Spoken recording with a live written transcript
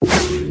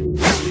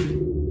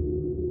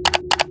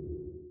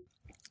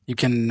You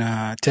can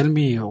tell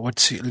me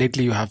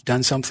lately you have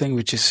done something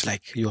which is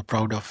like you're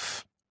proud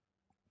of.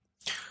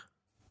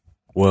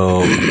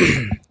 Well,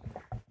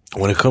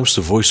 when it comes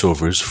to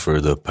voiceovers, for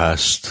the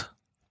past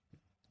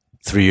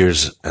 3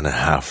 years and a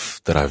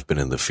half that I've been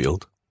in the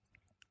field,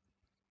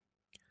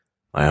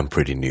 I am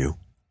pretty new.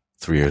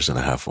 3 years and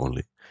a half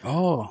only.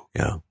 Oh.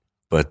 Yeah.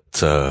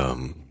 But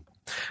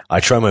I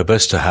try my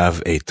best to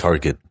have a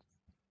target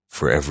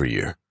for every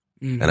year.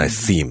 Mm-hmm. And I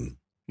theme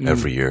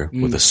every year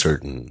with a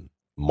certain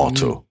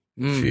motto.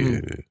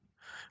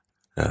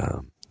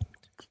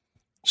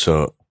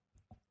 So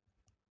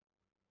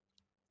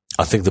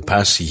I think the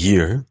past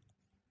year,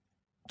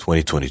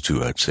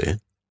 2022, I'd say,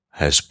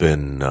 has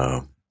been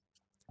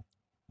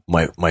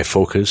my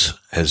focus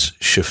has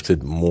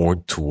shifted more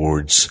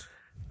towards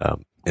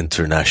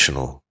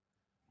international,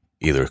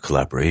 either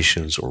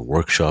collaborations or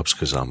workshops,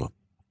 because I'm a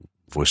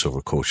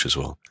voiceover coach as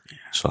well.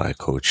 Yeah. So I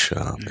coach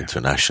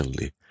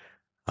internationally,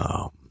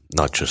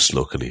 not just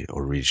locally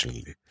or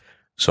regionally.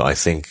 So I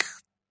think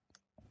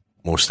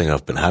most thing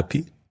I've been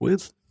happy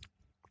with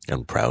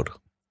and proud.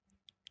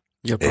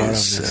 You're proud of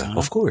this, huh?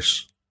 Of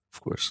course.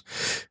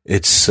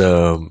 It's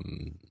a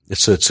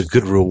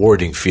good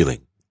rewarding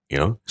feeling,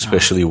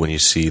 especially when you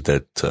see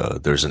that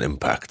there's an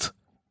impact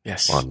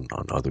on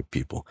other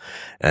people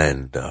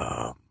and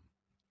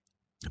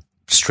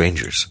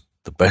strangers.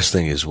 The best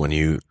thing is when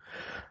you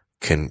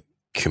can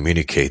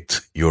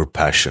communicate your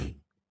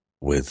passion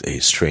with a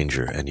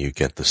stranger and you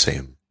get the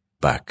same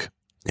back,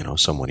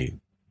 someone you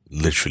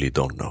literally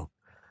don't know,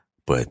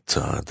 but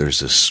there's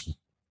this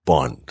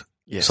bond,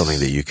 something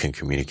that you can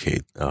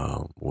communicate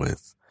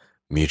with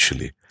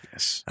mutually.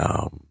 Yes.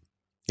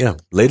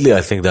 Lately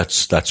I think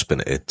that's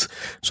been it.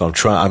 So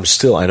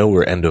I know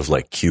we're end of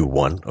like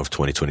Q1 of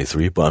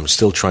 2023, but I'm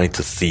still trying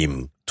to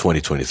theme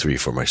 2023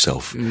 for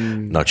myself.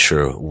 Not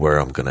sure where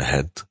I'm going to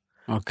head.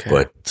 Okay.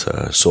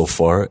 But so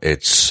far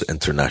it's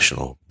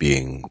international,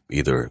 being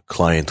either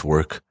client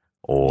work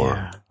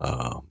or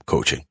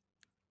coaching.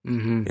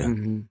 Mm-hmm,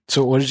 mm-hmm.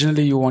 So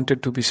originally you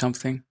wanted to be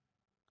something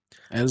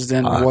else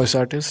than voice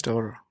artist,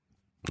 or?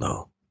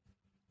 No.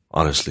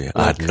 Honestly,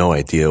 I had no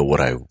idea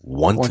what I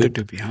wanted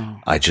to be. Huh?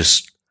 I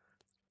just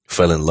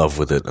fell in love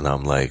with it, and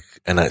I'm like,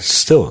 and it's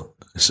still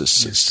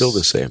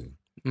the same.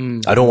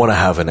 I don't want to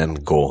have an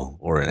end goal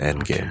or an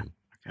end game,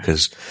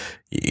 because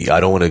I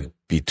don't want to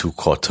be too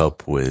caught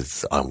up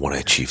with, I want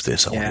to achieve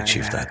this, I want to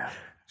achieve that. Yeah.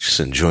 Just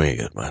enjoying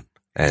it, man.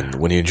 And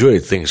when you enjoy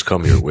it, things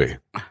come your way,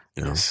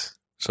 Yes.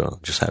 So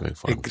just having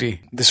fun. Agree.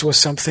 This was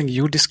something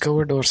you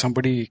discovered, or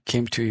somebody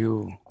came to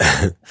you?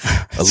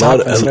 A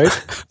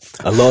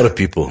lot of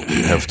people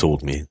have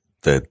told me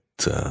that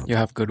you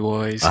have good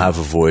voice. I have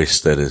a voice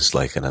that is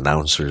like an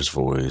announcer's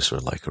voice or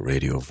like a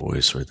radio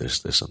voice or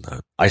this and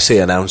that. I say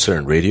announcer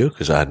and radio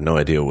because I had no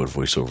idea what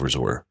voiceovers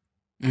were.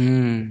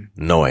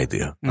 No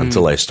idea.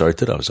 Until I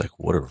started, I was like,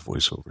 what are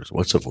voiceovers?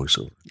 What's a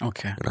voiceover?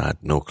 Okay. And I had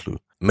no clue.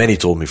 Many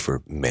told me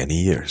for many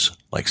years,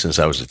 like since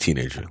I was a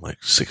teenager,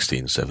 like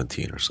 16,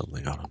 17 or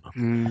something. I don't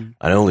know.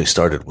 I only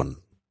started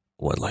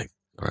like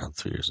around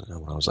 3 years ago,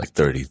 when I was like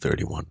 30,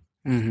 31.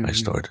 I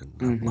started.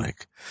 I'm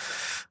like,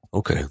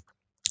 okay.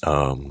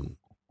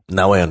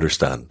 Now I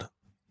understand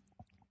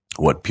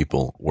what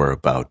people were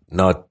about.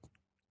 Not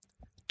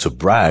to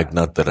brag,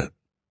 not that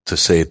to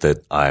say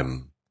that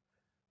I'm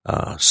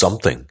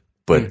something,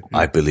 but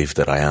I believe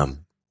that I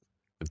am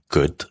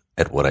good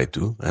at what I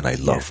do, and I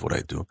love what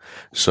I do.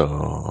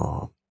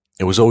 So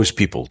it was always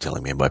people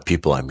telling me, and by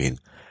people I mean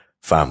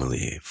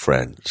family,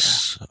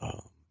 friends,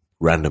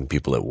 random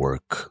people at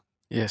work.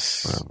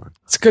 Yes. Whatever.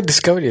 It's a good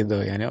discovery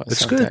though, It's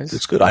sometimes. good.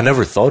 It's good. I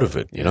never thought of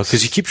it,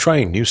 because you keep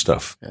trying new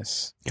stuff.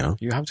 Yes.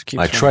 You have to keep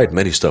I trying. tried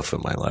many stuff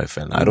in my life,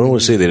 and I don't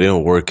want to say they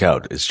didn't work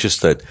out. It's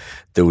just that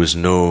there was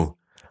no,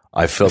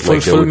 I felt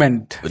like there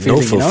was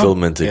no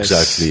fulfillment,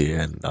 exactly.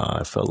 And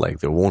I felt like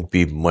there won't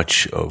be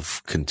much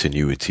of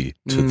continuity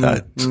to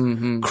that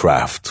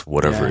craft,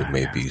 whatever it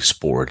may be,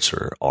 sports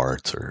or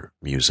art or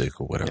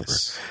music or whatever,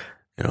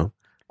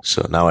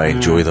 So now I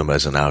enjoy them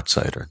as an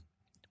outsider,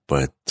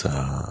 but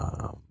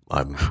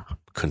I'm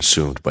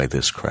consumed by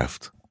this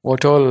craft.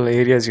 What all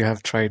areas you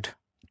have tried?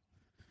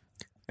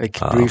 Like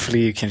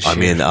briefly you can share. I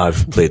mean,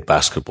 I've played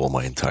basketball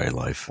my entire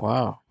life.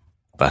 Wow.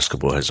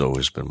 Basketball has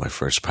always been my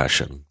first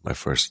passion, my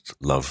first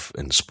love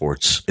in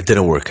sports. It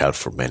didn't work out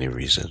for many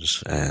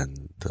reasons,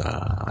 and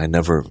I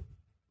never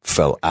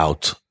fell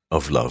out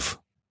of love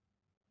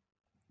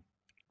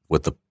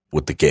with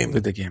the game.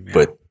 With the game, yeah.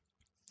 But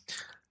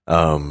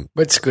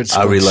it's good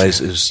sports. I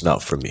realized it's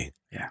not for me.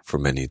 Yeah. For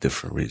many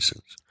different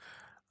reasons.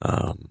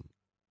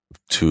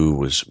 Two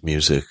was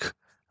music.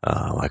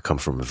 I come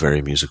from a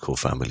very musical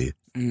family.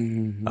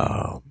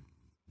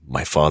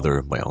 My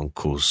father, my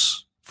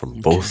uncles,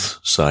 from both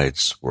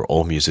sides were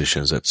all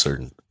musicians at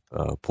certain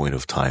point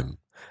of time.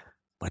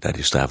 My dad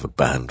used to have a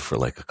band for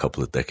like a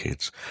couple of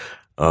decades.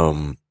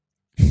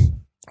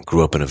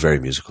 Grew up in a very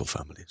musical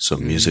family. So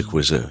music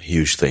was a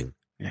huge thing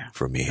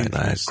for me. And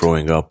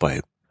growing up,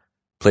 I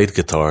played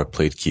guitar,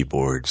 played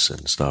keyboards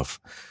and stuff.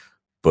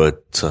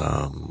 But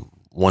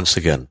once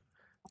again,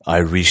 I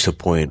reached a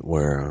point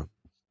where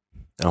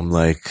I'm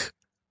like,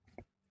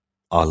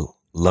 I'll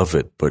love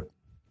it, but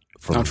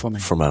Not for me.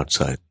 from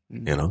outside,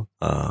 you know.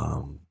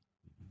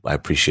 I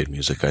appreciate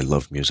music. I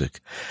love music,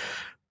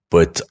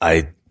 but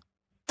I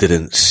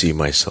didn't see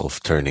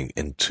myself turning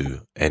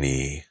into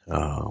any,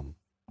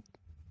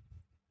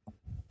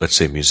 let's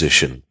say,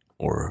 musician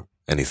or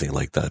anything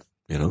like that,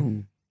 you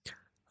know.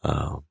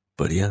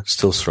 But yeah,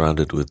 still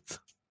surrounded with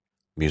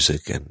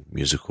music and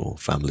musical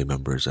family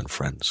members and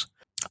friends.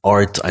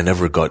 Art, I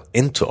never got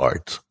into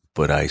art,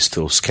 but I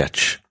still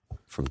sketch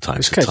from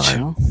time to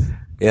time. Huh?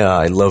 Yeah,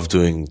 I love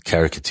doing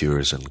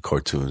caricatures and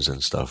cartoons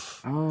and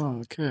stuff. Oh,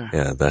 okay.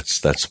 Yeah,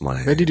 that's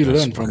my. Where did you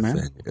learn from,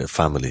 man?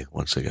 Family.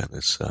 Once again,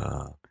 it's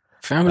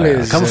family.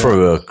 I come from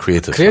a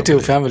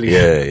creative family.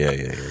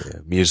 Yeah.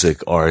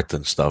 Music, art,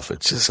 and stuff.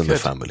 It's in the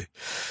family.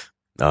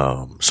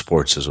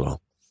 Sports as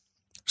well.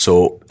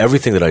 So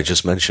everything that I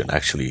just mentioned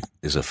actually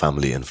is a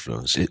family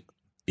influence,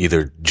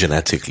 either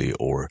genetically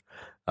or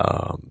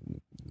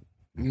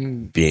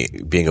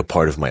being a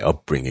part of my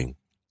upbringing,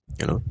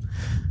 you know.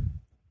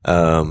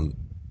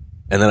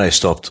 And then I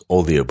stopped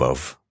all the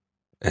above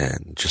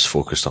and just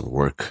focused on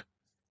work,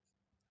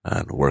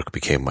 and work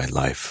became my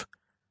life.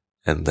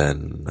 And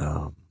then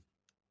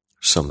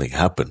something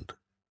happened,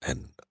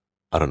 and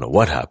I don't know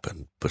what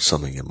happened, but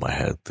something in my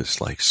head, this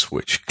like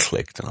switch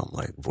clicked, and I'm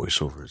like,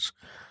 voiceovers.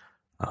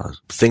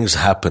 Things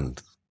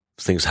happened.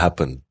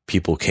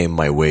 People came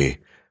my way,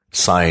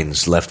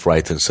 signs left,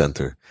 right, and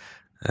center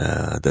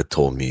that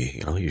told me,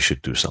 you know, you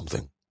should do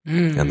something.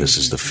 And this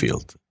is the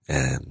field.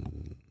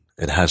 And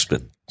it has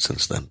been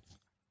since then.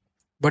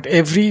 But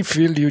every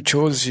field you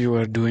chose, you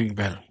are doing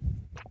well,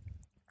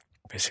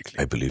 basically.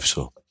 I believe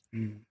so.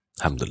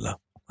 Alhamdulillah,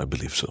 I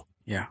believe so.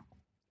 Yeah.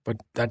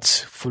 But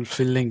that's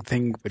fulfilling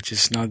thing which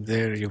is not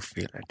there, you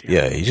feel it.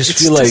 Yeah, you just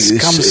feel like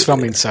it comes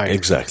from inside.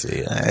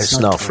 Exactly. Yeah. It's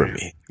not for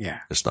me.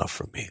 Yeah. It's not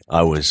for me.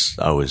 I was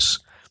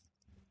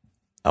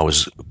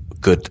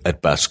good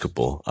at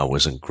basketball. I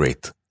wasn't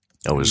great.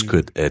 I was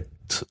good at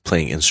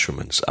playing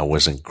instruments. I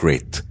wasn't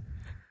great.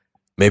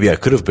 Maybe I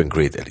could have been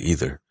great at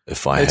either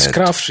if I it's had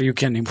craft you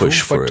can improve,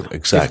 pushed for it.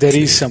 Exactly. If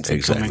there is something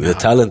exactly. The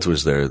talent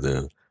was there.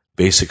 The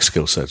basic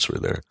skill sets were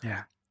there.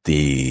 Yeah.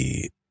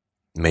 The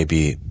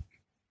maybe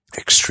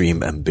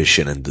extreme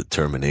ambition and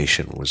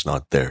determination was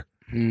not there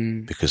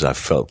because I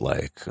felt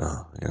like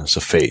it's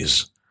a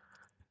phase.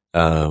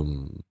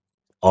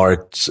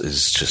 Art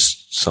is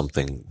just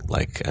something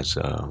like as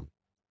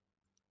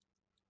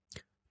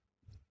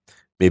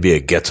maybe a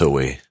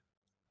getaway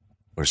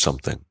or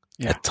something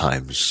at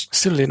times.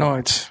 Still,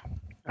 it's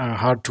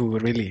hard to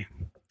really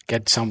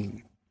get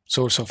some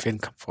source of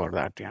income for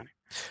that. Yeah.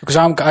 Because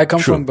I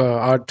come from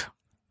art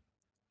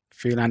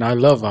field and I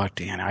love art,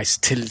 and I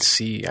still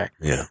see,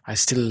 I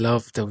still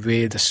love the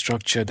way, the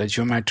structure, the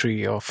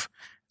geometry of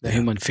the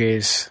human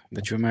face,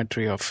 the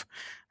geometry of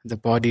the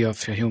body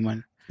of a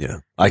human. Yeah,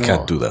 I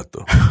can't do that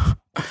though.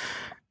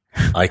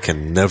 I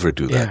can never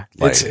do that.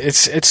 Yeah,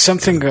 it's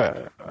something.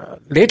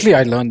 Lately,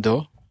 I learned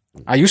though.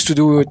 I used to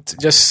do it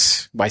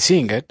just by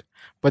seeing it,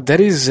 but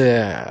there is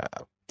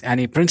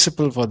any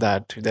principle for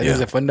that. There is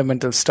a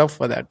fundamental stuff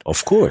for that.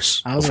 Of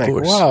course. I was like,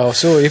 wow.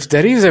 So if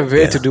there is a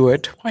way to do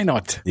it, why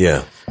not?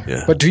 Yeah.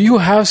 But do you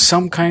have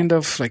some kind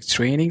of like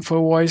training for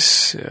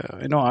voice,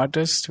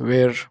 artists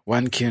where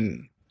one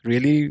can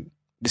really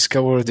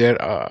discover their,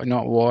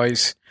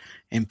 voice,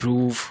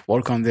 improve,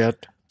 work on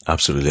that?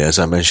 Absolutely. As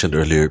I mentioned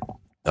earlier,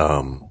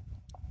 I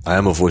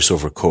am a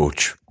voiceover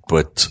coach,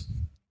 but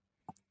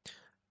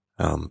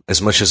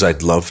as much as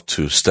I'd love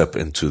to step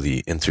into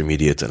the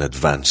intermediate and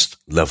advanced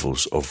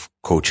levels of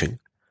coaching,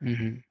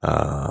 and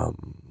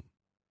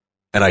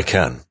I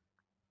can,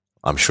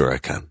 I'm sure I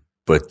can,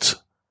 but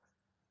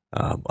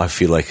I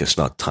feel like it's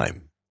not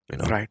time,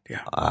 Right,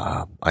 yeah.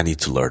 I need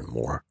to learn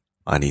more.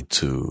 I need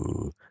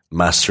to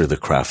master the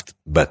craft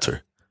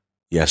better.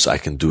 Yes, I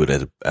can do it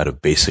at a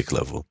basic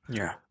level.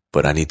 Yeah.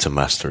 But I need to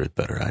master it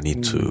better. I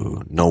need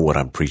to know what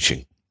I'm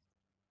preaching.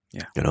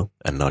 Yeah.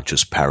 And not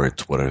just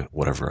parrot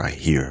whatever I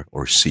hear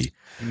or see.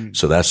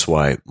 So that's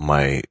why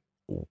my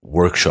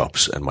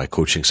workshops and my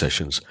coaching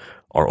sessions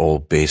are all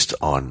based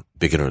on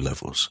beginner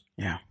levels.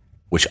 Yeah.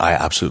 Which I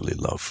absolutely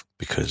love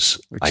because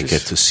I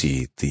get to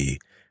see the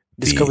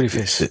discovery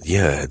phase.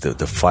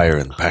 The fire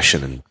and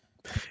passion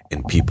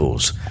in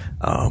people's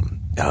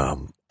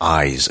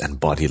eyes and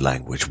body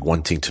language,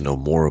 wanting to know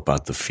more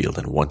about the field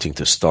and wanting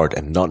to start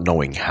and not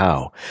knowing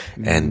how,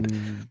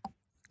 and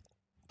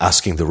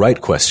asking the right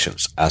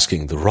questions,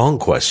 asking the wrong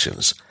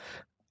questions,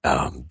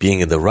 being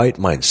in the right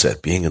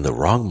mindset, being in the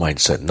wrong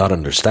mindset, not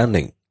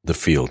understanding the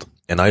field.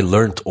 And I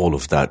learned all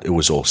of that. It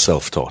was all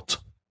self-taught.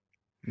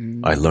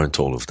 I learned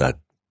all of that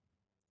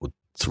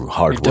through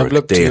hard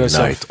work, day and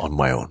night on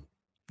my own.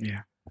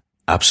 Yeah.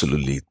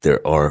 Absolutely.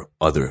 There are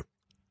other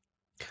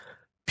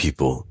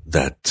people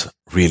that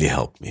really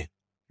helped me.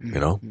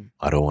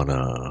 I don't want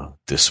to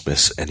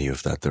dismiss any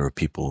of that. There are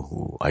people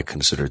who I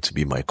consider to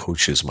be my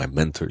coaches, my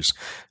mentors,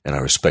 and I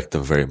respect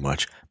them very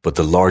much. But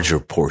the larger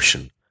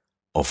portion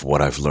of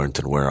what I've learned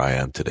and where I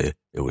am today,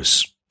 it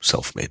was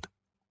self-made.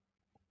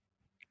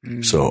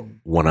 So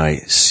when I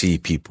see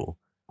people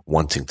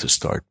wanting to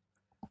start,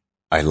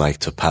 I like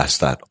to pass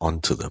that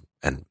on to them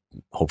and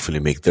hopefully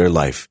make their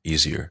life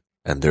easier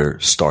and their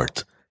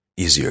start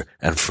easier,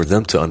 and for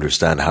them to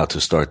understand how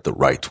to start the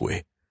right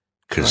way.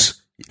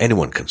 Because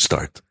anyone can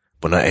start,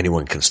 but not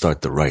anyone can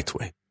start the right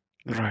way.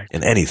 Right.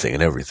 In anything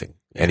and everything.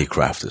 Any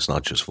craft is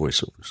not just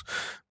voiceovers.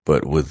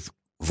 But with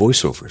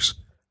voiceovers,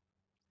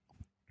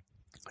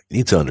 you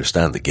need to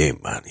understand the game,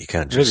 man. You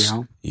can't just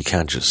you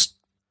can't just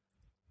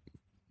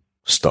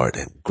start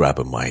and grab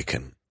a mic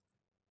and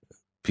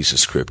piece of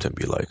script and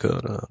be like,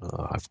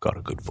 I've got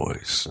a good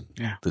voice.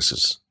 And this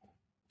is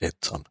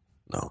it.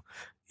 No.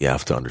 You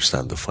have to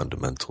understand the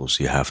fundamentals.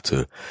 You have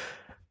to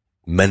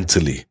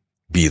mentally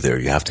be there.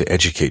 You have to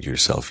educate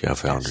yourself. You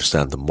have to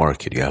understand the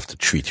market. You have to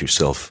treat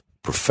yourself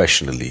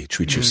professionally,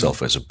 treat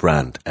yourself as a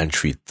brand, and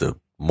treat the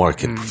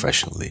market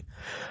professionally,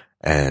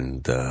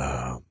 and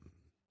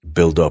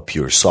build up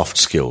your soft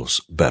skills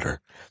better,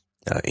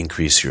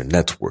 increase your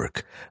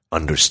network,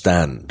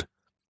 understand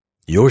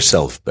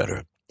yourself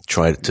better,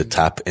 try to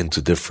tap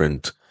into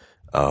different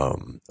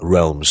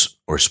realms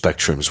or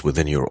spectrums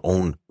within your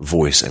own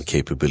voice and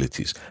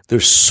capabilities.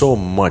 There's so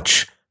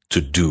much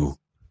to do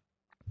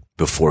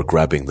before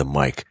grabbing the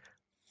mic.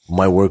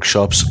 My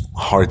workshops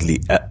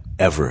hardly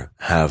ever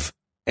have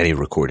any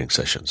recording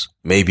sessions.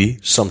 Maybe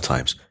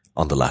sometimes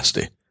on the last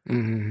day.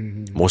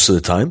 Mm-hmm. Most of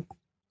the time,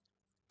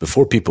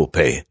 before people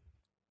pay,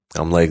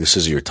 I'm like, this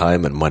is your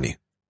time and money.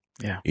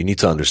 Yeah. You need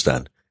to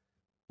understand.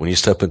 When you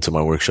step into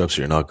my workshops,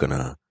 you're not going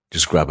to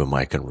just grab a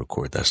mic and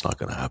record. That's not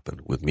going to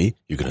happen. With me,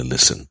 you're going to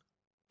listen.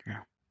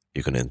 Yeah.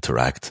 You're going to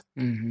interact.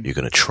 Mm-hmm. You're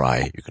going to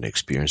try. You're going to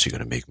experience. You're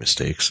going to make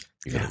mistakes.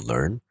 You're going to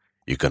learn.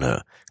 You're going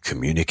to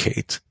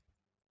communicate.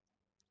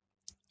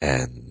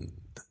 And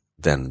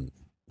then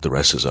the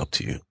rest is up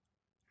to you.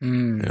 You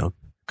know,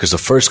 because the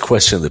first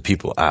question that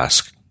people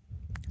ask,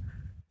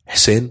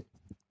 Hussein,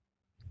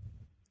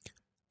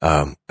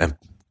 and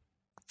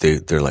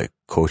they're like,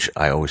 Coach,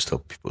 I always tell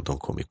people, don't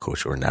call me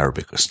coach, or in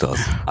Arabic, Ustad.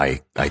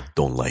 I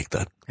don't like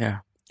that. Yeah.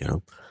 You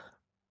know?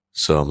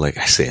 So I'm like,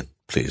 Hussein,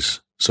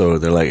 please. So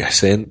they're like,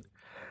 Hussein,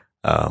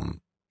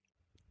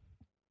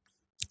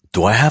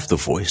 do I have the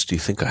voice? Do you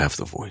think I have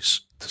the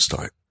voice to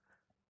start?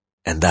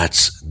 And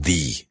that's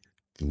the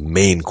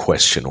main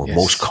question, or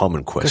most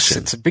common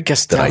question. It's the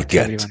biggest that I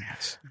get.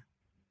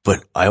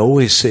 But I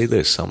always say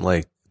this. I'm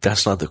like,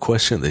 that's not the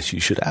question that you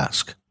should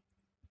ask.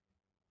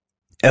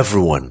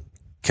 Everyone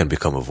can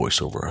become a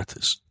voiceover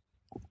artist.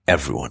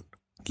 Everyone.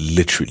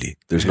 Literally.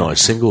 There's not a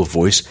single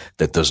voice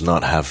that does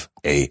not have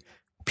a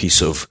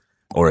piece of,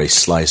 or a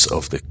slice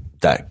of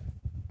that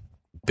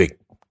big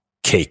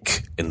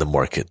cake in the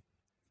market.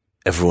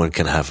 Everyone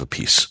can have a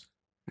piece.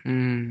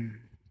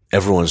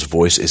 Everyone's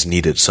voice is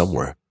needed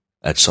somewhere,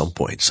 at some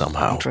point,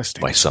 somehow,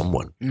 by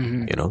someone.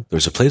 You know,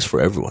 there's a place for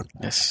everyone.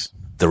 Yes.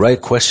 The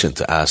right question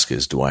to ask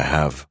is, do I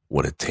have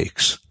what it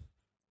takes?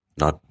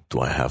 Not, do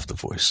I have the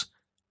voice?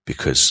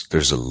 Because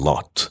there's a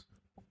lot.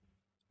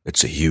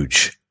 It's a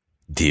huge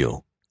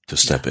deal to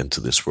step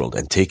into this world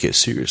and take it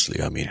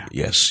seriously. I mean,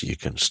 yes, you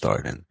can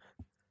start and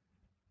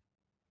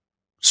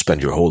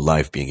spend your whole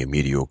life being a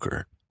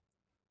mediocre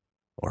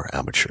or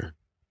amateur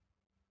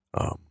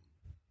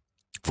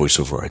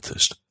voiceover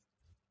artist.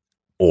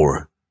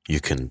 Or you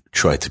can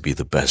try to be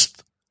the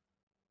best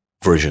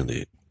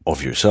version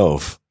of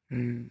yourself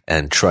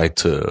and try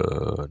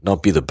to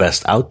not be the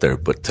best out there,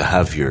 but to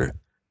have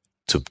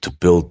to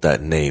build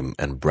that name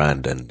and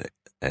brand and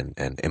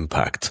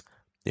impact,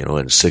 you know,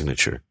 and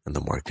signature in the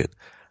market.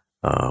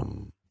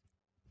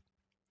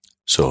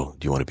 So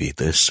do you want to be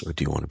this, or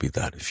do you want to be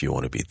that? If you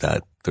want to be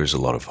that, there's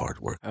a lot of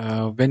hard work.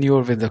 When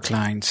you're with the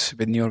clients,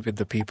 when you're with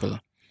the people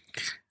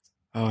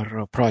or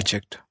a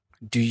project,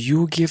 do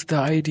you give the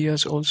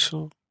ideas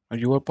also? Are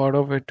you a part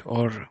of it?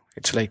 Or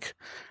it's like,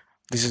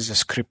 this is a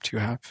script you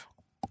have?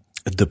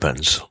 It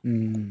depends.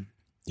 You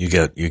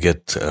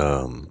get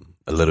a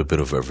little bit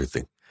of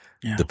everything.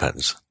 Yeah.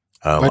 Depends.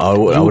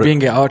 But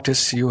being an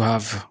artist, you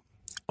have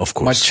of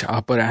course much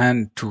upper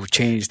hand to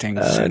change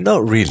things.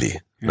 Not really.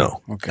 Yeah.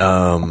 No. Okay.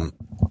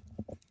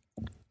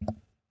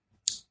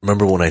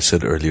 Remember when I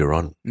said earlier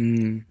on,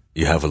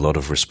 you have a lot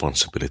of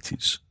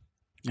responsibilities.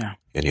 Yeah.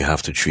 And you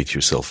have to treat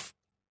yourself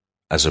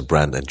as a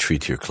brand and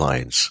treat your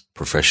clients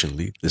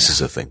professionally. This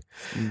is a thing.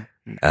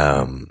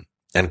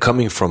 And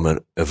coming from an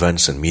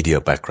events and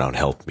media background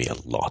helped me a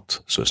lot.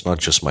 So it's not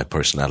just my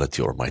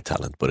personality or my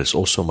talent, but it's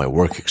also my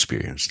work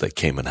experience that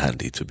came in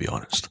handy, to be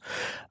honest.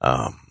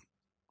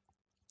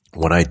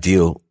 When I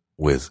deal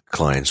with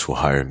clients who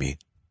hire me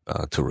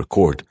to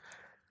record,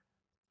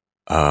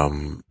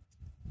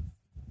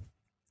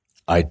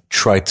 I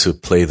try to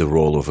play the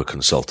role of a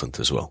consultant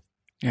as well.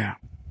 Yeah.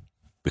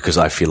 Because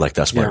I feel like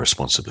that's my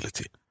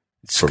responsibility.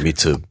 It's for me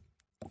to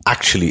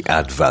actually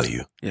add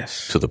value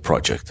to the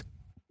project.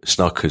 It's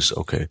not because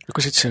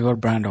it's your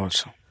brand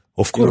also.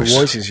 Of course. Your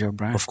voice is your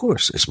brand. Of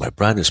course. It's my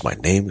brand, it's my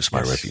name, it's my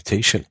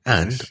reputation.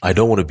 And I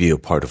don't want to be a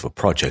part of a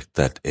project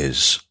that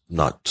is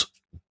not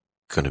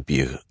going to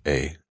be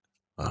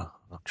I'm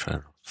trying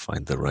to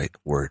find the right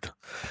word.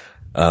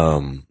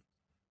 I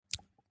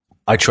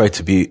try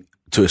to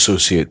to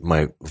associate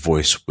my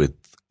voice with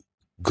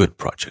good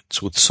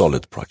projects, with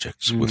solid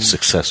projects, with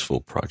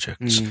successful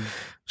projects.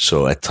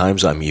 So at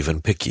times I'm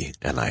even picky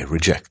and I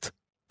reject.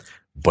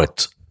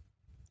 But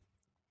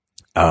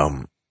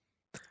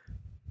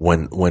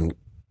when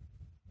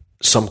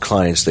some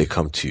clients, they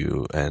come to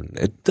you, and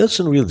it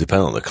doesn't really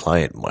depend on the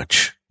client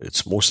much.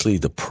 It's mostly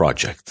the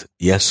project.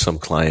 Yes, some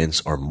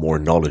clients are more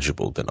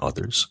knowledgeable than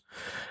others,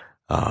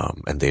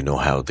 and they know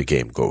how the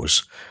game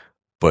goes.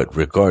 But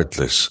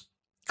regardless,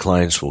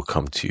 clients will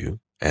come to you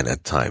and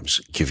at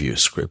times give you a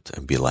script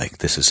and be like,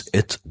 this is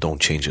it. Don't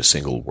change a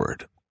single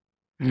word,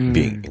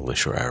 being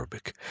English or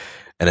Arabic.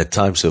 And at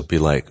times they'll be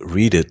like,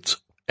 read it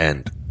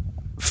and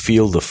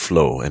feel the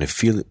flow. And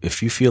if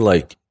you feel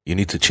like you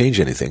need to change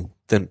anything,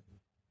 then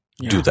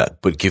do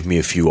that, but give me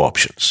a few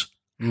options,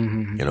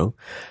 you know?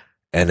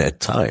 And at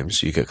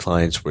times you get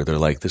clients where they're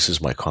like, this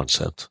is my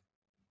concept.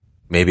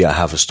 Maybe I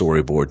have a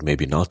storyboard,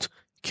 maybe not.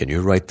 Can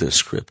you write the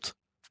script?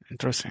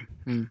 Interesting.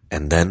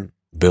 And then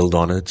build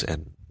on it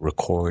and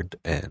record,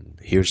 and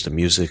here's the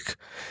music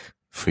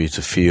for you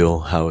to feel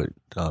how it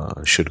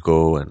should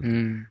go.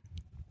 And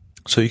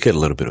so you get a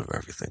little bit of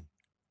everything.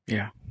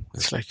 Yeah.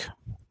 It's like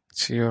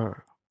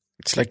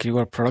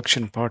your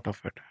production part of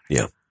it.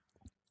 Yeah.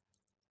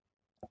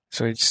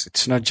 So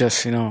it's not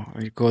just, you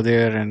go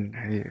there and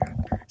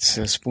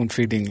it's spoon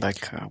feeding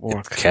like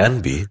work. It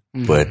can be,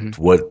 but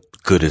what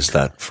good is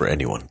that for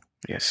anyone?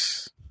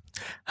 Yes.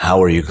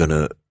 How are you going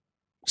to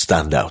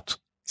stand out?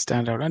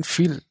 Stand out and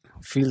feel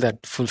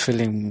that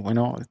fulfilling,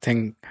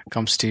 thing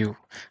comes to you,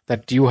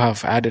 that you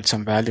have added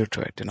some value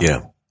to it,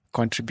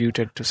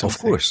 contributed to something.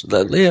 Of course.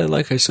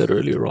 Like I said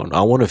earlier on,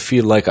 I want to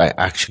feel like I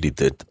actually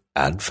did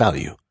add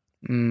value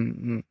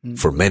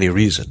for many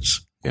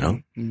reasons.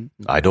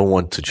 I don't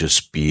want to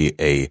just be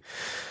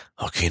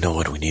okay, you know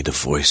what? We need a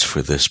voice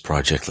for this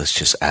project. Let's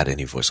just add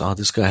any voice. Oh,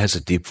 this guy has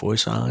a deep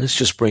voice. Let's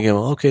just bring him.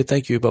 Okay,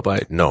 thank you.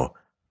 Bye-bye. No,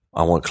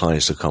 I want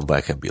clients to come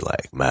back and be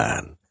like,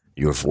 man,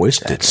 your voice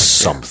did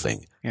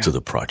something to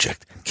the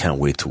project. Can't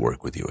wait to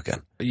work with you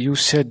again. You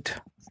said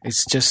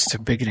it's just a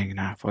beginning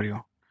now for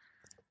you.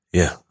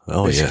 Yeah.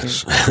 Oh, basically,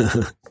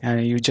 yes.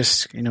 And you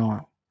just,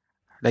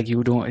 like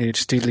you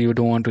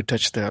don't want to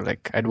touch the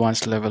like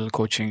advanced level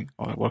coaching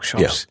or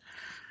workshops. Yeah.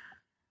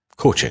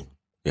 Coaching.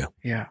 Yeah.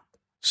 Yeah.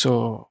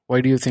 So why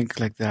do you think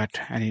like that?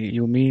 And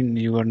you mean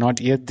you are not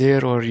yet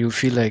there, or you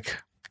feel like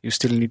you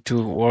still need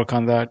to work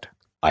on that?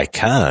 I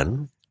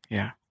can.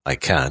 Yeah. I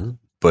can,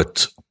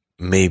 but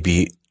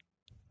maybe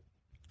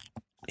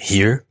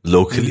here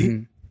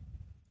locally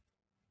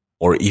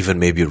or even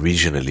maybe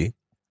regionally,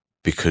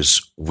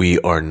 because we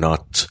are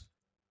not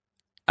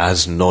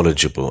as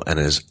knowledgeable and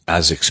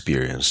as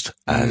experienced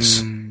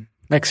as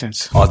makes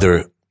sense.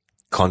 Other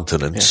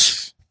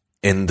continents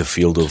in the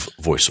field of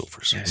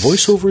voiceovers. Yes.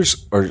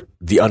 Voiceovers are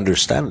the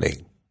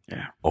understanding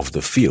of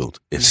the field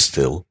is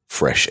still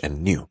fresh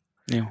and new.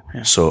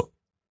 So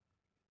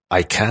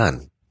I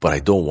can, but I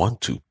don't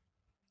want to.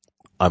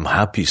 I'm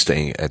happy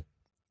staying at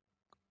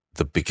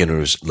the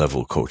beginner's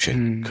level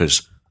coaching,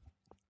 because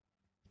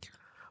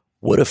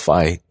what if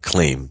I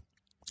claim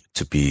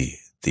to be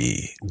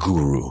the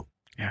guru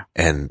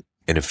and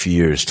in a few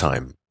years'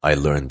 time I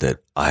learned that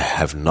I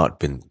have not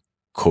been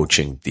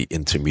coaching the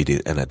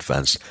intermediate and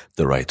advanced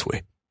the right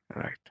way?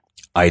 Right.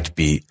 I'd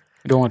be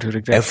you don't want to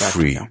regret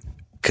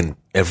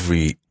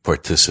every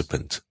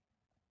participant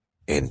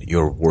in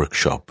your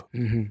workshop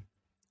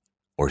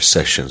or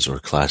sessions or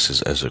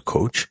classes as a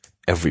coach,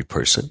 every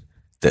person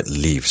that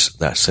leaves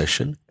that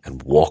session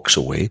and walks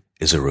away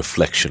is a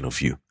reflection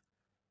of you.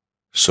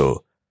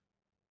 So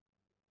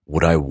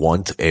would I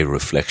want a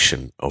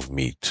reflection of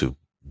me to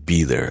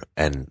be there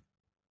and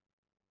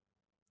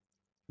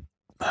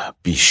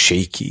be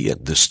shaky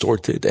and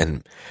distorted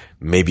and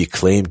maybe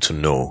claim to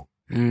know,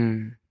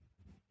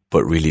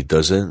 but really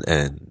doesn't,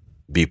 and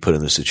be put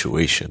in a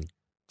situation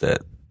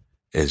that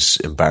is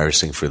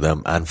embarrassing for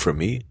them and for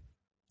me?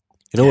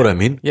 You know what I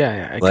mean?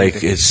 Yeah.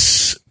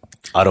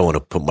 I don't want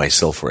to put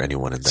myself or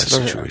anyone in that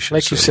situation.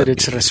 Like you said,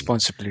 it's a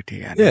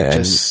responsibility. And you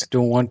just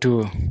don't want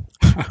to.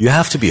 You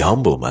have to be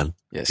humble, man.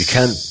 Yes. You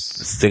can't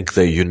think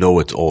that you know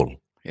it all.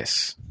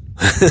 Yes.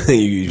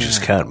 You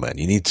just can't, man.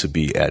 You need to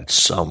be at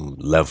some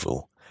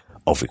level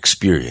of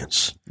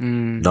experience,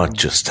 not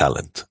just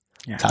talent.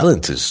 Yeah.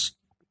 Talent is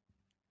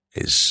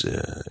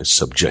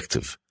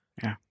subjective.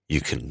 Yeah.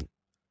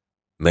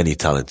 Many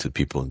talented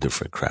people in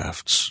different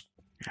crafts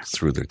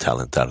threw their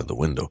talent out of the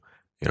window.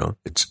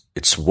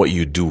 It's what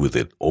you do with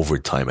it over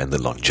time and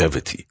the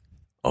longevity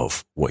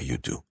of what you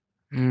do.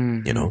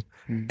 And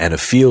a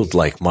field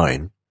like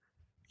mine,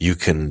 you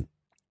can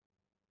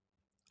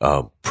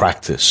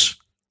practice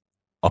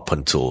up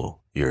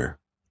until you're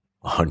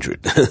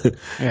 100.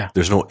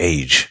 There's no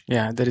age.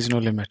 Yeah, there is no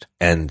limit.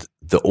 And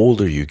the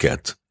older you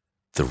get,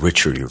 the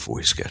richer your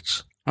voice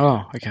gets.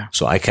 Oh, okay.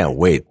 So I can't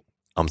wait.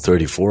 I'm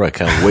 34. I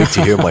can't wait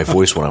to hear my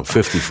voice when I'm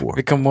 54.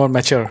 Become more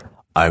mature.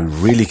 I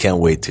really can't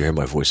wait to hear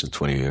my voice in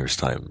 20 years'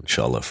 time,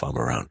 inshallah, if I'm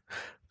around.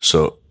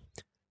 So,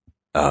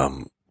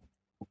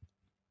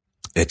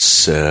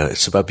 it's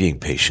about being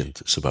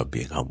patient. It's about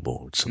being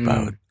humble. It's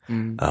about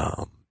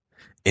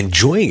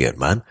enjoying it,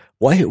 man.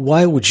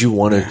 Why would you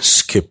want to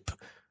skip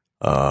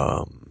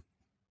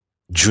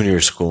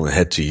junior school and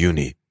head to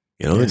uni?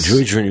 You know,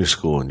 enjoy junior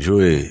school,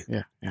 enjoy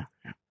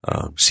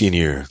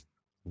senior,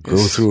 go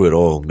through it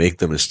all, make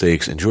the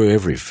mistakes, enjoy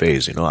every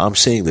phase. You know, I'm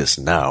saying this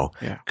now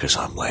because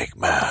I'm like,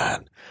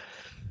 man,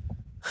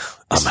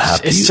 I'm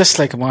happy. It's just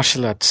like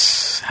martial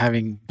arts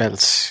having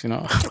belts, you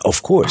know.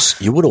 Of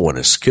course, you wouldn't want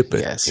to skip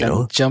it. Yes, you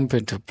know, jump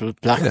into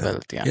black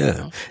belt. Yeah. You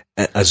know?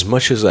 As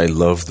much as I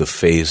love the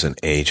phase and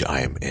age I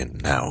am in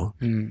now,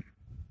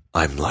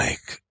 I'm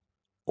like,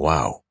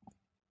 wow,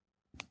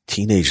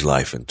 teenage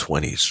life and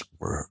 20s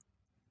were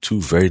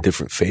two very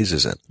different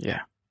phases, and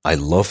I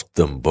loved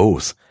them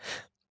both.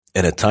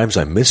 And at times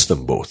I miss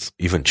them both,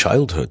 even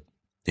childhood,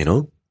 you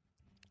know.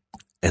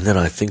 And then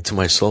I think to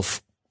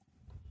myself,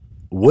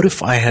 what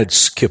if I had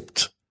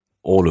skipped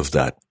all of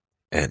that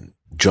and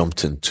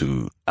jumped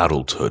into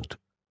adulthood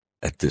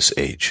at this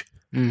age?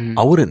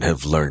 I wouldn't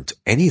have learned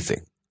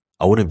anything.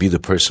 I wouldn't be the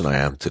person I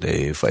am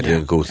today if I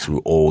didn't go through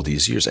all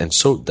these years. And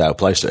so that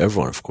applies to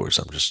everyone, of course.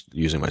 I'm just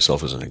using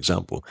myself as an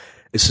example.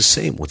 It's the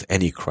same with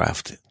any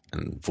craft,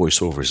 and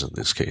voiceovers in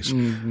this case.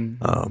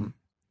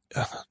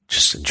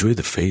 Just enjoy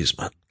the phase,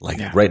 man.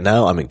 Like right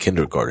now, I'm in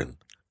kindergarten.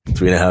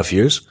 3.5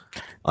 years.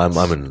 I'm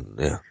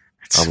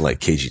like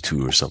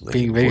KG2 or something.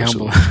 Being very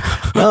humble.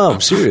 No,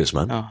 I'm serious,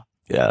 man. Oh.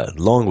 Yeah,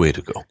 long way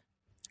to go.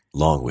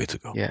 Long way to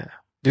go. Yeah.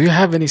 Do you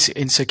have any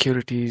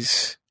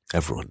insecurities?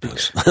 Everyone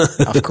does.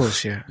 Of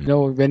course, yeah. You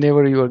know,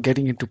 whenever you are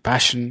getting into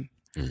passion,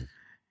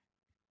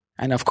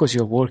 and of course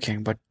you're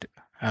working, but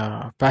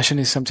passion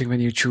is something when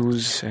you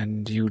choose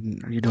and you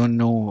don't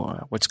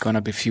know what's going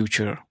to be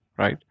future,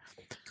 right?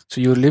 So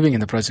you're living in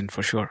the present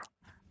for sure.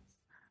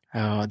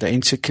 The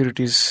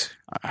insecurities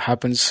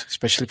happens,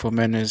 especially for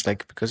men, is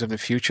like because of the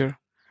future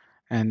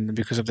and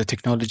because of the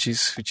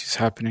technologies which is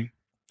happening.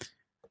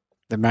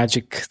 The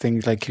magic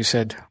thing, like you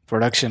said,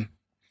 production.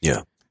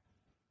 Yeah.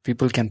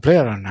 People can play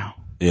around now.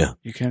 Yeah.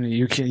 You can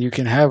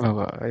have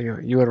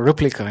you are a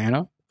replica, you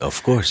know.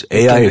 Of course,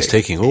 AI is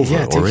taking over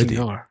already.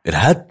 It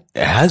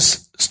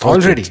has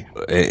started already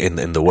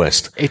in the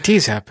West. It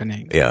is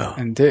happening. Yeah,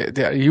 and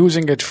they are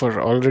using it for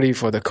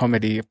the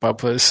comedy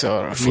purpose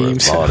or for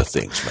memes. A lot of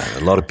things,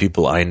 man. A lot of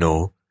people I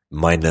know,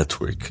 my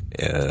network,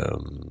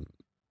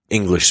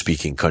 English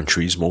speaking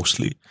countries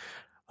mostly,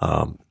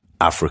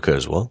 Africa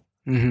as well.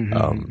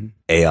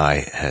 AI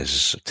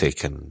has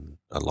taken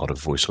a lot of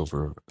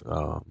voiceover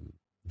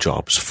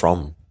jobs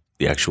from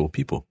the actual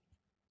people.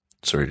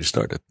 It's already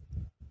started.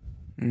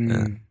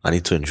 I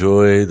need to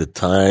enjoy the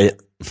time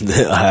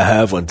that I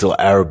have until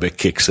Arabic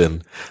kicks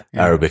in,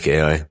 Arabic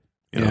AI.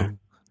 You know.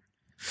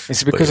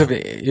 It's because of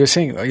you're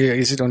saying,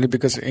 is it only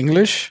because of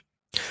English?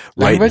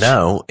 Language? Right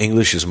now,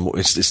 English is more.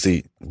 It's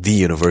the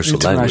universal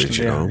language,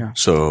 you know. Yeah.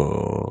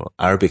 So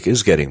Arabic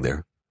is getting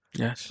there.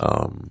 Yes.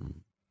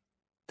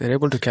 They're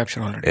able to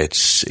capture already.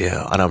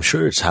 And I'm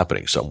sure it's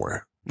happening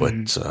somewhere.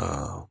 But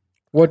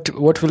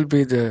what will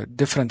be the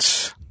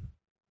difference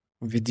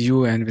with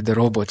you and with the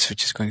robots,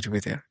 which is going to be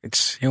there?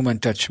 It's human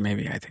touch,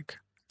 maybe, I think.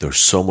 There's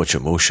so much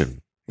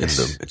emotion in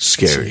them. It's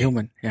scary. It's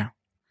human,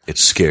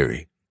 It's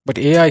scary. But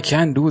AI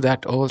can do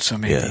that also,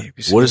 maybe.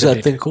 Yeah. What is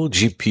that thing called?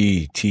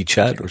 GPT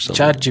chat or something?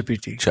 Chat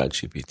GPT. Chat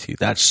GPT.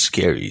 That's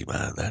scary,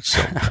 man. That's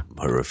some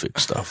horrific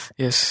stuff.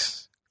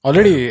 Yes.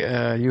 Already,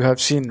 you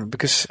have seen,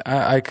 because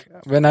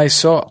when I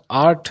saw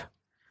art,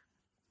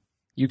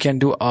 you can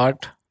do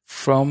art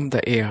from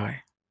the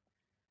AI.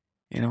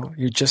 You know,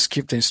 you just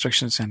give the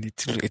instructions and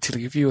it'll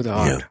give you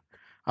the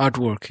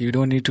artwork. You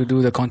don't need to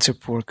do the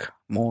concept work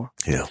more.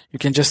 Yeah. You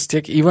can just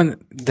take,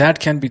 even that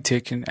can be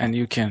taken and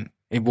you can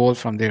evolve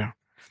from there.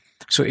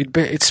 So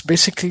it's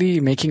basically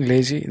making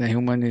lazy. The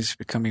human is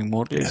becoming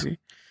more lazy.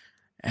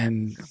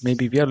 And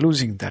maybe we are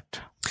losing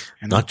that.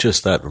 You know? Not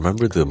just that.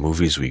 Remember the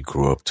movies we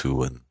grew up to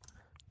when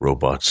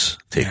robots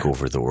take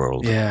over the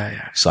world?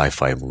 Yeah.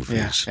 Sci-fi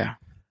movies. Yeah.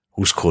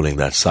 Who's calling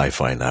that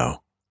sci-fi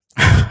now?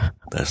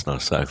 That's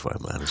not sci-fi,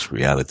 man. It's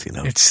reality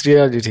now. It's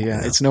reality,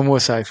 It's no more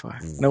sci-fi.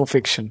 No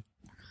fiction.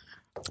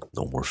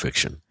 No more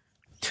fiction.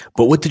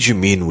 But what did you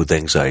mean with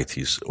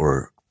anxieties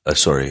or,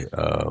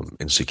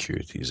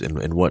 insecurities?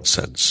 In what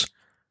sense?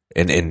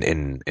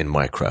 In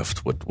my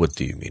craft, what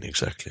do you mean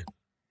exactly?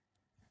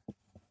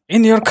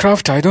 In your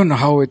craft, I don't know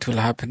how it will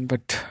happen,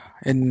 but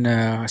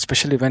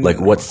especially when...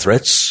 Like what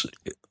threats?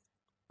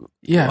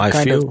 Yeah,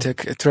 kind of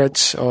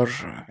threats, or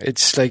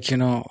it's like, you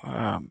know...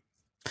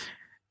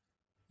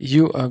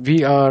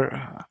 we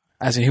are,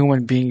 as a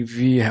human being,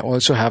 we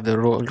also have the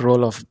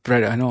role of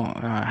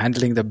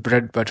handling the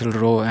bread battle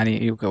role, and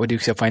what do you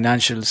say,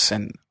 financials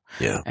and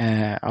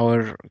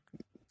our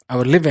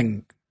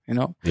living, you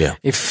know. Yeah.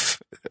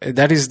 If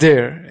that is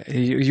there,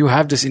 you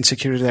have this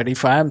insecurity that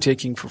if I am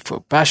taking for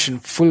passion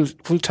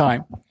full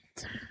time,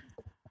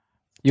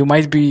 you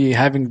might be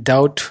having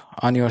doubt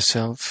on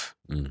yourself,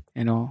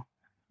 you know,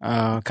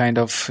 kind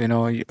of, you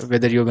know,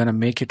 whether you're going to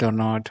make it or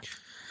not.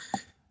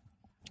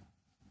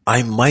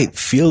 I might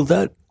feel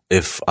that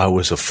if I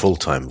was a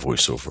full-time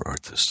voiceover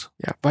artist.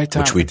 Yeah, by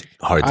time. Which we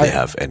hardly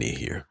have any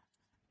here.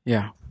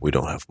 Yeah. We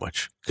don't have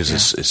much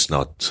because it's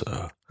not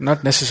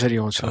not necessary.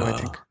 Also, I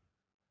think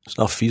it's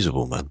not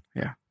feasible, man.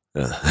 Yeah.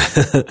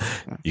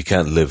 You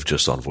can't live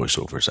just on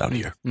voiceovers out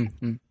here.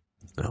 Mm-hmm.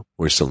 No,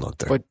 we're still not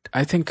there. But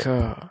I think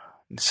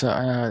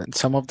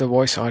some of the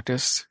voice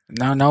artists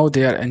now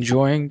they are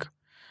enjoying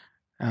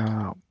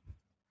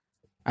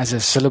as a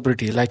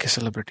celebrity, like a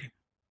celebrity.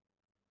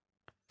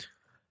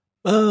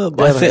 They're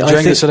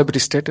enjoying the celebrity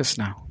status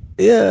now.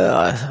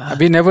 Yeah,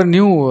 we never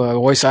knew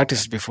voice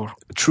artists before.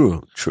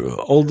 True.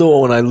 Although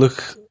when I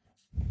look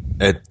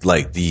at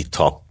like the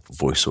top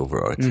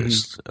voiceover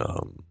artists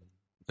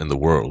in the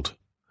world,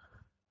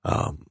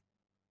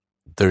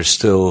 they're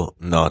still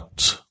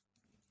not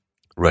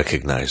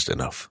recognized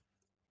enough.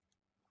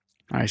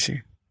 I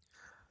see.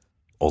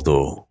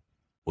 Although,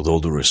 with all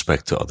due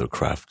respect to other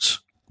crafts,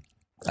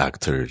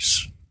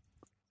 actors,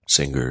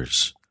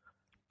 singers,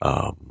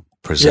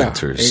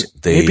 presenters,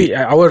 maybe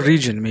our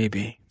region,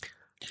 maybe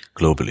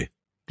globally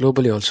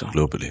also.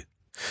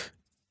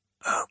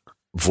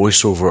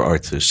 Voiceover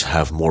artists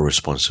have more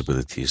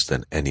responsibilities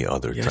than any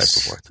other type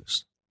of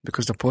artist.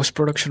 Because the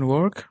post-production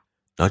work?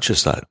 Not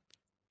just that.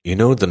 You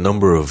know the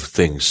number of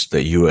things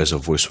that you as a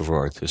voiceover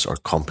artist are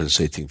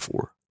compensating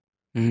for?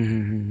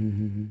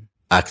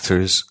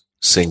 Actors,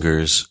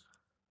 singers,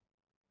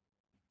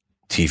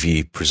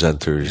 TV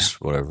presenters,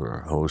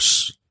 whatever,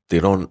 hosts, they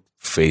don't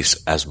face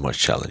as much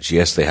challenge.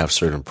 Yes, they have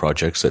certain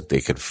projects that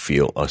they can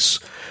feel us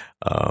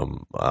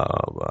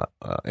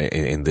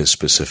in this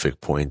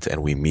specific point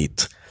and we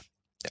meet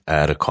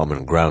at a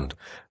common ground.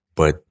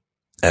 But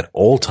at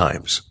all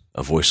times,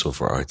 a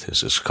voiceover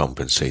artist is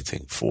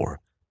compensating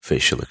for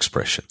facial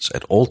expressions.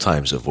 At all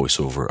times, a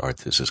voiceover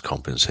artist is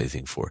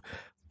compensating for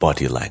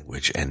body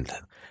language and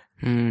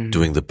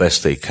doing the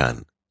best they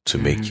can to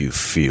make you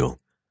feel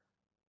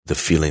the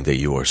feeling that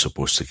you are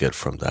supposed to get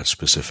from that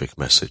specific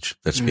message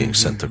that's being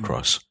sent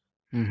across.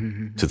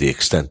 To the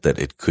extent that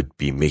it could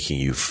be making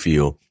you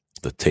feel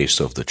the taste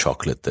of the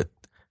chocolate that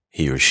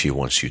he or she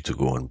wants you to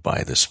go and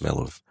buy, the smell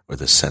of or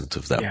the scent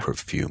of that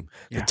perfume,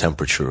 the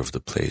temperature of the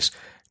place,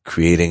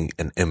 creating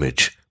an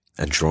image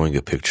and drawing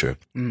a picture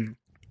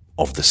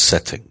of the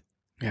setting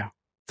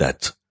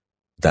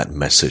that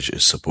message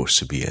is supposed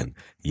to be in.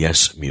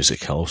 Yes,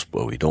 music helps,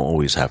 but we don't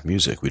always have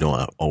music. We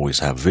don't always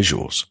have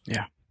visuals.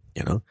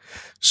 You know?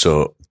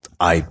 So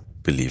I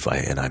believe,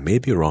 and I may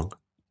be wrong,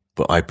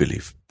 but I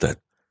believe that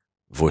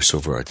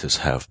voiceover artists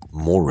have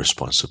more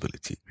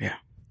responsibility.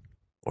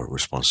 Or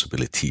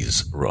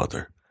responsibilities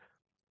rather,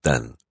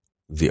 than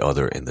the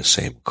other in the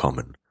same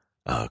common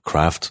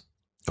craft,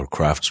 or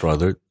crafts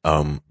rather.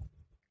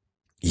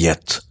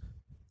 Yet,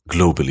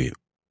 globally,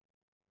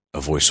 a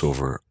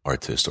voiceover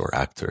artist or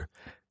actor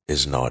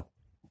is not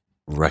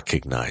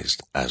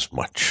recognized as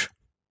much.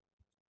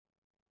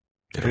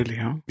 Really,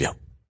 huh? Yeah.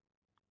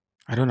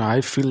 I don't know.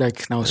 I feel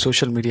like now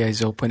social media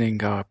is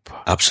opening up.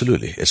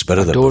 Absolutely. It's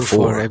better than door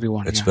before. For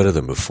everyone. It's better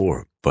than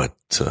before, but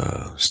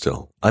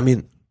still. I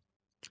mean,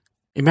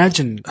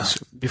 imagine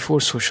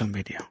before social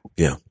media.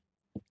 Yeah.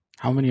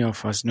 How many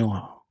of us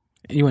know?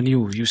 Even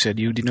you said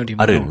you did not even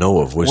know. I didn't know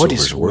what voiceovers what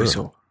is were.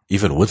 voiceover?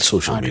 Even with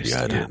social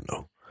media, I didn't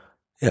know.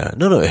 Yeah.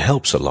 No, it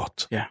helps a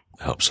lot. Yeah.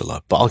 It helps a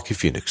lot. But I'll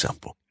give you an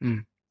example.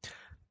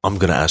 I'm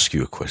going to ask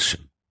you a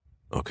question.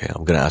 Okay.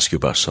 I'm going to ask you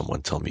about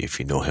someone. Tell me if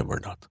you know him or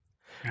not.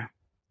 Yeah.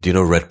 Do you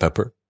know Red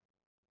Pepper?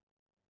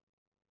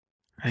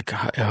 I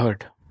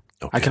heard.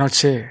 Okay. I cannot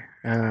say.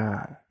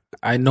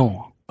 I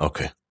know.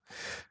 Okay.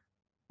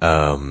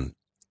 Do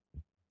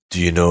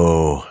you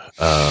know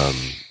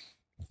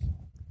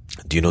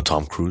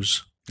Tom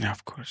Cruise? Yeah,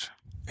 of course.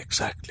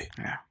 Exactly.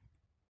 Yeah.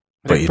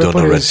 But Red you Pepper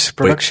don't know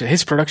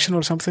his production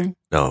or something?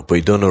 No, but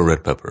you don't know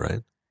Red Pepper,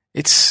 right?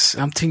 It's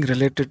something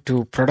related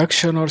to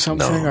production or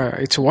something. No.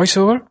 It's a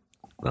voiceover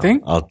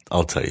thing?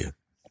 I'll tell you.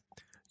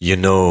 You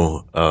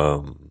know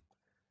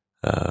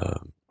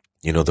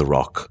The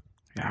Rock.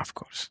 Yeah, of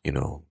course. You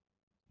know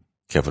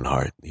Kevin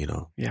Hart,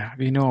 Yeah,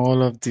 we know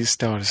all of these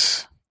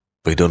stars.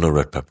 But you don't know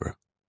Red Pepper.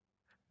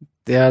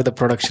 They are the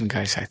production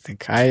guys, I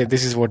think.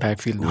 This is what I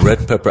feel now.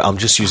 Red Pepper, I'm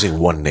just using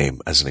one name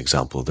as an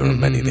example. There are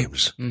many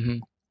names.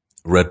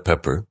 Red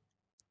Pepper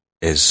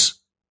is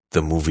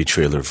the movie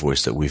trailer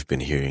voice that we've been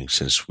hearing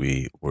since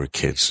we were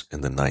kids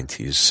in the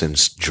 90s,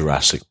 since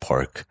Jurassic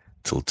Park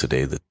till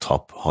today, the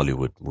top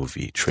Hollywood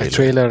movie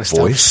trailer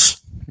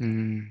voice.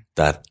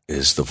 That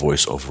is the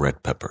voice of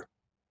Red Pepper.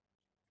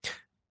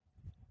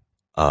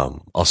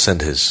 I'll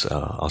send you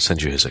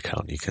his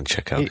account. You can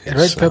check out his.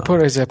 Red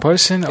Pepper is a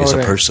person or is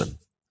a person.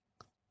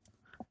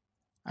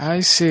 I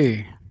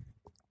see.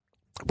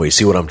 But you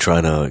see what I'm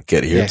trying to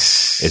get here?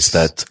 Yes. It's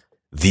that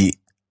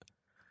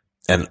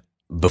and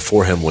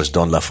before him was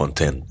Don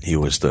LaFontaine. He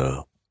was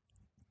the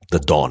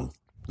Don.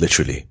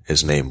 Literally,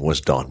 his name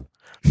was Don.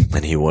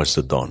 And he was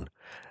the Don.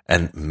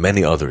 And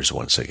many others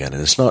once again.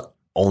 And it's not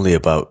only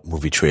about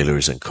movie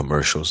trailers and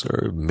commercials. There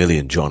are a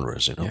million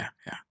genres, Yeah.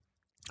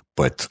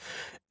 But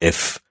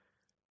if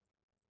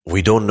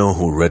we don't know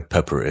who Red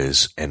Pepper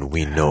is and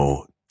we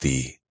know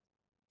the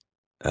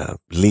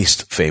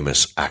least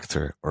famous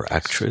actor or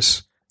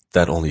actress,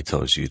 that only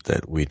tells you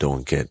that we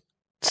don't get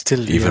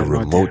still even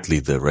remotely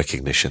the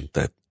recognition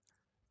that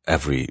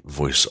every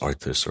voice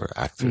artist or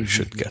actor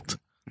should get.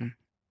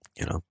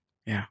 You know?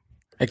 Yeah.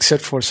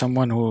 Except for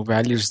someone who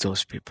values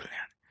those people.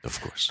 Of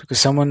course. Because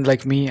someone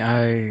like me,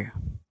 I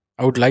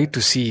would like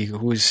to see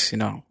who's,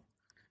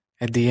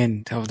 at the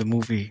end of the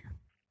movie,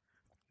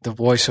 the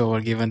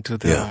voiceover given to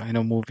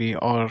the movie,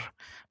 or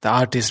the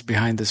artist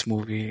behind this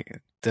movie,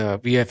 the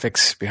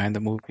VFX behind the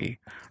movie,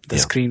 the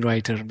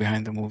screenwriter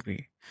behind the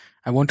movie.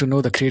 I want to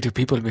know the creative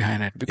people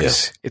behind it,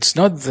 because it's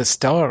not the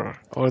star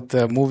or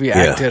the movie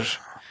actor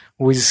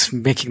who is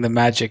making the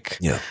magic.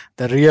 Yeah.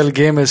 The real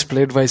game is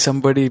played by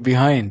somebody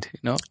behind,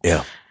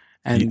 Yeah.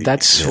 And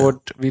that's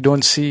what we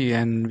don't see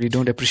and we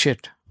don't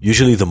appreciate.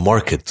 Usually the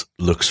market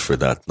looks for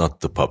that,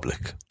 not the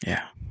public.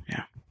 Yeah.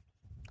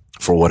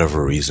 For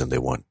whatever reason they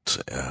want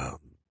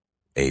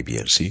A, B,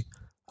 and C.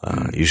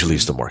 Usually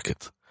it's the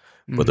market.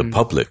 But the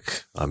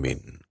public, I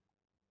mean,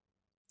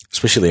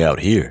 especially out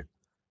here.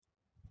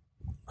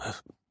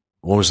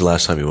 When was the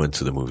last time you went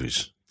to the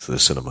movies, to the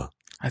cinema?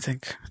 I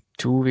think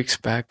 2 weeks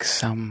back,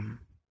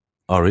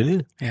 Oh,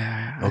 really?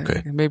 Yeah.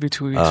 Okay. Maybe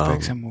 2 weeks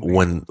back, some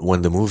movie.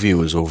 When the movie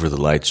was over,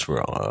 the lights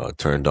were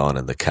turned on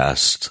and the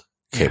cast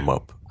came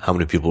up. How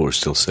many people were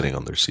still sitting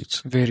on their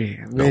seats?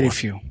 Very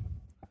few.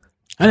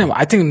 I don't know.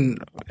 I think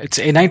it's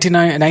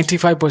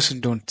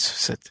 95% don't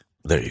sit.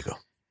 There you go.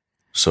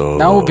 So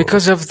now,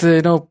 because of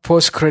the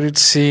post-credit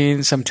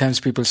scene,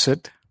 sometimes people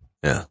sit.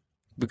 Yeah.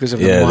 Because of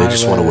the they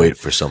just want to wait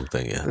for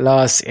something. Yeah.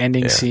 Last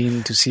ending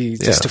scene to see,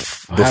 just to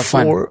have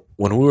fun. Before,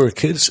 when we were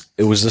kids,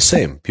 it was the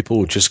same. People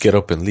would just get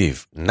up and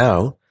leave.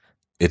 Now,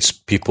 it's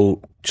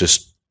people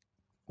just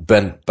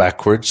bend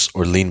backwards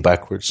or lean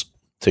backwards,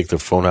 take their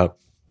phone out,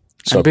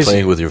 start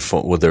playing with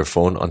their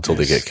phone until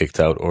they get kicked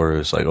out, or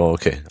it's like, oh,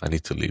 okay, I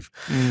need to leave.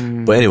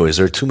 But anyways,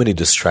 there are too many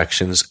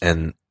distractions,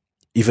 and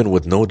even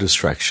with no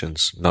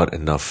distractions, not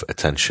enough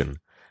attention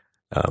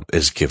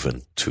is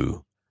given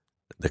to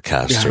the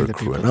cast or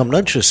crew. And I'm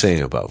not just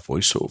saying about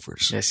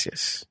voiceovers.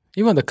 Yes.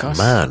 Even the cast.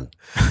 Man,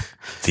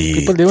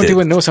 people don't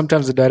even know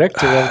sometimes the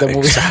director of the movie.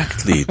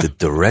 Exactly, the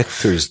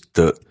directors,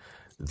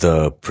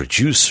 the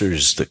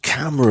producers, the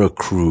camera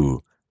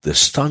crew, the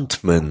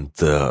stuntmen,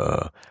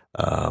 the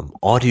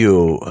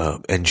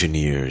audio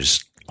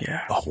engineers,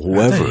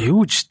 whoever. A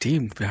huge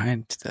team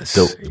behind this.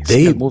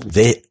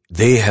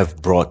 They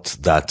have brought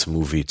that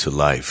movie to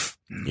life,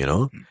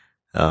 and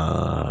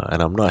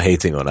I'm not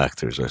hating on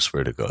actors, I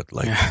swear to God.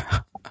 Like,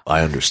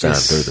 I understand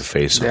they're the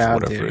face of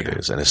whatever it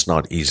is, and it's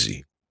not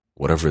easy.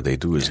 Whatever they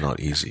do is not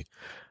easy.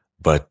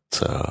 But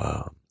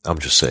I'm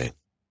just saying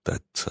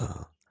that,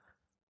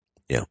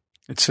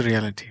 it's a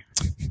reality.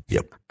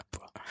 Yep.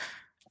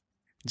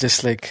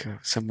 Just like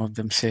some of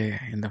them say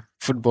in the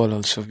football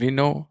also, we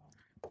know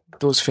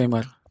those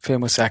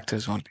famous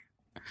actors only.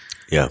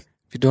 Yeah.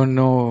 We don't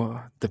know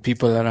the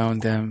people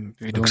around them.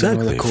 We don't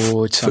know the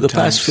coach. For the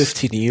past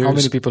 15 years. How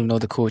many people know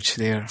the coach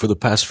there? For the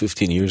past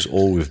 15 years,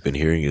 all we've been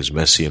hearing is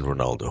Messi and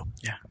Ronaldo.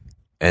 Yeah.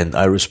 And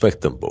I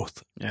respect them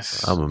both.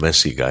 Yes. I'm a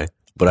Messi guy,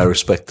 but I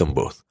respect them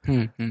both.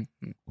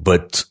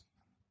 But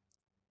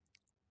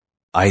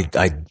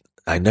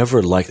I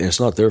never liked, and it's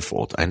not their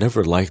fault, I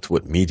never liked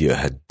what media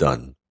had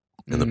done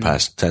in the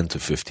past 10 to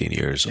 15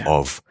 years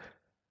of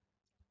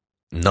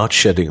not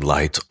shedding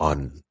light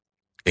on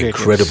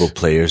incredible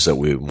players that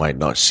we might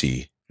not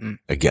see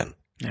again.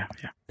 Yeah.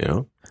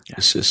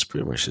 This is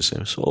pretty much the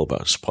same. It's all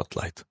about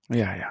spotlight.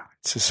 Yeah.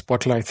 It's a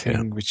spotlight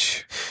thing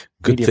which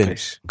good media thing.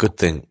 plays. Good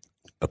thing.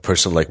 A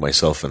person like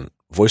myself and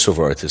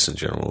voiceover artists in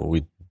general,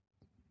 we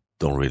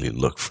don't really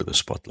look for the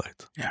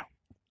spotlight. Yeah.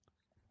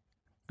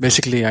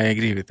 Basically, I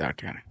agree with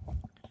that. Yeah.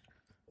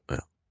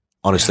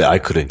 Honestly, I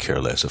couldn't care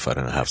less if I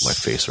didn't have my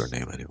face or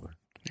name anywhere.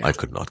 Yeah. I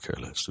could not care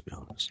less, to be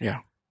honest.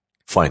 Yeah.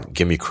 Fine,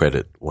 give me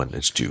credit when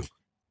it's due,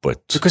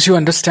 but because you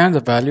understand the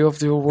value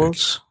of your work.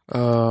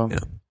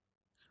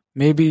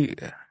 Maybe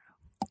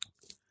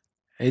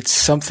it's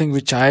something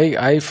which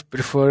I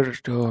prefer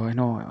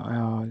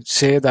to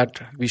say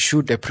that we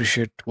should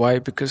appreciate. Why?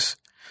 Because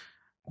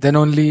then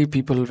only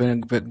people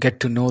will get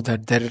to know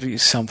that there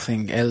is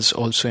something else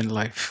also in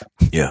life.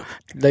 Yeah.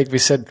 Like we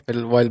said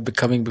while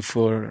coming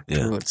before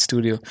to the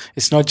studio,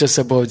 it's not just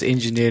about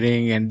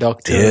engineering and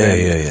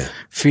doctor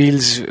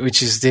fields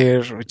which is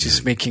there, which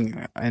is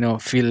making,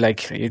 feel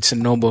like it's a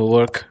noble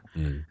work.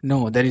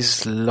 No, there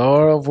is a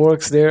lot of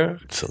works there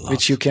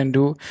which you can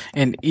do.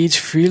 In each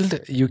field,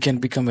 you can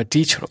become a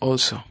teacher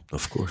also.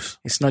 Of course.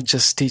 It's not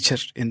just teacher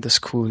in the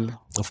school.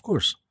 Of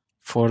course.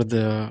 For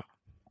the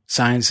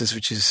sciences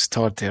which is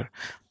taught there.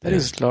 There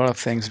is a lot of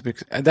things.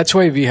 And that's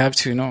why we have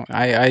to,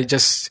 I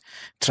just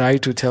try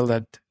to tell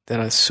that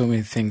there are so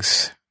many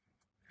things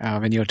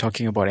when you're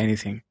talking about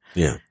anything.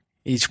 Yeah.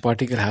 Each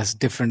particle has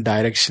different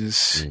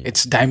directions,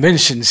 its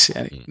dimensions.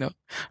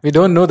 We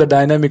don't know the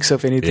dynamics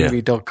of anything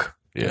we talk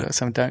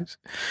sometimes.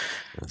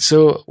 Yeah.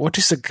 So what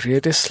is the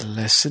greatest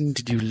lesson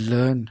did you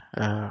learn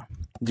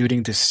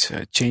during this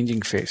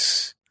changing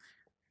phase,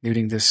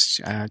 during this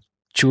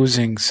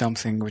choosing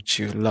something which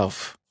you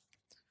love?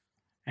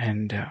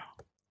 And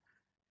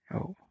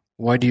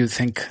why do you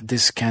think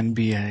this can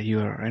be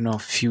your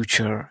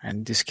future,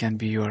 and this can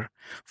be your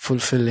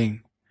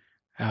fulfilling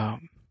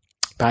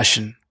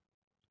passion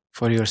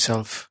for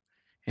yourself?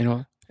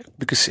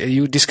 Because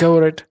you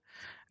discover it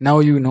now,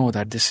 you know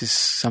that this is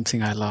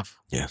something I love.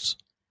 Yes.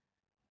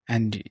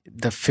 And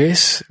the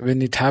face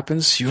when it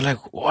happens, you're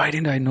like, why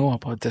didn't I know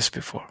about this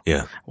before?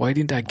 Yeah. Why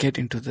didn't I get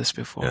into this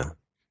before? Yeah.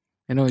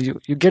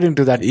 You get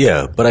into that.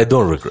 Yeah, but I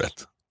don't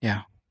regret.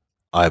 Yeah.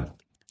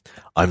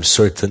 I'm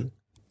certain.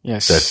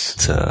 Yes.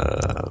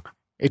 That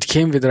it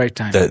came with the right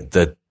time.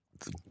 That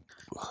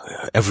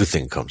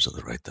everything comes at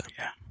the right time.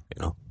 Yeah.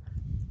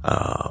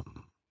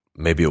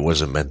 Maybe it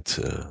wasn't meant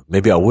to.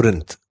 Maybe I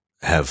wouldn't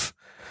have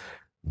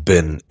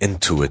been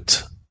into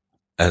it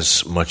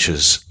as much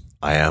as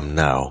I am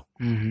now,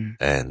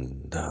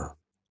 and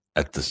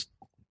at the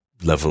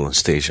level and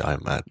stage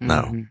I'm at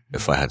now.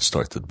 If I had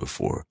started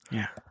before,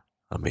 yeah.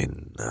 I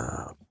mean,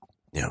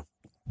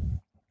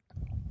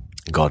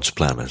 God's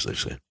plan, as they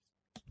say.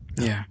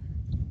 Yeah.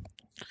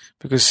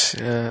 Because,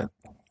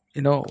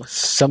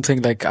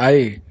 something like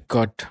I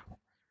got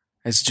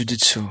as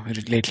jiu-jitsu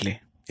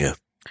lately. Yeah.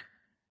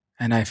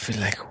 And I feel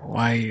like,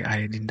 why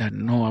I did not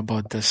know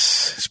about this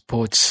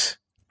sports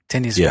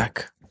 10 years Yeah.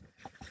 back?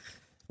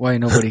 Why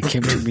nobody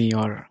came to me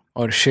or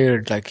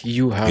shared, like,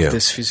 you have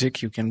this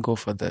physique, you can go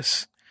for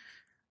this.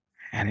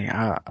 And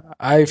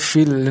I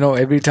feel,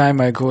 every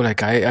time I go,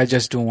 like, I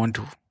just don't want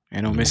to,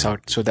 miss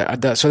out. So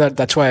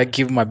that's why I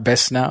give my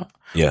best now.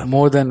 Yeah.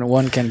 More than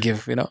one can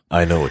give,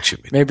 I know what you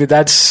mean. Maybe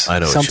that's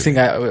something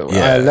a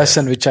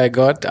lesson which I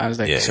got. I was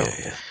like,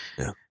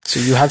 so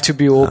you have to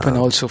be open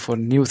also for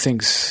new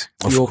things.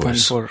 Be open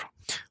for.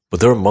 But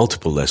there are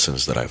multiple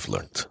lessons that I've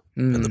learned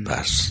in the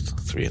past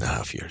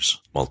 3.5 years.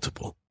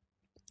 Multiple.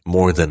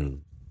 More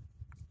than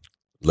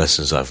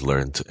lessons I've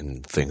learned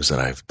in things that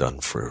I've done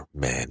for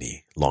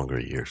many longer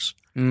years.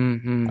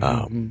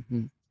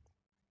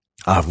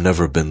 I've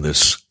never been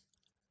this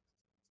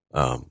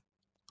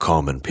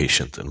calm and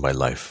patient in my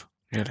life.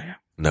 Really?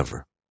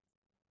 Never.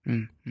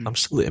 I'm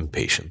still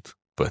impatient,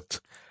 but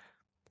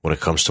when it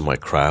comes to my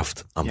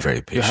craft, I'm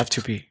very patient. You have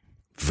to be.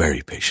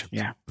 Very patient.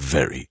 Yeah.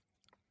 Very.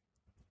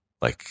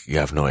 Like, you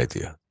have no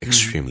idea.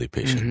 Extremely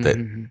patient. That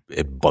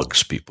it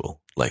bugs people.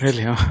 Like,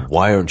 really?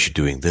 Why aren't you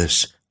doing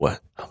this? What?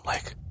 I'm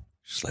like,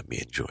 just let me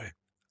enjoy.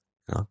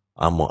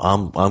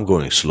 I'm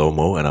going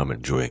slow-mo and I'm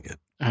enjoying it.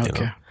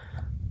 Okay.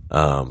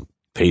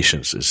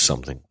 Patience is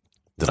something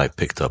that I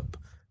picked up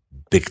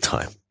big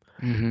time.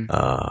 And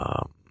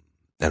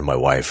my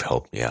wife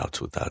helped me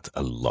out with that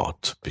a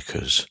lot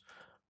because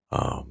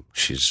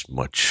she's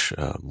much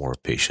more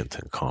patient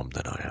and calm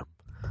than I am.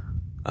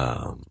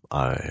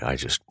 I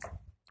just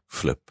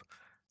flip,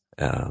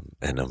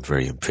 and I'm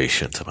very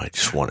impatient, and I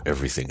just want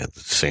everything at the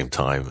same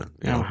time.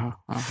 And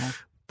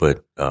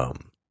but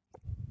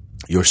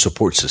your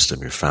support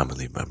system, your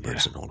family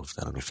members, and all of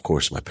that, and of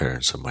course my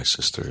parents and my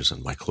sisters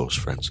and my close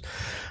friends,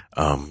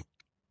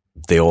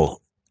 they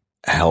all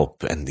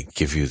help and they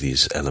give you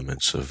these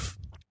elements of,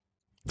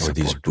 or support,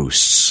 these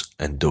boosts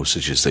and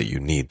dosages that you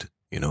need,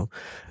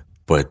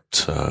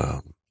 But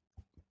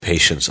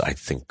patience, I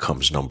think,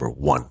 comes number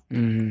one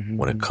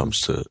when it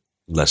comes to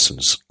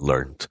lessons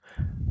learned.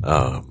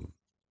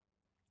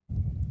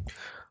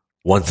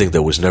 One thing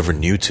that was never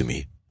new to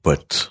me,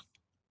 but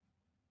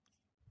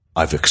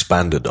I've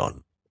expanded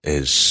on,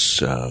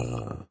 is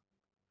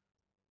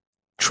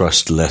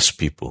trust less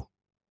people,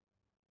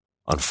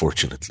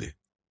 unfortunately.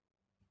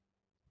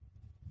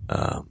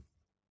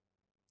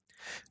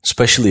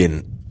 Especially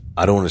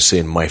I don't want to say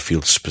in my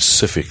field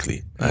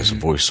specifically as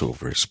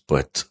voiceovers,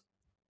 but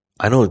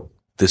I know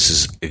this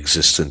is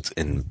existent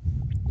in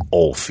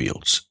all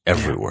fields,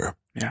 everywhere.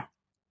 Yeah.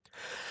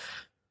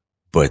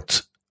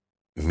 But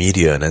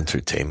media and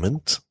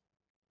entertainment,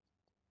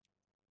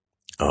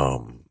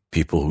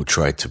 people who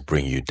try to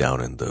bring you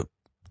down in the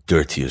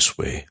dirtiest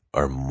way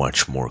are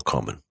much more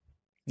common.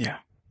 Yeah.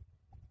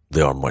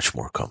 They are much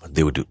more common.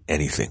 They would do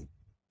anything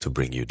to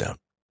bring you down.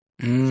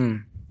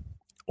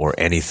 Or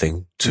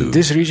anything to... In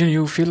this region,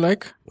 you feel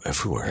like?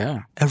 Everywhere. Yeah.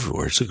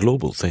 Everywhere. It's a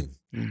global thing.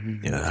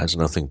 It has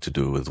nothing to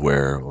do with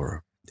where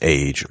or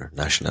age or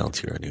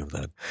nationality or any of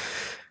that.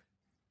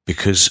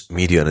 Because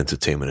media and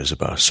entertainment is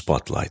about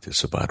spotlight.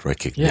 It's about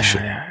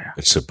recognition. Yeah.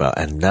 It's about...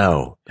 And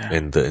now,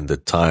 in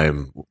the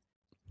time,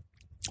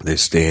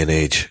 this day and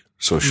age,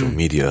 social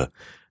media,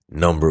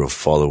 number of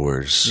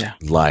followers,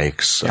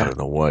 likes, I don't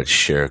know what,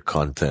 share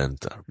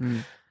content.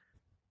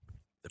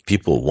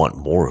 People want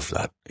more of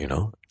that,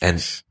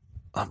 And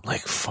I'm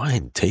like,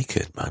 fine, take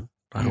it, man.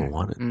 I don't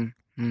want it.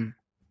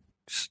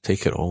 Just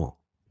take it all.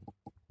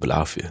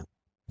 Bilafia.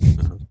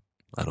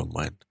 I don't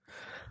mind.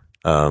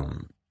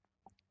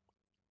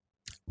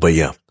 But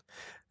yeah,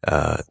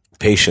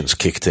 patience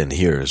kicked in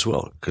here as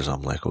well, because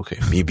I'm like, okay,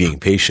 me being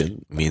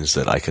patient means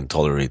that I can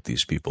tolerate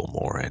these people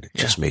more, and it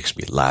just makes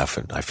me laugh,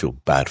 and I feel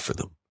bad for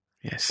them.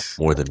 Yes.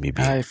 More than me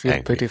being angry. I feel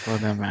angry. pity for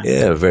them, man.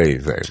 Yeah, very,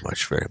 very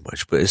much, very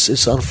much. But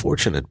it's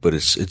unfortunate, but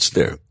it's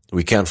there.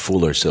 We can't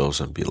fool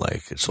ourselves and be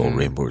like, it's all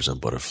rainbows and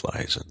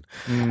butterflies.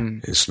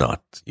 And it's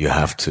not. You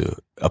have to,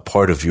 a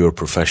part of your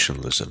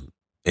professionalism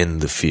in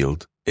the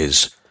field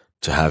is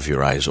to have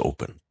your eyes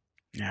open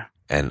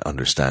and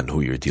understand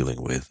who you're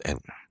dealing with and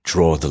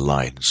draw the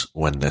lines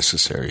when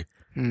necessary.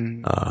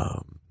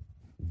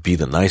 Be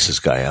the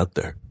nicest guy out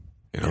there,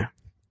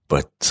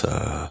 but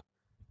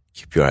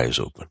keep your eyes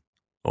open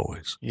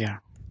always. Yeah.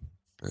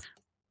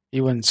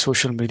 Even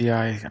social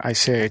media, I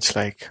say it's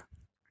like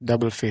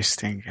double-faced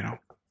thing,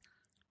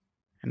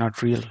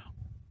 not real.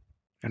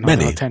 They're not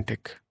Many.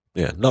 authentic.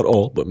 Yeah, not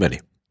all, but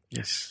many.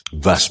 Yes.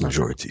 Vast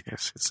majority.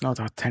 Yes, it's not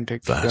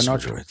authentic. Vast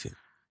majority.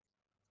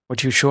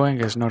 What you're showing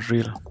is not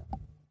real.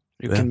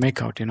 You can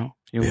make out, You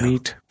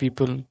meet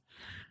people,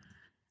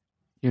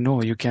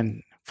 you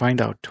can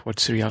find out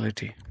what's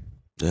reality.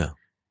 Yeah.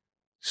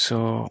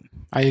 So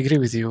I agree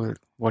with you.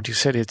 What you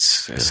said,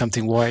 it's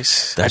something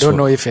voice. I don't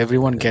know if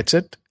everyone gets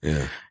it.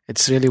 Yeah.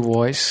 It's really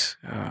voice,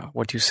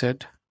 what you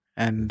said.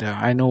 And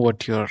I know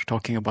what you're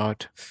talking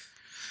about.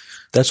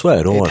 That's why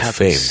I don't want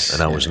fame,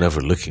 and I was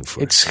never looking for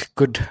it. It's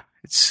good.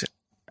 If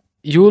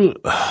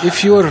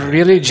you're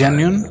really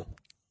genuine,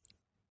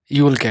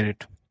 you will get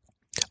it.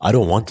 I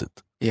don't want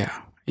it. Yeah.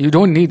 You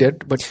don't need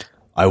it, but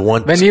I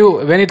want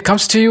when it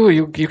comes to you,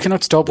 you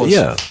cannot stop us.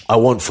 Yeah. I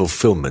want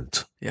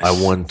fulfillment. Yes. I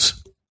want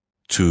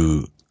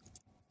to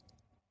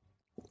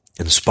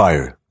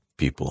inspire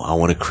people. I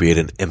want to create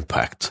an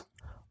impact.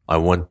 I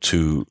want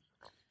to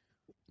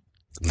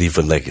leave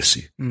a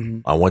legacy.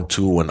 I want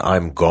to, when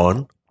I'm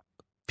gone,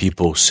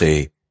 people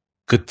say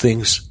good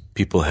things.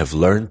 People have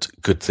learned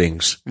good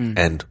things,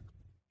 and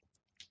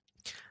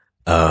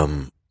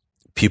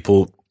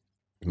people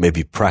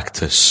maybe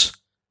practice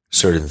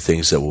certain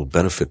things that will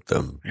benefit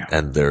them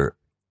and their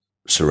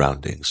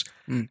surroundings.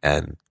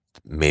 And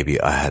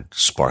maybe I had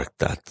sparked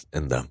that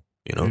in them,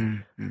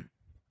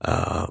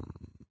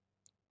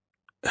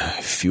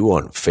 If you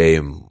want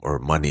fame or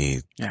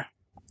money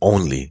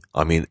only,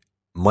 I mean,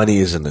 money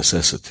is a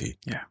necessity.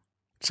 Yeah.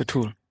 It's a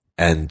tool.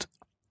 And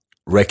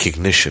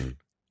recognition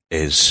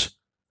is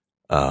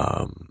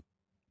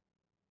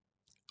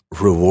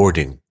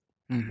rewarding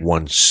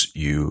once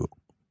you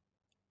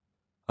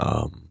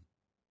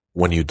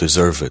when you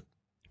deserve it.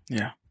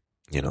 Yeah.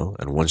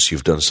 And once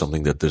you've done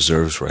something that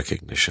deserves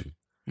recognition.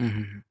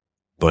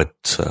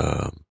 But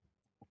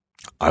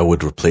I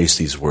would replace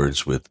these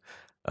words with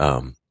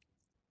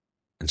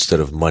instead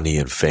of money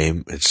and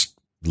fame, it's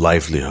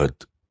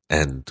livelihood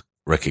and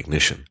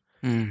recognition.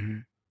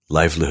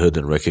 Livelihood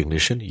and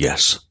recognition,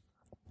 yes.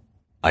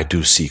 I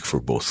do seek for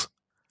both.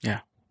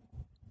 Yeah.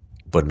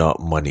 But not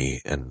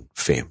money and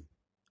fame.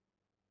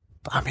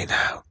 I mean,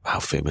 how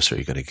famous are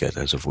you going to get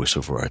as a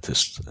voiceover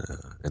artist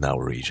in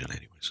our region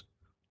anyways?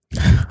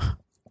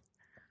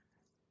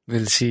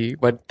 We'll see.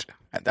 But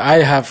I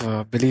have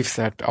a belief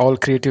that all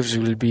creatives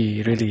will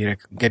be really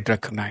get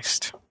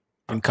recognized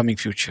in coming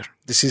future.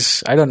 This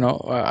is, I don't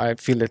know, I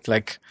feel it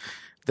like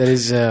there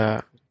is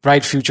a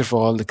bright future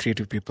for all the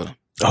creative people.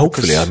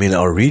 Hopefully. I mean,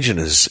 our region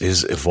is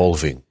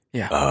evolving.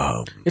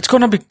 Yeah. It's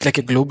going to be like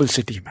a global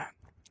city, man.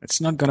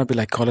 It's not going to be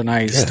like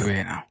colonized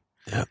way now.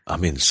 Yeah. I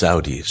mean,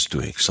 Saudi is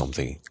doing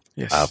something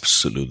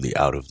absolutely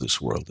out of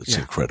this world. It's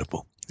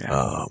incredible.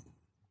 Yeah.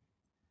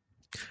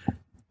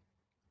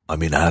 I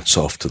mean, hats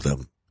off to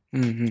them.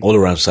 All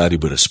around Saudi,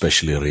 but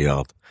especially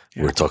Riyadh.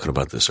 We were talking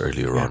about this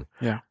earlier on.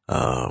 Yeah.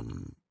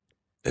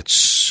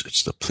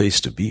 It's the place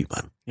to be,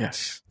 man.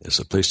 Yes. It's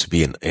a place to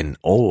be in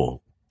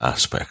all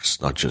aspects,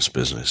 not just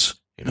business.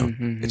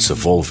 It's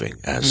evolving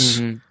as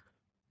in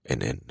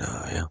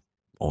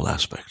all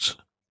aspects.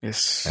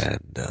 Yes.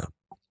 And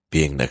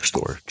being next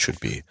door should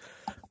be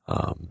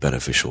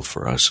beneficial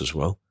for us as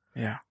well.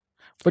 Yeah.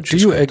 But do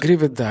you agree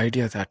with the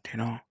idea that,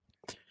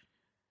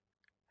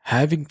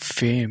 having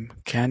fame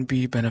can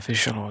be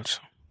beneficial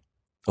also?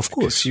 Of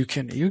course.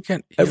 Because you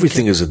can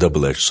everything is a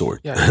double-edged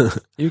sword. Yeah.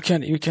 you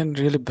can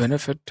really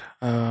benefit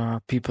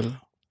people,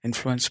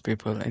 influence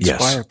people,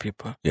 inspire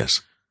people.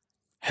 Yes.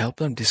 Help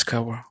them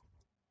discover.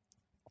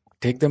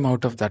 Take them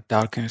out of that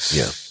darkness.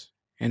 Yeah.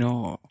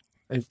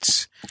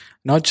 It's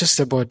not just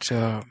about,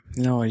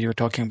 you're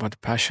talking about the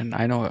passion.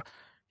 I know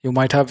you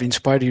might have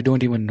inspired, you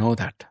don't even know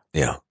that.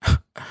 Yeah.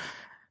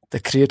 The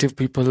creative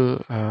people,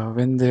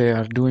 when they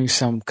are doing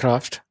some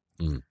craft,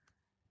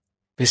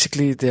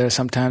 basically they are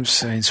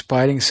sometimes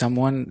inspiring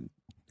someone.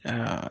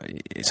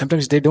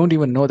 Sometimes they don't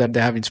even know that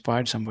they have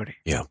inspired somebody.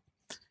 Yeah.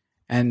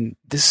 And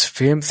this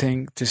fame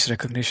thing, this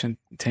recognition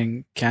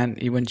thing can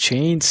even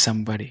change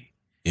somebody.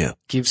 Yeah.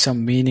 Give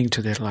some meaning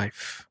to their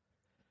life.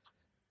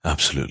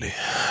 Absolutely.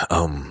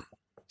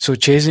 So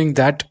chasing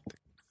that,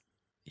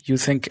 you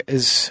think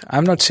is,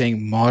 I'm not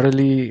saying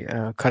morally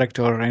correct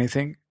or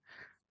anything,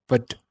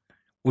 but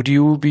would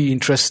you be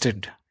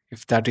interested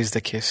if that is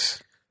the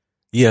case?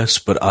 Yes,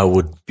 but I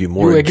would be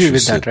more interested. You agree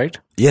interested. with that, right?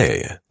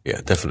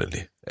 Yeah,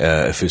 definitely.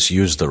 If it's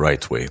used the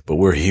right way, but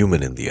we're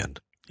human in the end.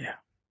 Yeah.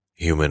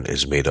 Human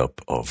is made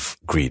up of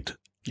greed.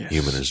 Yes.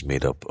 Human is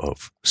made up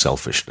of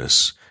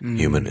selfishness.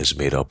 Human is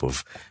made up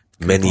of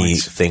many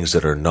things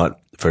that are not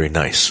very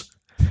nice.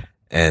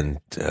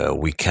 and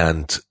we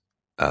can't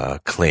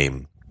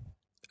claim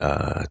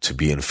to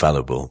be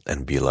infallible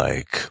and be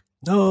like,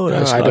 no,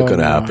 that's not going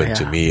to happen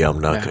to me. I'm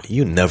not.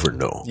 You never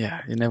know.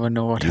 Yeah, you never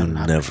know what you will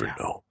happen. never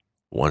know.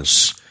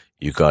 Once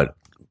you got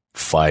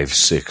 5,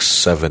 6,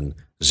 7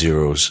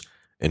 zeros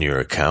in your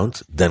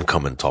account, then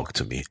come and talk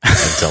to me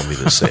and tell me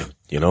the same.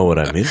 You know what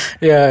I mean?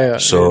 Yeah.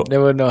 So you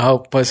never know how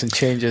a person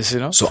changes,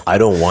 So I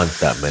don't want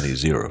that many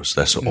zeros.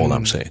 That's all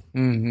I'm saying.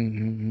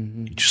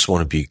 You just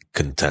want to be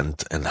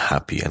content and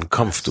happy and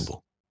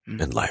comfortable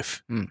in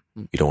life. You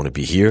don't want to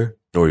be here,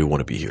 nor you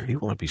want to be here. You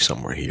want to be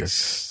somewhere here,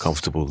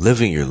 comfortable,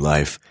 living your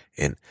life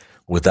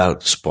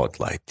without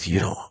spotlight. You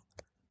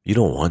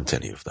don't want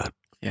any of that.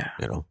 Yeah.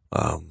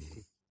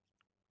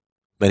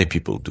 Many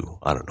people do.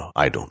 I don't know.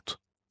 I don't.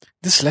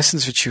 This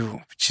lessons which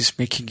is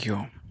making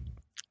you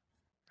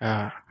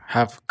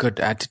have good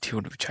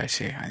attitude, which I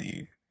say,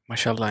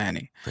 mashallah,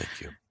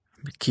 thank you.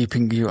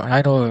 Keeping you.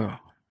 I know,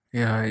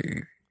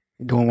 you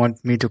don't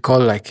want me to call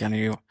like,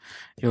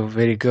 you're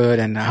very good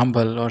and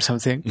humble or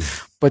something,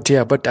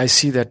 but I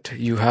see that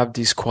you have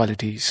these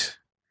qualities.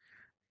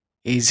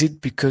 Is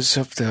it because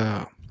of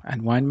the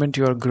environment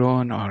you are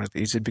grown, or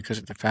is it because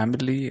of the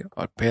family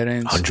or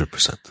parents?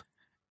 100%.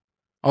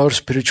 Or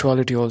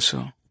spirituality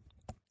also?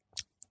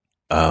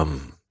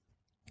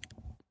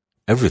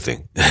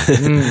 Everything.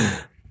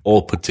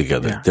 All put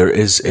together. Yeah. There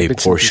is a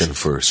portion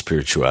for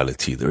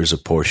spirituality. There is a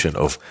portion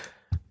of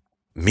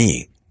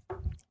me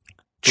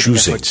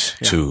choosing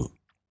to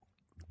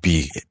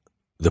be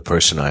the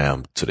person I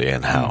am today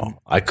and how.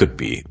 I could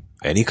be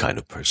any kind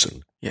of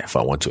person. Yeah. If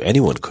I want to,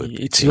 anyone could.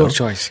 It's your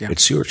choice. Yeah.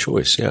 It's your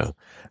choice. Yeah.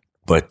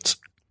 But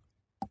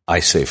I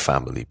say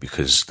family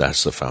because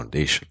that's the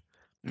foundation.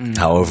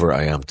 However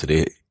I am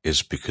today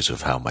is because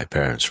of how my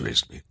parents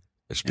raised me.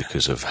 It's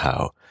because of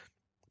how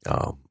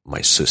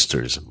my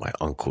sisters and my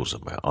uncles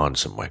and my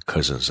aunts and my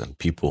cousins and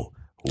people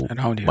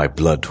my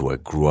blood who I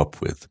grew up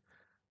with,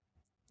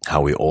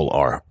 how we all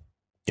are,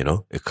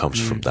 it comes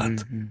from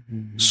that.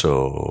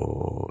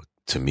 So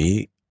to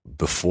me,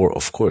 before,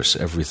 of course,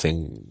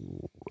 everything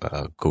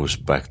goes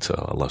back to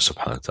Allah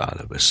subhanahu wa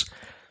ta'ala. But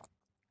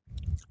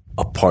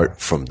apart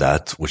from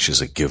that, which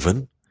is a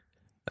given,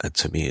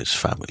 to me is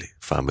family.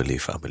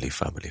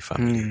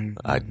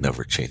 I'd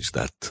never change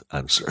that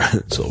answer.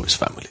 It's always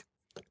family.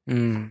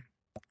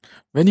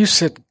 When you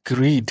said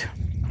greed,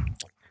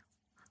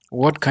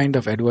 what kind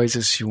of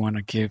advices you want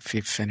to give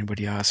if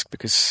anybody asks?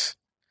 Because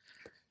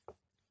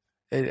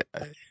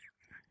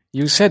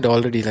you said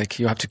already, like,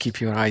 you have to keep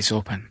your eyes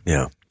open.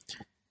 Yeah.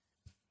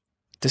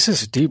 This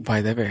is deep,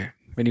 by the way.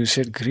 When you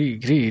said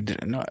greed,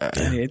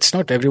 it's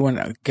not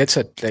everyone gets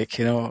it. Like,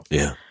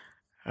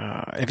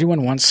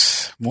 everyone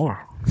wants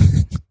more.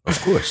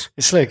 Of course.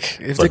 It's like,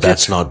 but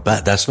that's not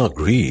bad. That's not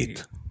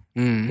greed.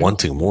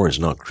 Wanting more is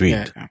not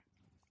greed. Yeah.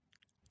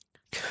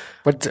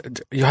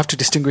 But you have to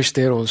distinguish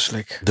there also.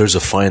 Like, there's a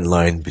fine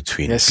line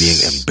between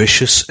being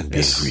ambitious and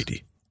being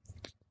greedy.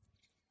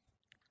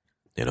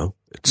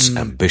 It's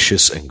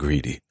ambitious and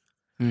greedy.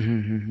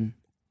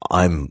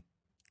 I'm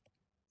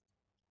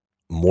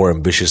more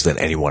ambitious than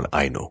anyone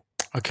I know.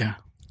 Okay.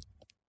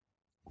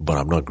 But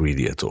I'm not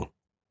greedy at all.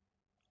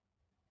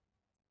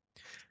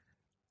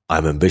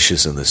 I'm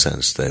ambitious in the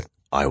sense that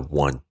I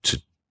want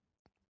to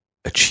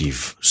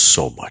achieve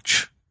so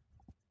much.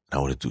 I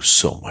want to do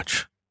so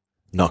much.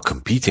 Not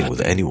competing with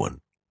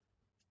anyone.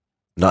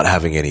 Not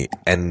having any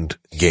end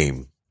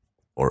game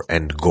or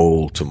end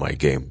goal to my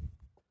game.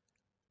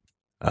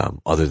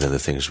 Other than the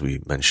things we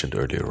mentioned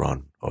earlier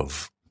on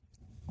of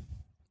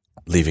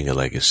leaving a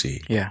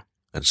legacy. Yeah.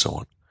 And so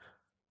on.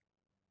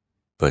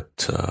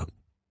 But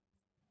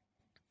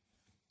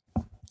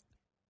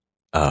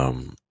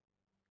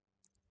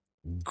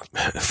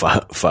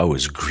if I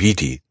was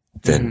greedy,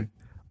 then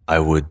I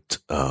would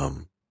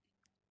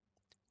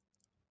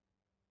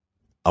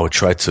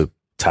try to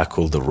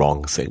tackle the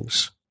wrong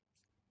things.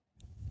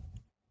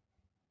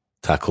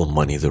 Tackle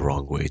money the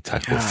wrong way,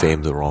 tackle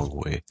fame the wrong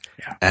way.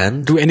 Yeah.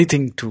 And do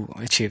anything to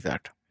achieve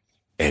that.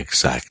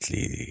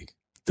 Exactly.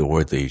 The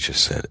word that you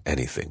just said,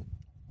 anything.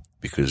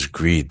 Because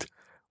greed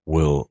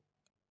will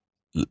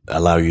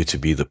allow you to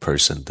be the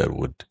person that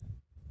would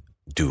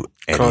do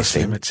anything. Cross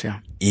limits,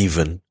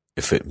 even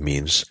if it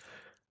means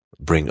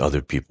bring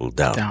other people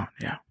down.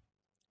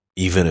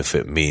 Even if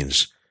it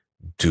means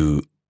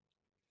do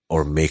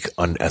or make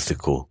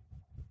unethical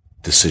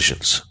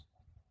decisions.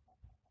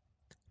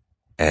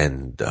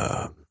 And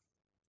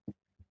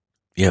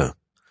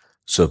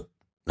so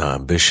now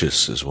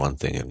ambitious is one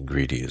thing and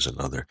greedy is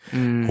another.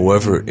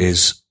 Whoever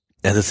is,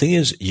 and the thing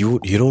is, you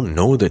don't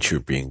know that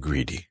you're being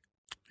greedy.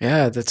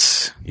 Yeah,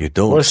 that's you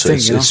don't. Worst So thing,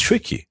 it's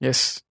tricky.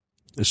 Yes,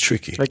 it's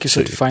tricky. Like you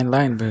said, fine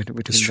line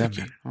between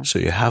them. So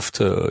you have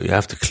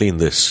to clean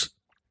this.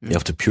 You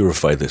have to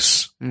purify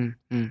this.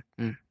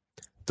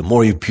 The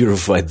more you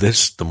purify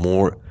this, the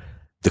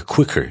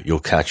quicker you'll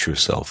catch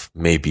yourself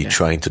maybe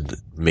trying to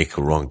make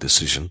a wrong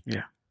decision.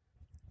 Yeah.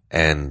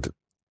 And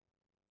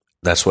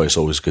that's why it's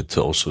always good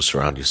to also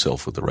surround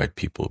yourself with the right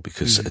people,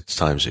 because at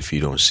times if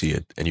you don't see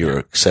it and you're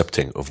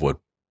accepting of what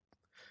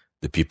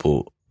the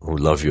people who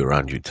love you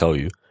around you tell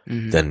you,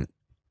 then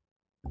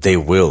they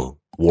will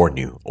warn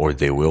you or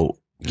they will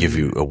give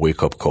you a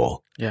wake-up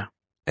call. Yeah.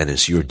 And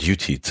it's your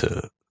duty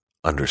to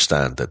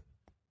understand that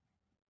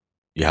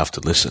you have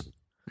to listen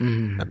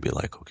and be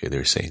like, okay,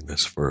 they're saying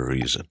this for a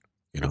reason,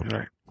 you know?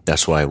 Right.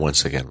 That's why,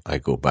 once again, I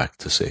go back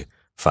to say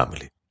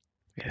family.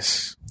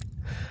 Yes.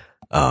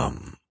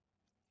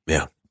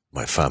 Yeah,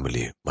 my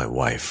family, my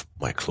wife,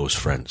 my close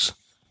friends.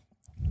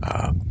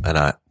 And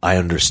I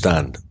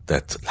understand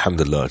that,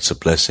 alhamdulillah, it's a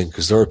blessing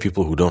because there are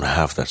people who don't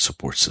have that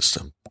support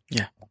system.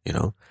 Yeah. You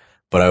know?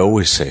 But I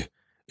always say,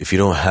 if you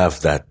don't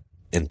have that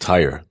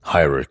entire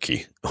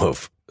hierarchy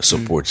of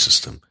support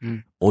system,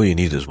 all you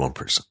need is one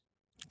person.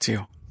 It's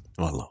you.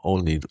 Wallah, all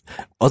you need,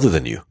 other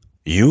than you.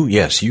 You,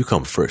 yes, you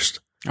come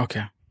first.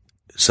 Okay.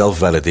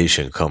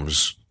 Self-validation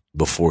comes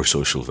before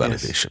social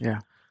validation. Yes. Yeah.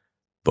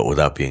 But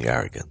without being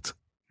arrogant.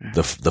 Yeah.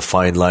 The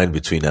fine line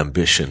between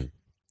ambition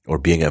or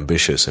being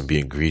ambitious and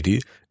being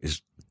greedy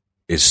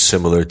is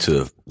similar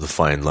to the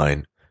fine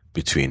line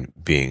between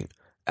being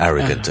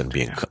arrogant and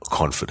being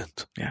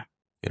confident. Yeah.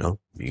 You know,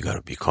 you got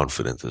to be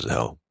confident as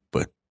hell,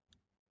 but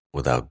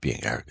without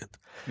being arrogant.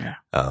 Yeah.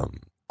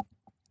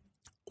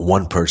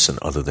 One person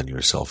other than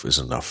yourself is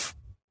enough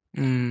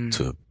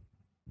to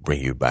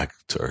bring you back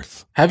to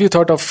earth. Have you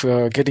thought of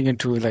getting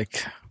into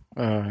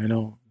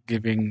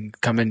giving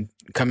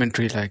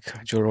commentary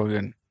like Joe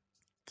Rogan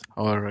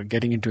or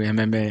getting into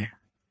MMA?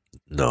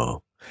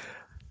 No.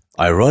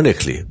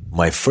 Ironically,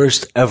 my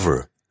first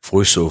ever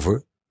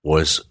voiceover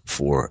was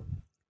for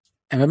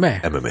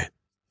MMA.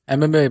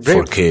 MMA Brave.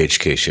 For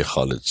KHK Sheikh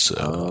Khalid's,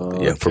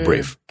 for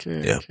Brave.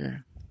 Okay.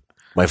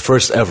 My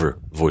first ever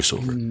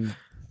voiceover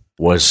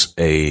was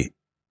a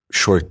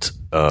short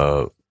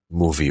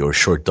movie or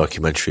short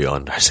documentary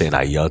on Hussein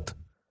Ayyad,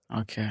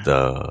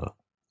 the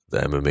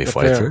MMA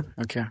fighter,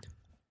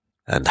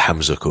 and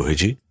Hamza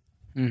Kohiji,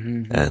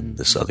 and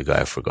this other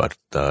guy I forgot,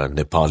 the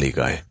Nepali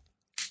guy.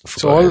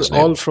 So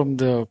all from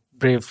the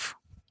Brave.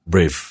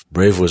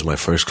 Brave was my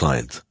first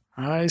client.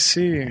 I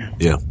see.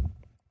 Yeah.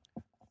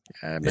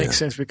 It makes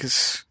sense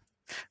because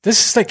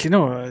this is like,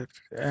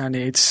 and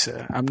it's,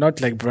 I'm not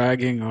like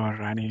bragging or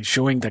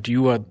showing that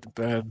you are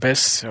the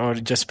best or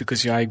just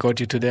because I got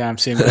you today, I'm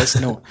saying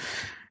best. No,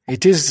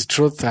 it is the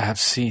truth I have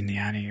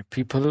seen.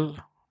 People,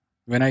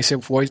 when I say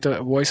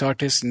voice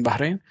artist in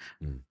Bahrain,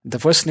 the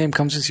first name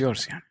comes as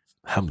yours.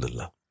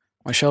 Alhamdulillah.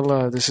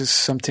 MashaAllah, this is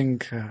something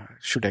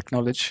should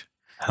acknowledge.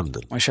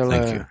 Alhamdulillah.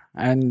 MashaAllah. Thank you.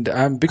 And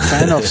I'm a big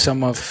fan of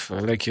some of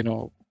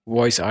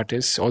voice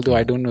artists, although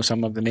I don't know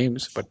some of the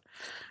names, but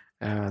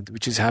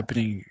which is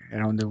happening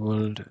around the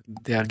world.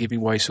 They are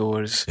giving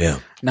voiceovers. Yeah.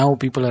 Now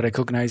people are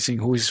recognizing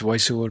who is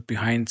voiceover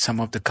behind some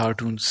of the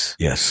cartoons.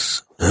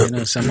 Yes.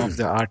 Some of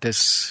the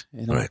artists.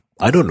 Right.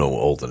 I don't know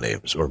all the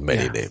names or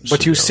many names.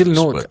 But you still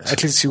know,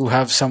 at least you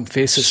have some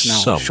faces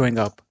now showing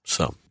up.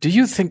 Some. Do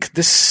you think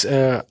this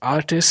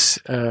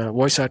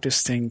voice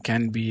artist thing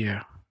can be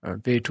a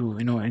way to,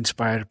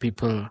 inspire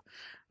people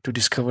to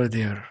discover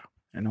their,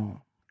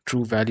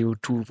 true value,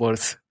 true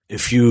worth?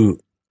 If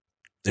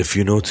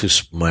you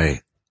notice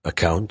my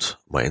account,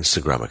 my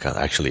Instagram account,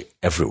 actually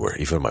everywhere,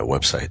 even my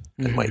website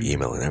and my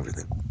email and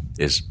everything,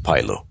 is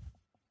Pylo.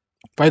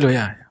 Pylo,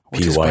 yeah.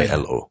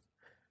 Pylo.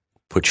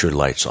 Put your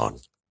lights on.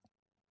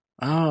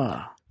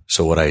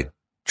 So what I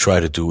try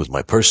to do with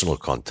my personal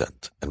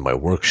content and my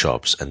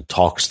workshops and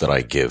talks that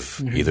I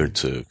give, either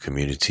to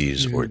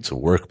communities or to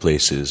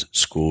workplaces,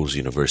 schools,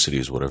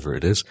 universities, whatever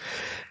it is,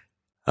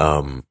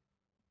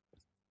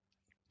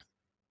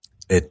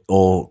 it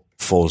all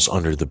falls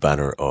under the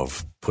banner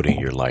of putting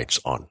your lights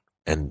on.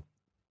 And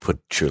put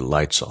your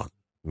lights on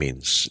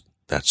means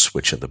that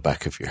switch in the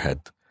back of your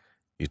head.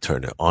 You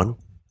turn it on.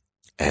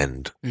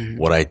 And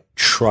what I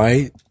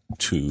try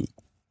to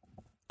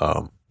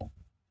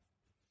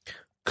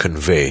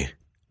convey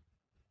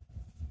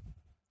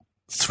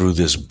through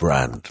this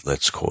brand,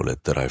 let's call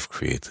it, that I've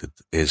created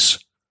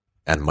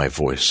and my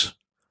voice,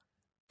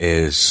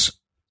 is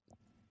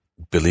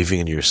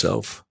believing in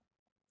yourself,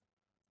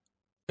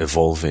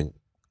 evolving,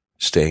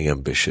 staying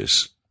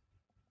ambitious,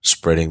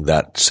 spreading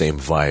that same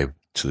vibe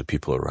to the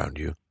people around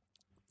you.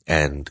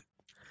 And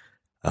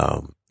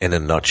in a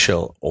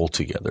nutshell,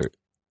 altogether,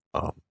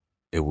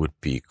 it would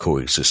be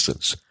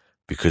coexistence.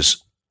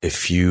 Because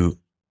if you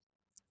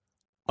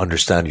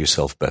understand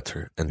yourself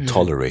better and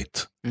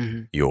tolerate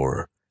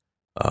your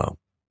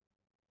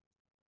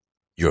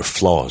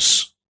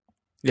flaws,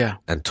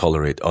 and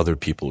tolerate other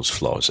people's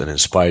flaws and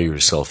inspire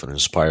yourself and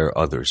inspire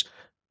others,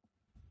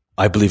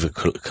 I believe in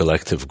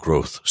collective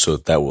growth, so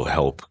that will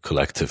help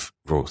collective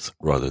growth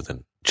rather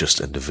than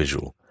just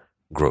individual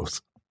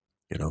growth,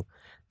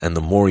 And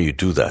the more you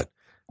do that,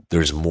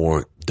 there's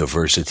more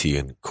diversity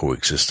and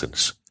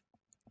coexistence.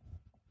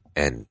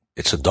 And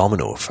it's a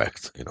domino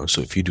effect,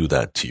 So if you do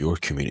that to your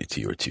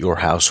community or to your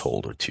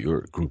household or to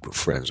your group of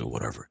friends or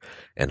whatever,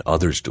 and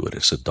others do it,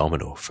 it's a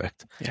domino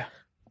effect. Yeah.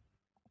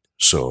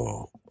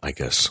 So I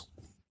guess,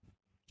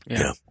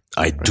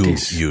 I do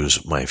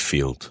use my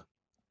field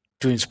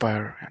to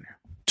inspire,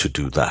 to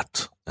do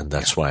that, and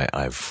that's why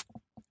I've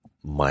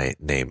my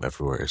name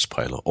everywhere is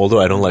Pilo.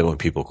 Although I don't like when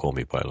people call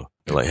me Pilo.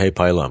 They're like, "Hey,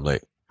 Pilo." I'm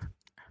like,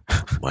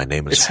 my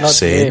name is It's not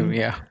Hussein, name,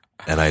 yeah.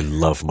 and I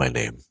love my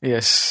name.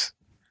 Yes.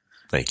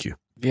 Thank you.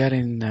 We are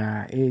in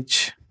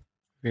age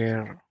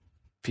where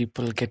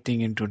people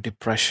getting into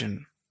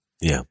depression,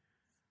 Yeah.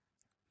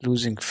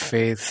 losing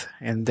faith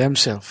in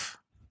themselves,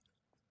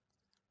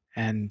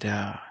 and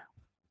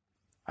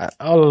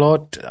a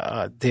lot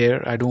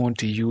there. I don't want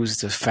to use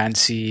the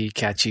fancy,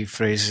 catchy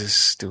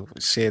phrases to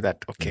say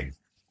that, okay,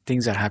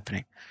 things are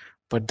happening.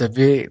 But the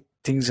way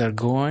things are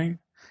going,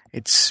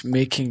 it's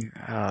making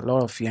a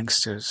lot of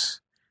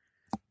youngsters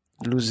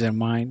lose their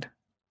mind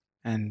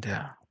and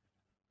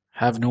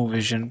have no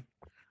vision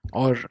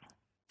or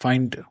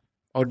find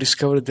or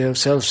discover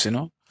themselves, you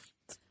know.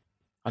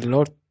 A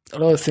lot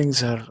of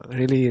things are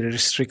really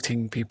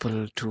restricting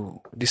people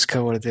to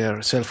discover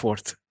their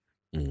self-worth.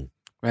 Mm.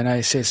 When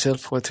I say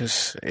self-worth,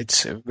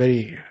 it's a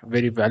very,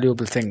 very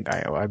valuable thing,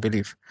 I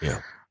believe.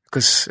 Yeah.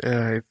 Because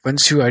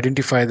once you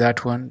identify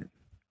that one,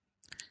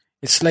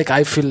 it's like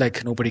I feel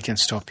like nobody can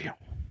stop you.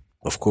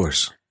 Of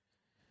course.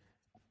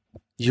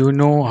 You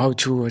know how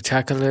to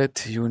tackle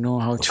it. You know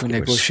how to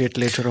negotiate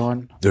later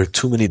on. There are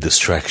too many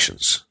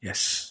distractions.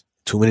 Yes.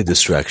 Too many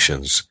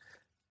distractions.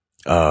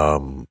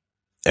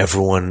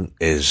 Everyone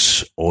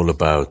is all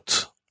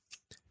about.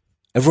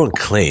 Everyone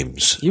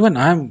claims. Even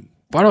I'm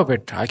part of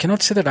it. I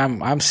cannot say that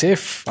I'm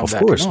safe. Of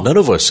course, none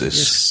of us is.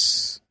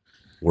 Yes.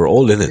 We're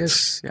all in it.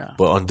 Yes. Yeah.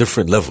 But on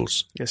different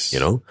levels. Yes. You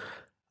know.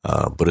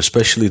 But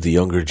especially the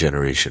younger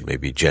generation,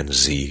 maybe Gen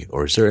Z,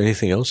 or is there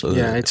anything else?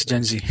 Yeah, it's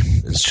Gen Z.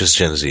 It's just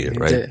Gen Z,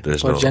 right?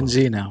 There's no Gen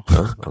Z now.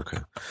 Huh? Okay.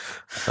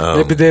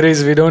 Maybe there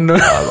is. We don't know.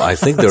 I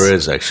think there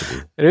is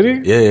actually.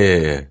 Really?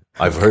 Yeah.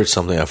 I've heard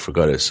something. I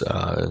forgot. It's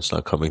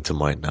not coming to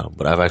mind now.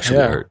 But I've actually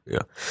heard.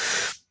 Yeah.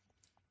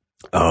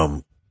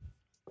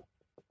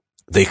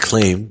 They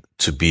claim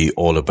to be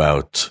all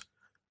about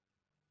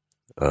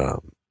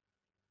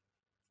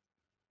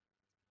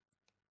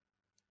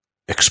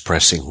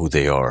expressing who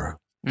they are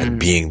and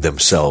being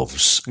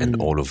themselves and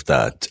all of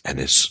that. And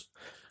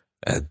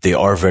they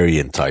are very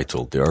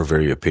entitled. They are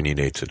very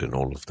opinionated and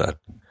all of that.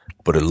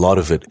 But a lot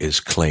of it is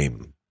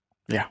claim.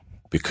 Yeah.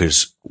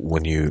 Because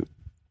when you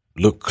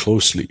look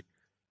closely,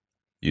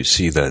 you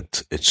see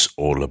that it's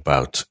all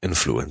about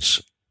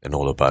influence and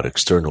all about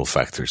external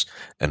factors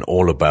and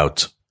all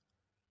about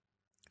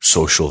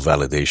social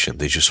validation.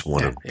 They just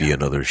want to be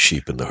another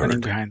sheep in the herd.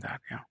 Running behind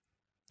that, yeah.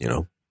 You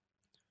know?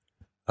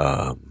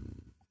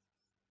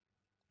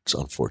 It's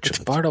unfortunate.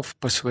 It's part of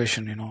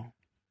persuasion, you know.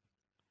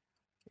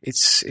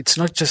 It's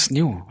not just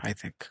new, I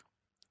think.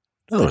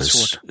 No,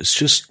 it's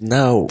just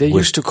now. They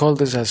used to call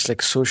this as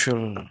like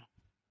social,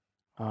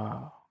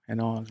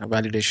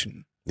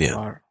 validation.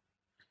 Yeah.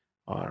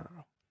 Or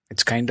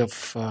it's kind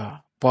of,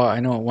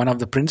 one of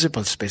the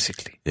principles,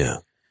 basically. Yeah.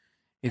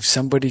 If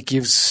somebody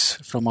gives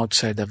from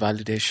outside the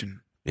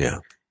validation,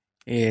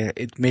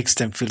 it makes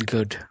them feel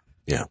good.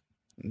 Yeah.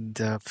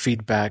 The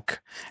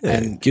feedback. Yeah,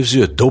 and it gives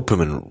you a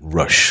dopamine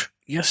rush.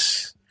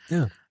 Yes.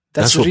 Yeah.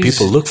 That's what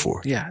people look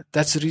for. Yeah.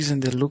 That's the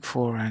reason they look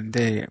for, and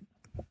they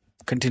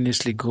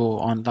continuously go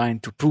online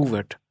to prove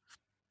it.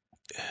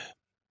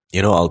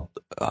 You know,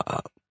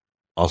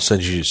 I'll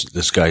send you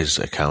this guy's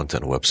account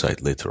and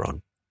website later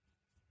on.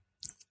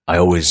 I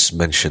always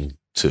mention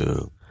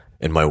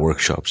in my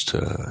workshops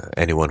to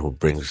anyone who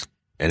brings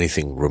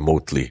anything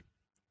remotely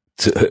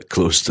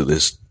close to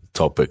this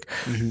topic.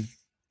 Mm-hmm.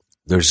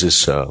 There's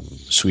this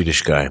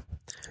Swedish guy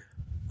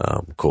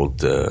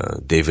called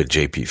David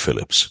J.P.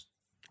 Phillips.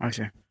 I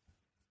see.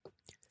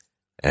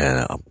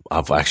 And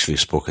I've actually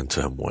spoken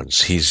to him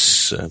once.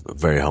 He's a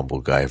very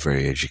humble guy,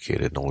 very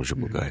educated,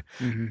 knowledgeable guy.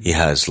 Mm-hmm. He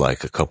has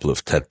like a couple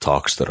of TED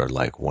Talks that are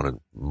like one of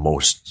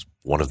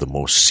the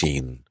most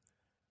seen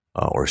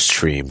or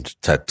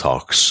streamed TED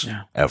Talks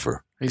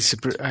ever. He's,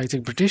 I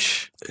think,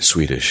 British?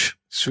 Swedish.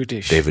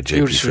 David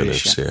J.P.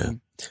 Phillips, yeah.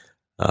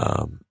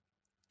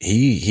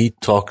 He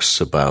talks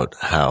about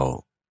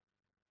how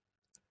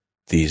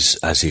these,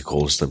 as he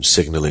calls them,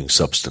 signaling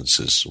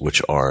substances,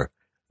 which are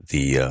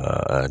the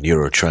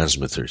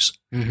neurotransmitters,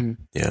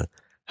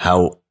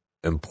 how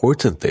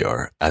important they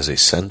are as a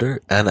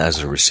sender and as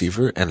a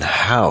receiver, and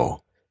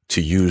how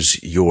to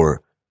use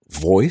your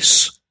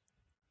voice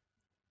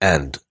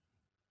and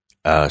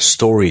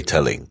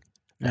storytelling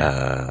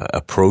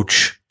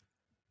approach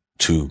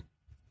to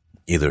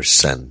either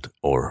send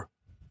or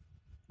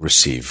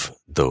receive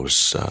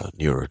those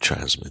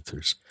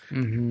neurotransmitters.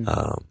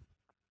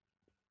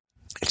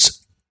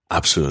 It's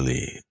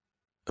absolutely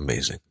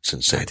amazing. It's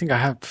insane. I think I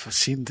have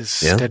seen this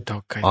TED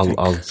Talk.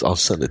 I'll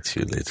send it to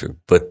you later.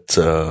 But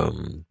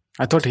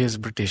I thought he is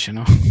British, you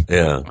know.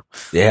 Yeah,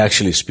 he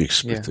actually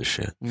speaks British.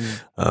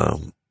 Yeah.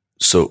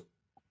 So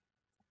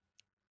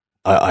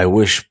I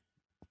wish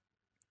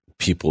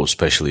people,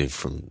 especially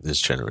from this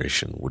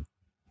generation, would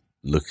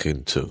look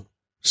into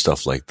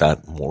stuff like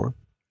that more,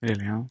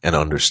 really, huh? And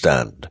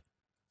understand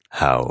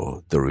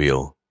how the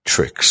real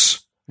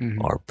tricks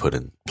are put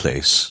in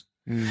place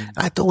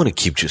I don't want to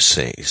keep just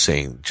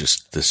saying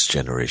just this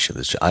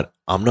generation.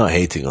 I'm not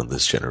hating on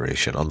this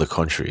generation. On the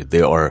contrary,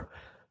 they are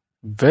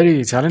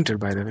very talented,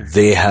 by the way.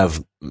 They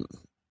have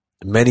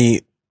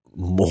many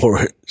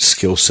more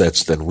skill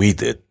sets than we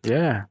did.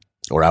 Yeah.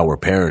 Or our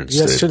parents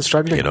did. Still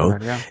struggling. You know,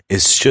 that, yeah.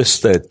 It's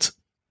just that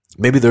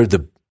maybe they're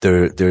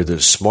the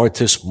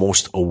smartest,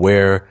 most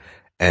aware,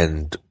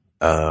 and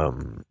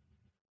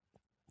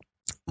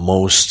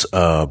most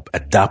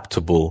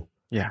adaptable.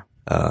 Yeah.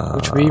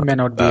 Which we may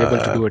not be able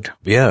to do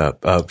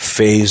it.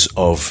 Phase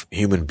of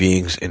human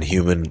beings in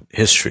human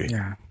history.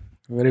 Yeah.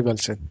 Very well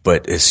said.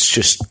 But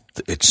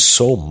it's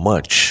so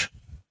much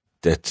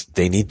that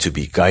they need to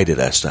be guided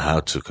as to how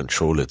to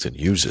control it and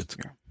use it.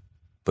 Yeah.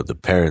 But the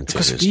parenting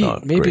is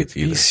not great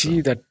either. We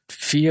see that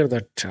fear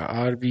that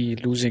are we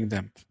losing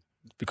them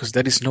because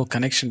there is no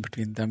connection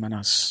between them and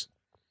us.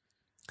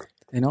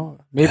 You know,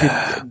 maybe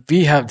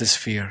we have this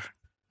fear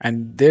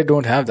and they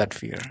don't have that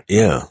fear.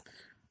 Yeah.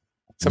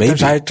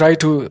 Sometimes I try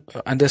to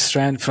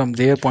understand from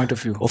their point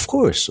of view. Of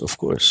course.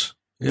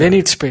 Yeah. They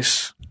need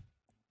space.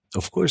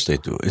 Of course they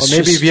do. Or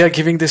maybe we are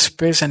giving this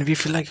space and we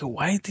feel like,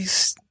 why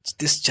this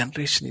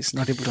generation is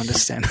not able to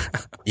understand.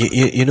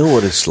 you know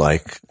what it's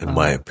like, in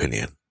my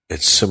opinion?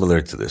 It's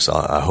similar to this.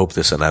 I hope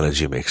this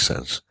analogy makes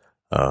sense.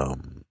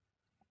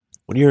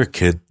 When you're a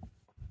kid,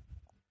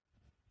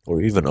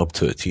 or even up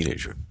to a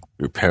teenager,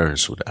 your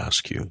parents would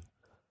ask you,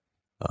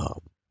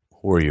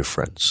 who are your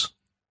friends?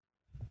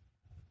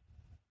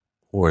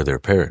 Who are their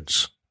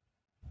parents?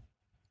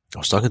 I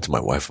was talking to my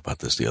wife about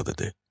this the other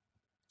day,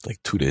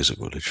 like 2 days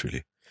ago,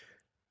 literally.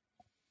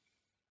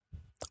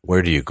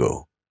 Where do you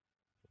go?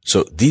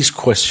 So these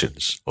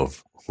questions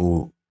of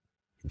who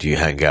do you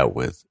hang out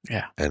with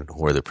and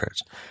who are their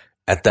parents?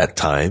 At that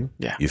time,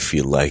 you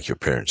feel like your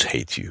parents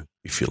hate you.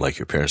 You feel like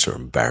your parents are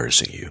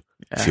embarrassing you.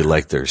 You feel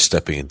like they're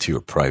stepping into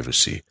your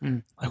privacy.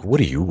 Like, what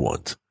do you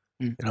want?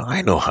 You know,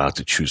 I know how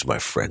to choose my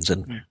friends.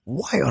 And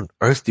why on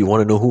earth do you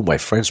want to know who my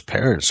friends'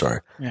 parents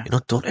are? You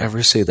know, don't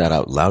ever say that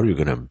out loud. You're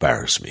going to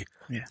embarrass me.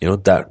 You know,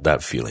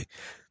 that feeling.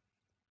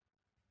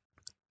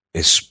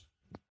 It's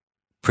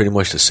pretty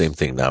much the same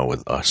thing now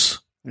with us.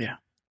 Yeah.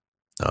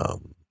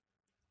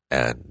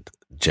 And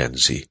Gen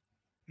Z.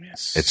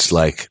 Yes. It's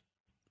like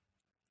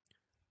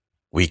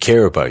we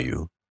care about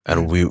you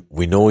and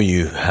we know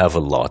you have a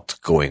lot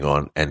going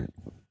on and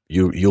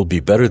you'll be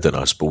better than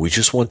us, but we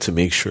just want to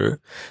make sure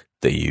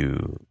that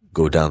you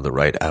go down the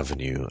right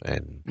avenue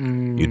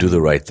and you do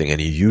the right thing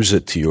and you use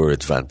it to your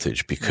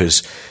advantage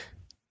because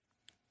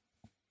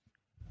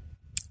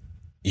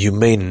you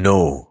may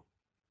know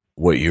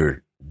what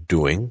you're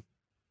doing,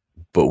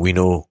 but we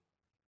know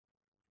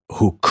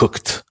who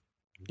cooked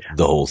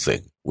the whole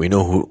thing. We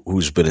know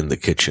who's been in the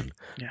kitchen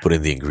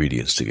putting the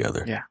ingredients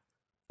together. Yeah.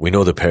 We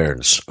know the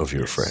parents of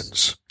your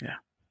friends. Yeah.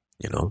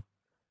 You know?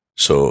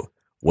 So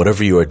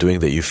whatever you are doing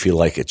that you feel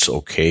like it's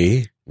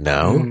okay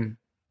now,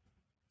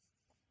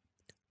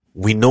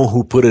 we know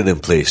who put it in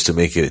place to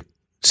make it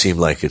seem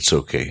like it's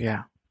okay.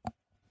 Yeah.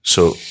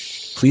 So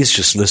please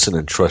just listen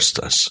and trust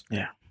us.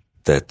 Yeah.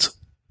 That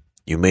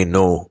you may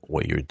know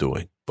what you're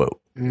doing, but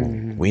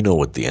we know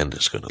what the end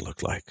is going to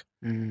look like.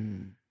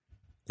 You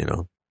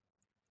know?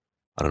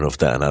 I don't know if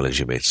that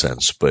analogy made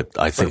sense, but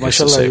I think it's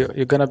the same.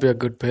 You're going to be a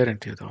good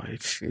parent, you know,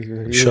 if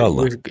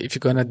you're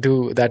going to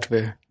do that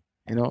way,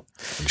 you know.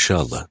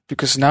 Inshallah.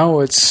 Because now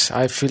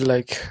I feel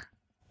like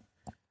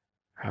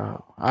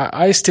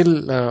I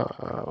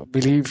still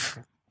believe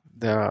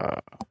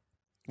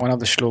one of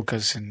the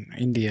shlokas in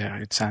India,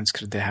 in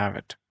Sanskrit, they have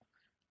it.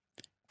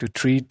 To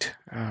treat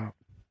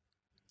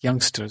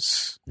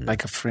youngsters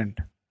like a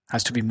friend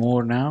has to be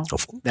more now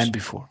than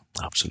before.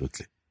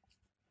 Absolutely.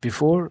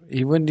 Before,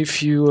 even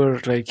if you were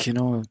like, you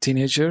know,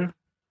 teenager,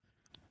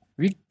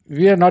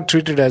 we are not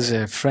treated as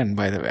a friend,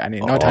 by the way. I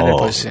mean, not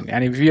 100%.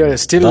 And we are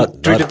still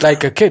treated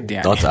like a kid.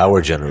 Yeah. Not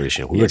our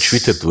generation. We were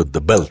treated with the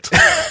belt.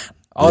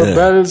 All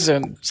bells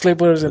and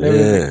slippers and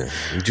everything.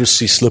 Yeah, you just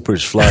see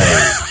slippers flying,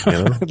 you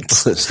know?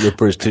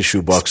 Slippers,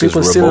 tissue boxes,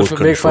 people remote still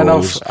controls. Make fun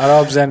of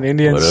Arabs and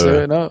Indians,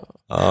 you know?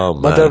 Oh,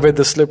 man. Mother with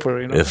the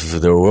slipper, you know? If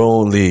there were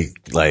only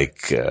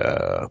like,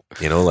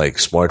 you know, like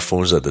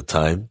smartphones at the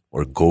time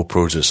or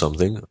GoPros or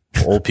something,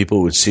 all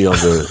people would see on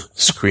the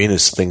screen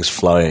is things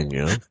flying,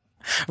 you know?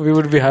 We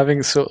would be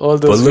having all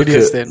those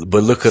videos then.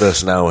 But look at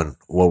us now and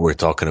what we're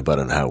talking about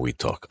and how we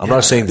talk. I'm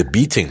not saying the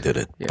beating did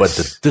it, but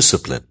the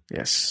discipline.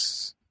 Yes.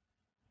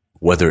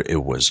 Whether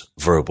it was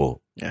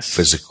verbal,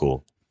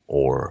 physical,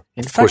 or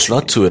of course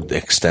not to an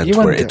extent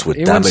where it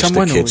would damage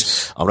the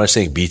kids. I'm not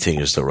saying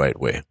beating is the right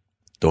way.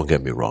 Don't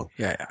get me wrong.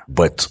 Yeah.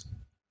 But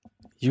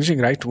using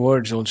right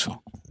words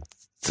also.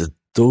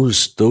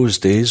 Those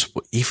days,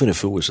 even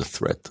if it was a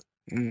threat,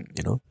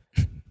 you know,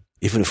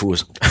 even if it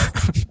was,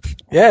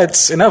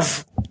 it's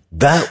enough.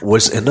 That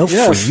was enough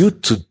for you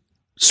to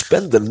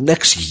spend the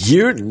next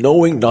year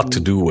knowing not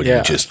to do what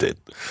you just did.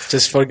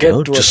 Just forget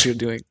what you're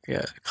doing.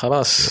 Yeah.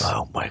 Khalas.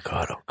 Oh my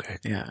God. Okay.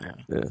 Yeah.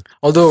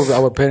 Although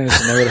our parents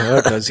never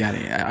hurt us.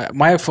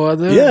 My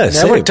father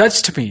never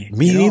touched me.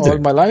 Me neither. All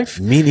my life.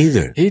 Me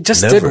neither. He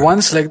just did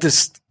once like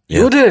this.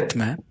 You did it,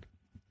 man.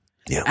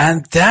 Yeah.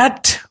 And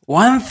that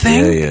one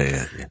thing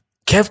Yeah.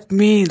 kept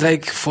me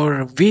like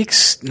for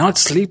weeks not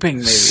sleeping,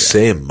 maybe.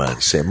 Same,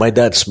 man. Same. My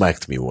dad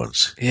smacked me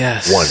once.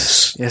 Yes.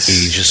 Once. Yes.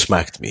 He just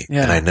smacked me.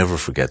 Yeah. And I never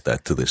forget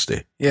that to this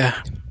day.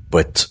 Yeah.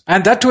 But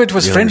And that too, it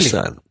was you friendly.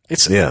 understand.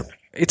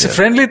 It's a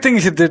friendly thing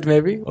he did,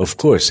 maybe. Of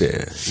course,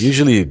 yeah.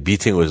 Usually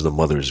beating was the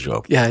mother's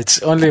job. Yeah,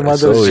 it's only It's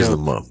mother's always job.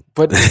 the mom.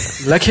 But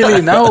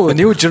luckily now,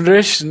 new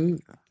generation,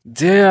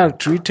 they are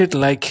treated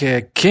like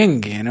a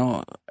king,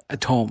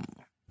 at home.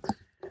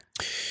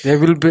 They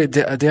will be.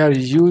 They are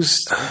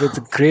used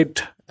with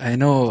great,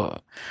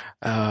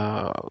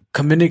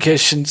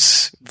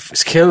 communications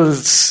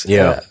skills.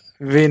 Yeah.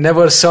 We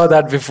never saw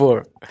that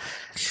before.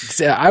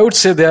 I would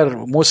say they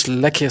are most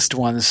luckiest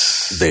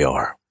ones. They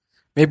are.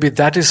 Maybe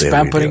that is They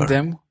pampering really are.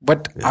 them.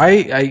 But I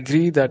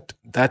agree that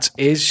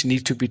age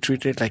need to be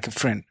treated like a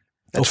friend.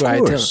 That's why I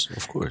tell.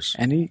 Of course.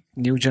 Any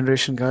new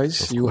generation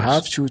guys, you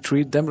have to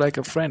treat them like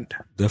a friend.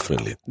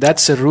 Definitely.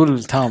 That's a rule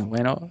of thumb,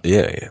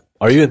 Yeah.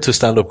 Are you into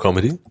stand-up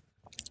comedy?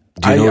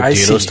 Do you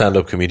know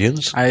stand-up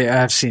comedians? I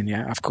have seen,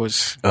 yeah, of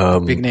course.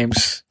 Big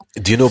names.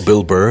 Do you know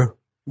Bill Burr?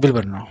 Bill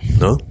Burr, no.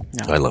 No?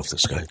 Yeah. I love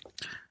this guy.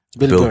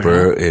 Bill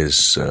Burr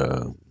is...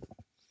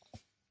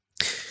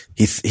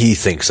 He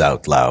thinks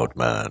out loud,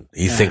 man.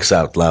 He thinks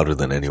out louder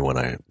than anyone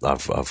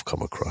I've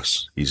come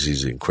across.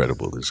 He's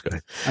incredible, this guy.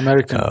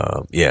 American.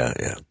 Yeah.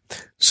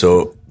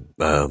 So,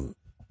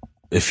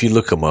 if you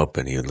look him up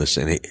and you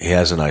listen, he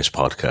has a nice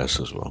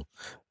podcast as well.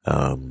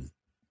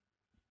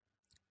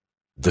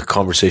 The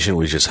conversation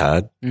we just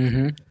had,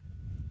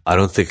 I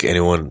don't think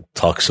anyone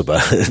talks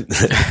about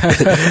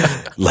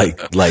it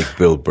like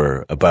Bill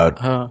Burr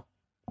about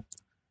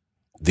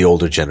the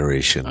older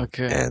generation.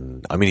 Okay.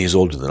 And I mean, he's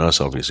older than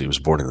us, obviously. He was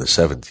born in the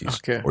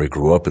 70s or he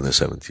grew up in the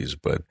 70s,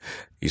 but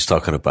he's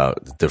talking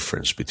about the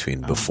difference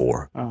between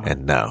before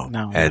and now.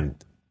 And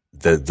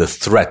the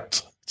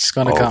threat it's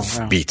gonna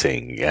come,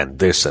 beating and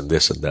this and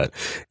this and that.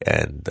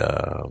 And,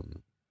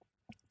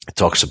 it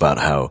talks about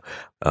how,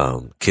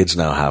 kids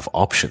now have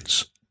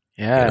options.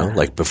 Yeah.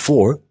 Like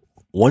before,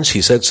 once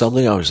he said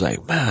something, I was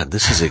like, man,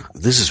 this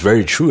is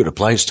very true. It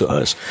applies to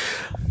us.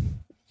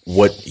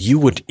 What you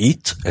would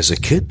eat as a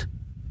kid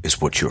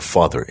is what your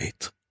father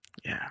ate.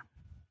 Yeah.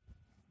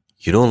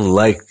 You don't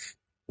like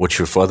what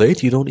your father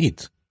ate, you don't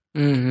eat.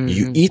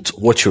 You eat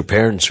what your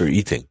parents are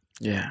eating.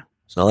 Yeah.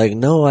 It's not like,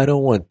 no, I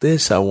don't want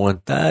this, I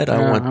want that,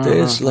 I want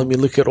this. Let me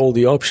look at all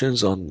the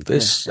options on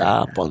this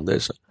app, on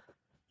this.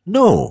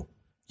 No.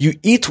 You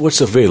eat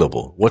what's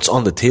available. What's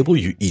on the table,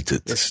 you eat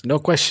it. There's no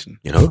question.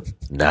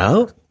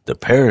 Now the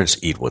parents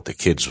eat what the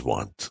kids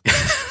want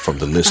from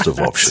the list of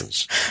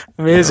options.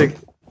 Amazing.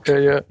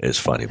 Yeah. It's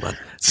funny, man.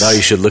 Now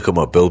you should look him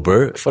up, Bill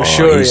Burr. For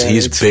sure.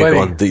 He's big funny.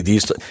 on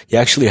these. He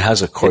actually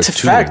has a cartoon.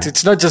 It's a fact.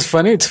 It's not just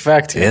funny. It's a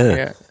fact.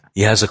 Yeah.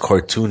 He has a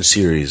cartoon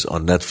series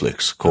on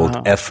Netflix called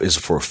F is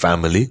for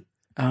Family.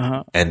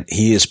 And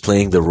he is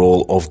playing the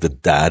role of the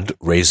dad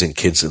raising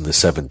kids in the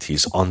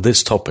 70s on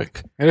this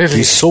topic. Really?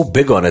 He's so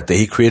big on it that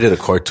he created a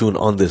cartoon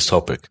on this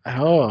topic.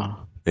 Oh.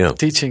 Yeah.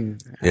 Teaching.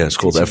 Yeah, it's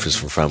called F is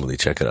for Family.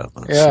 Check it out,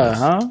 man.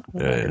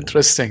 Yeah,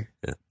 Interesting.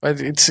 Yeah. But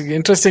it's an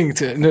interesting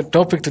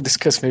topic to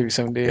discuss maybe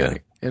someday.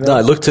 Yeah. No,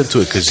 I looked into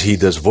it because he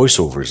does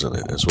voiceovers in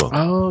it as well.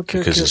 Oh, okay.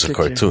 Because it's a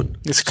cartoon.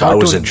 It's a So I cartoon.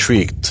 was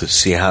intrigued to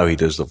see how he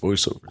does the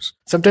voiceovers.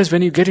 Sometimes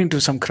when you get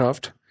into some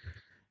craft,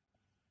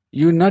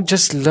 you not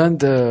just learn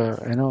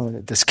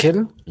the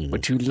skill,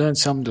 but you learn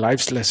some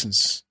life's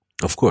lessons.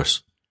 Of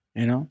course.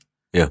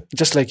 Yeah.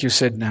 Just like you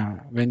said now,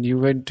 when you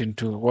went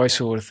into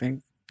voiceover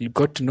thing, you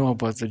got to know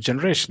about the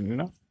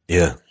generation,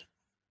 Yeah.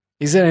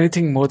 Is there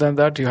anything more than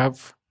that you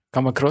have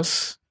come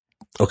across?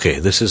 Okay,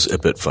 this is a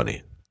bit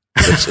funny.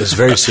 It's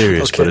very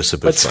serious, but it's a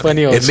bit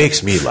funny. also. It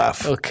makes me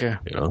laugh. Okay.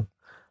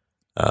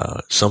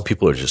 Some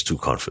people are just too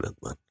confident,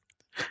 man.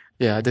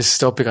 Yeah, this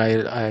topic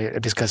I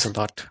discuss a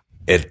lot.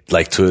 It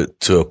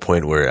to a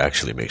point where it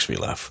actually makes me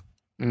laugh.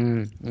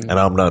 And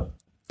I'm not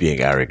being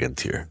arrogant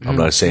here. I'm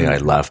not saying I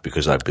laugh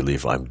because I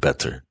believe I'm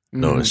better.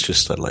 No, it's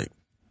just that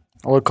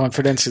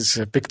overconfidence is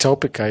a big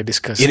topic I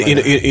discuss.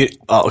 Okay,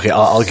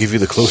 I'll give you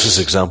the closest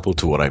example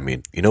to what I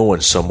mean.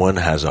 When someone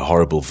has a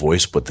horrible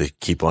voice, but they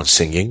keep on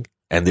singing,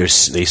 and they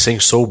sing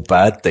so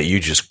bad that you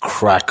just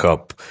crack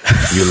up.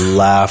 You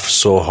laugh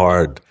so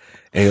hard,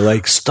 and you're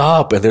like,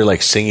 stop. And they're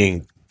like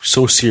singing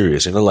so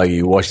serious. Like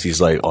you watch these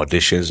like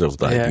auditions of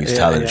these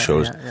talent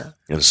shows,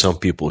 and some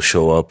people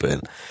show up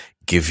and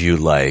give you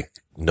like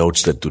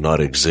notes that do not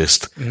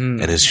exist,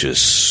 and it's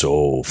just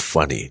so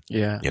funny.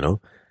 Yeah.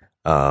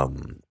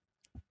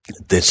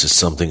 This is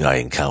something I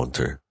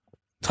encounter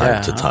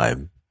time to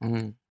time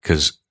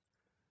because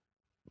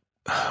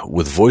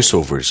with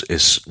voiceovers,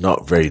 it's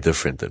not very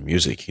different than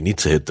music. You need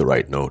to hit the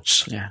right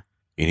notes. Yeah.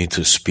 You need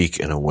to speak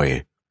in a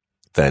way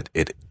that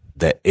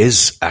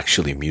is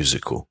actually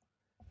musical.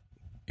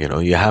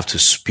 You have to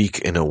speak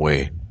in a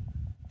way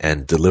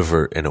and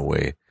deliver in a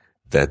way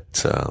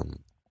that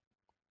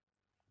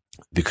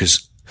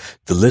because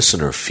the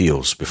listener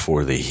feels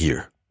before they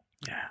hear.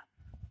 Yeah.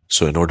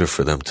 So in order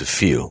for them to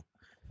feel,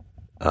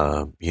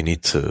 you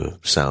need to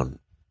sound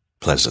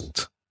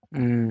pleasant.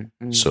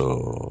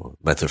 So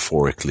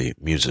metaphorically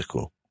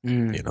musical,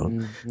 and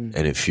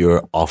if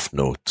you're off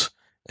note,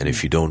 and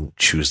if you don't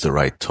choose the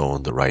right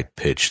tone, the right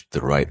pitch,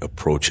 the right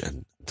approach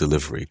and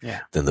delivery,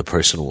 then the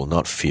person will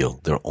not feel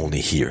they're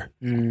only here,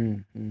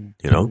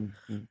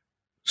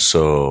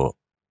 So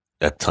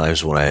at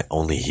times when I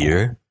only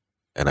hear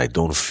and I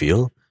don't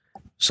feel,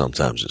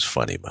 sometimes it's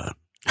funny, man.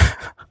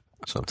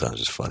 Sometimes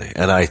it's funny.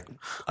 And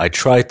I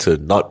try to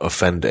not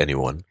offend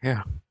anyone.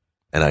 Yeah.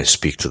 And I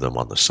speak to them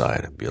on the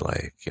side and be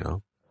like,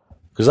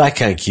 because I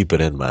can't keep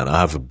it in, man. I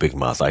have a big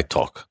mouth. I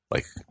talk.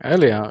 Like,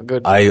 yeah,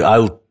 good.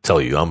 I'll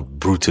tell you, I'm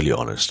brutally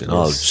honest.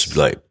 I'll just be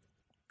like,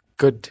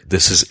 good.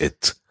 This is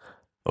it.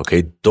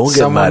 Okay? Don't get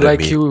Someone mad at like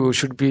me. you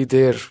should be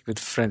there with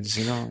friends,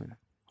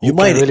 You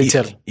might really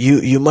tell.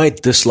 You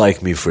might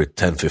dislike me for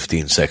 10,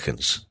 15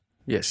 seconds.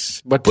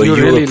 Yes. But you'll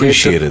really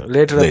appreciate it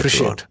later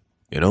appreciate.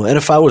 On. And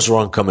if I was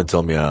wrong, come and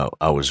tell me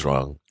I was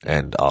wrong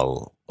and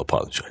I'll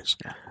apologize.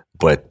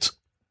 Yeah.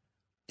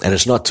 And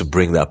it's not to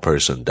bring that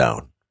person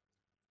down.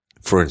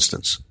 For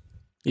instance,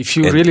 if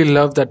you really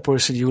love that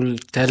person, you will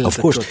tell of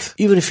the course, truth.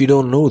 even if you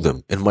don't know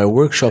them. In my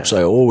workshops,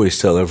 I always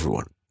tell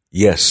everyone,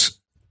 yes,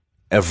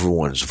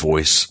 everyone's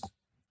voice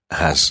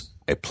has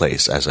a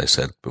place, as I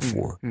said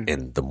before,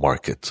 in the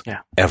market.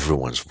 Yeah.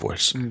 Everyone's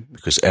voice.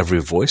 Because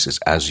every voice is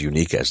as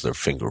unique as their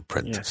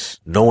fingerprint. Yes.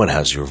 No one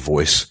has your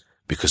voice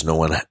because no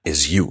one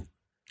is you.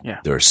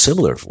 Yeah. There are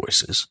similar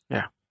voices,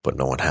 but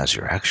no one has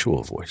your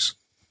actual voice.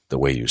 The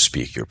way you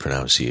speak, your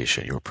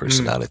pronunciation, your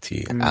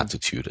personality,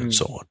 attitude, and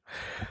so on.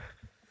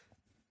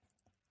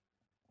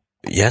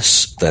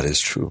 Yes, that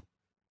is true.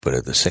 But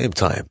at the same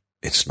time,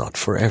 it's not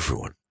for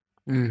everyone.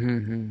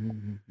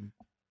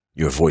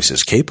 Your voice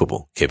is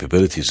capable.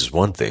 Capabilities is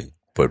one thing,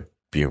 but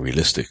being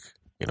realistic,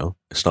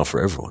 it's not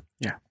for everyone.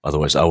 Yeah.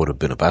 Otherwise, I would have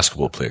been a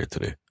basketball player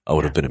today. I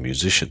would have been a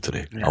musician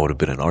today. Yeah. I would have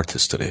been an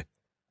artist today.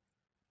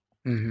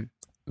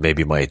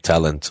 Maybe my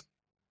talent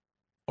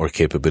or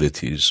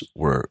capabilities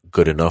were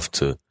good enough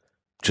to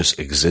just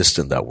exist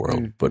in that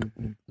world, but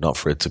not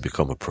for it to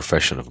become a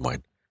profession of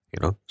mine,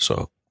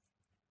 So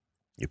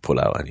you pull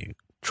out and you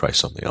try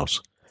something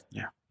else.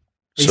 Yeah.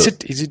 So,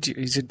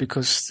 is it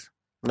because,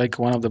 like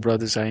one of the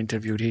brothers I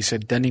interviewed, he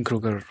said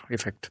Dunning-Kruger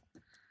effect,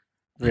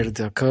 where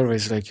the curve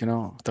is like,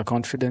 the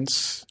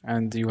confidence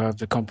and you have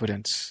the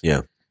competence.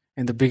 Yeah.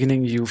 In the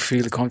beginning, you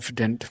feel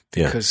confident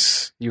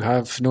because you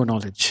have no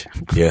knowledge.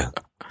 Yeah.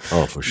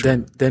 Oh, for sure.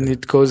 Then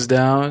it goes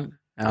down.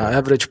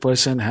 Average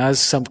person has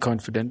some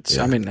confidence.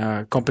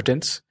 Yeah.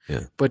 Competence,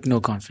 but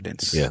no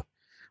confidence. Yeah.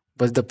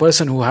 But the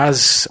person who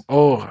has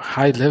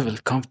high level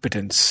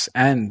competence,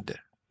 and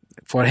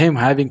for him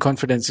having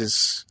confidence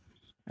is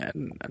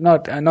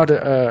not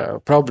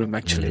a problem.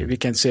 Actually, we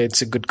can say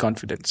it's a good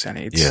confidence, and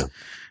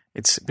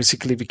it's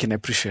basically we can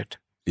appreciate.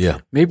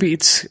 Yeah. Maybe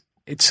it's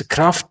a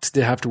craft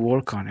they have to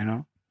work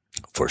on.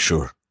 For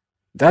sure.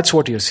 That's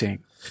what you're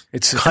saying.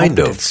 It's a kind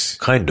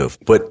of,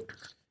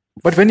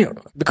 but when you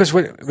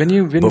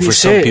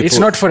say people, it's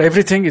not for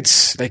everything,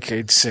 it's like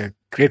it's a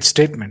great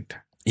statement.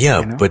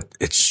 Yeah, but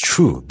it's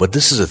true. But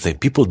this is the thing: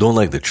 people don't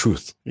like the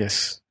truth.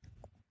 Yes,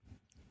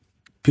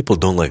 people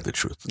don't like the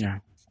truth. Yeah,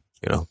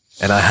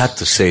 And I had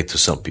to say to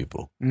some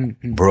people,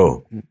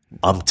 bro,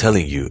 I'm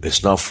telling you,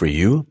 it's not for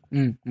you.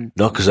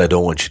 Not because I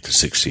don't want you to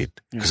succeed,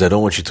 because I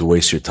don't want you to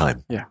waste your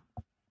time. Yeah,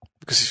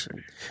 because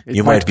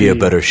you might be a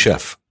better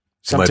chef.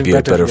 You might be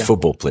a better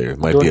football player. You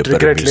might be a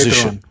better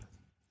musician.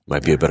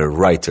 Might be a better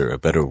writer, a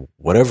better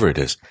whatever it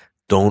is.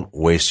 Don't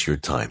waste your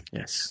time.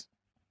 Yes.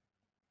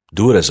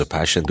 Do it as a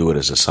passion. Do it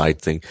as a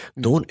side thing.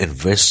 Don't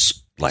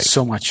invest like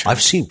so much.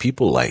 I've seen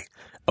people like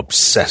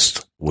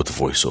obsessed with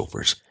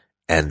voiceovers,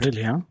 and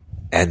really, huh?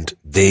 And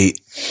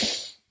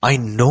I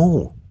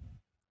know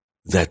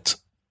that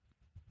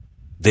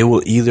they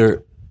will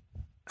either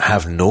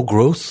have no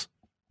growth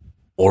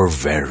or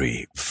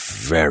very,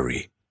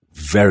 very,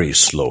 very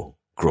slow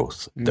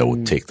growth that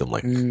would take them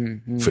like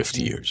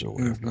 50 years or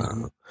whatever. I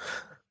don't know.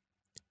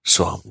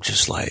 So I'm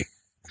just like,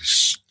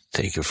 just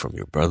take it from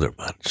your brother,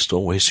 man. Just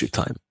don't waste your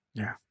time.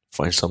 Yeah.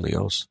 Find something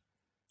else.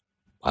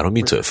 I don't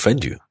mean to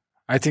offend you.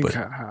 I think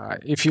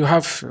if you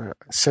have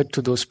said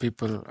to those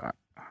people,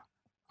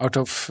 out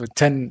of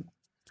 10,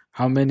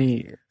 how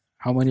many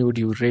would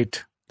you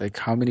rate? Like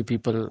how many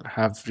people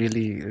have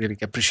really, really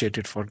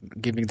appreciated for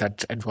giving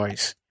that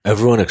advice?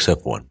 Everyone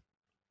except one.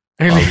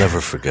 Really? I'll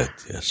never forget.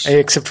 Yes.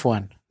 Except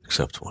one.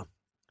 Except one.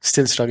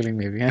 Still struggling,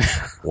 maybe.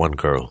 One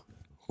girl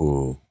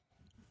who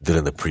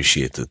didn't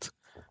appreciate it,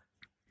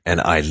 and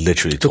I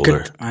literally told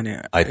her.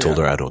 I told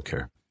her I don't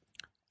care.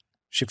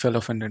 She felt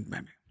offended,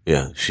 maybe.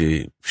 Yeah,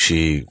 she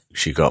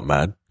got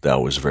mad that I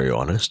was very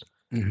honest,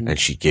 and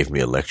she gave me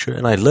a lecture,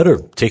 and I let her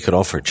take it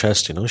off her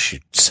chest. She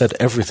said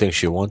everything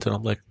she wanted.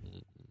 I'm like,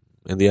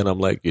 in the end, I'm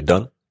like, you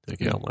done? Like,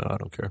 yeah, I'm like, I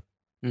don't care.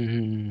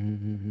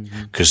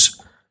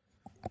 Because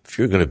if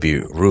you're gonna be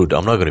rude,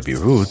 I'm not gonna be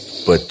rude,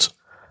 but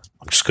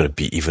I'm just gonna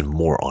be even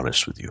more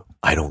honest with you.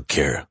 I don't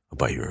care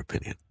about your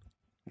opinion.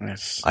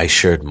 Yes. I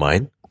shared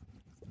mine.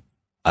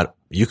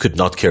 You could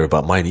not care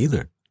about mine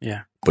either.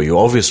 Yeah. But you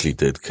obviously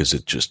did because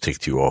it just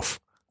ticked you off.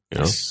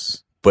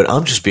 Yes. But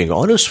I'm just being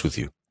honest with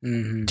you.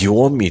 Mm-hmm. Do you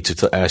want me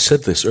to I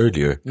said this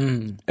earlier.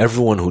 Mm.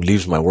 Everyone who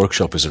leaves my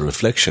workshop is a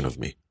reflection of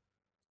me.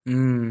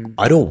 Mm.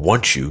 I don't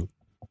want you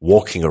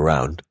walking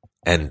around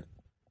and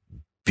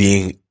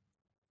being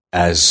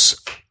as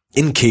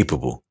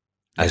incapable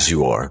as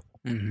you are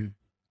Mm-hmm.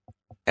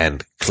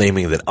 and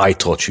claiming that I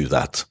taught you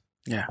that.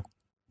 Yeah.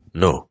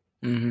 No.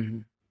 Mm-hmm.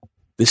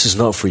 This is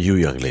not for you,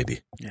 young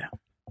lady. Yeah.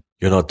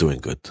 You're not doing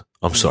good.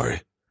 I'm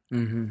sorry.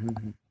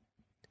 Mm-hmm.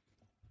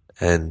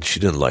 And she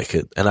didn't like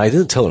it. And I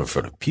didn't tell her in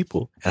front of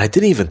people. And I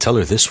didn't even tell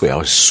her this way. I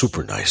was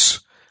super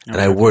nice. Okay.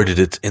 And I worded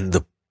it in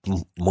the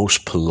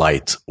most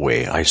polite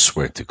way, I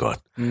swear to God.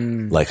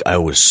 Like I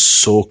was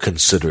so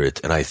considerate.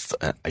 And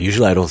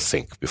usually I don't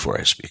think before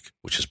I speak,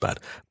 which is bad.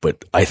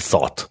 But I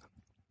thought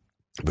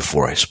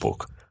before I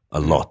spoke a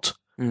lot.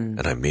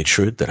 And I made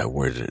sure that I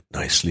worded it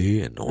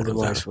nicely and all of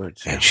that.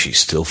 Words, and she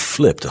still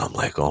flipped. And I'm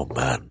like, oh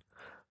man,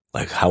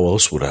 like how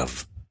else would I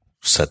have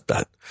said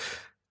that?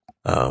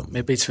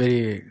 Maybe it's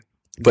very.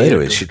 But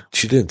anyway,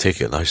 she didn't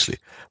take it nicely.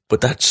 But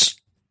that's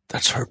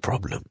her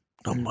problem,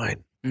 not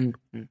mine.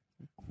 Mm-hmm.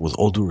 With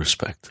all due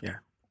respect,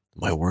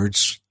 my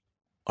words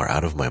are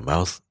out of my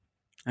mouth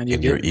and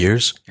in your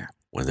ears. Yeah.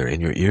 When they're in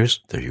your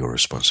ears, they're your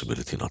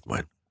responsibility, not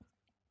mine.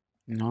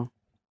 No.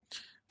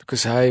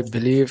 Because I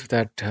believe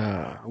that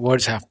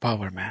words have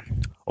power,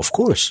 man. Of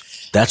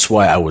course. That's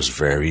why I was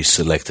very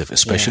selective,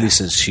 especially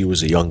since she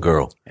was a young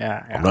girl.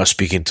 Yeah. I'm not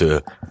speaking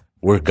to,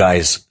 we're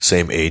guys,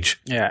 same age,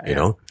 you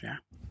know? Yeah.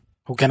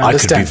 Who can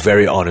understand. I could be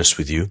very honest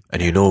with you,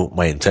 and you know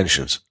my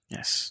intentions.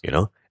 Yes. You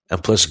know?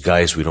 And plus,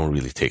 guys, we don't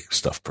really take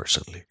stuff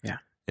personally. Yeah.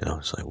 You know,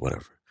 it's like,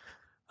 whatever.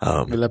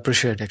 We'll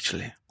appreciate,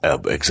 actually.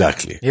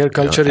 Exactly. Here,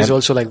 culture is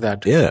also like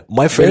that. Yeah.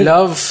 My friend. We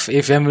love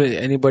if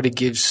anybody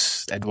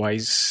gives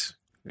advice.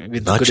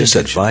 With not good just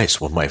intention. Advice.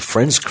 When my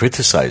friends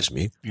criticize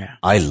me,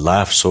 I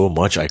laugh so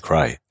much I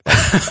cry.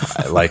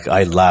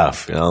 I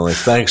laugh. You know, like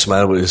thanks,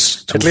 man. It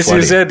was too At least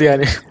funny. you said,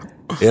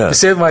 yeah. You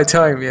saved my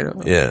time. You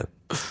know. Yeah.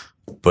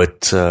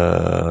 But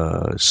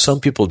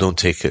some people don't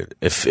take it.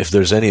 If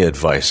there's any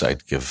advice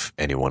I'd give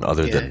anyone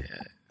other than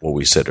what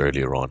we said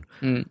earlier on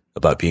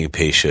about being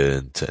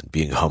patient and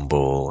being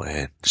humble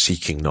and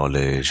seeking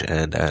knowledge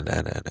and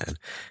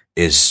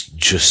is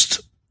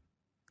just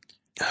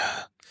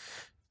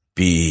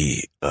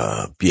be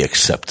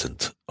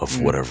acceptant of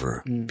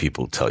whatever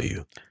people tell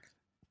you.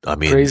 I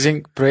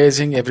mean,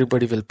 praising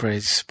everybody will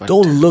praise, but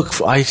don't look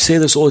for, I say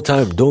this all the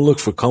time, don't look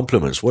for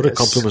compliments. What are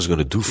compliments going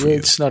to do for you?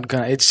 It's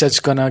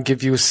just going to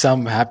give you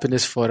some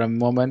happiness for a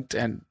moment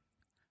and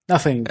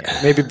nothing,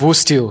 maybe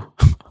boost you.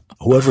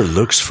 Whoever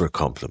looks for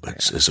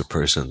compliments is a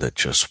person that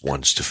just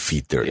wants to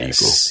feed their ego.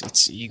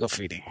 It's ego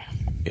feeding.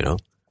 You know?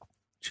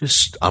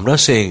 I'm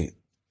not saying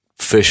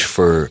fish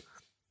for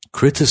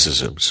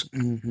criticisms,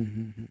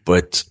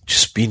 but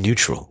just be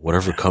neutral.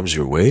 Whatever comes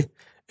your way,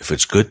 if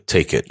it's good,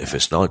 take it. If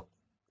it's not,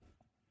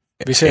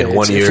 in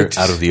one ear,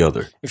 out of the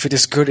other. If it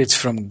is good, it's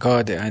from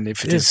God, and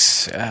if it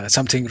is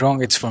something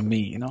wrong, it's from me.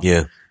 You know.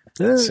 Yeah.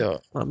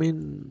 So I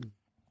mean,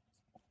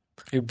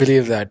 you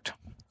believe that?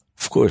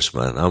 Of course,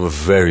 man. I'm a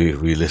very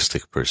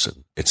realistic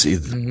person. It's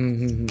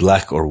either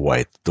black or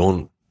white.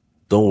 Don't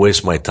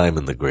waste my time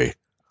in the gray.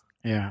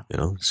 Yeah. You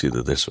know, it's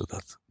either this or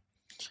that.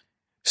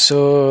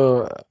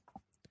 So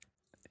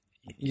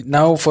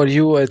now for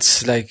you,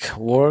 it's like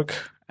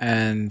work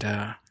and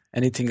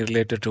anything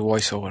related to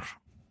voiceover.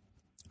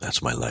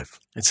 That's my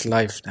life. It's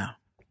life now.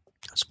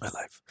 That's my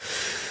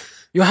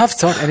life. You have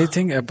thought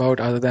anything about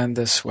other than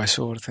this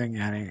voiceover thing?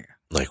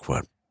 Like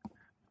what?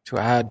 To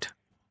add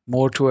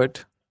more to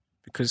it?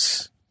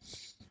 Because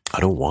I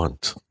don't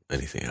want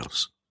anything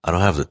else. I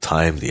don't have the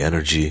time, the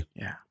energy.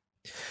 Yeah.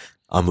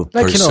 I'm a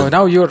person.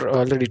 Now you're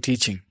already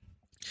teaching.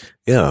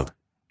 Yeah.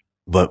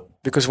 But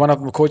because one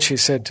of my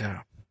coaches said,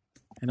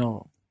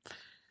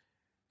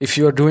 if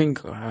you are doing,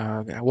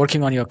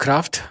 working on your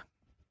craft,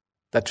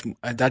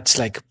 that's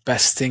like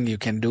best thing you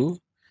can do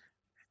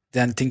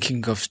than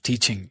thinking of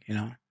teaching,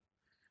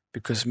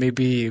 because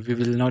maybe we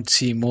will not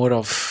see more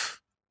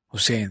of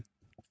Hussein,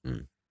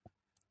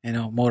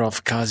 more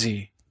of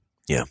Kazi.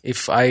 Yeah.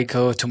 If I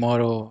go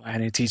tomorrow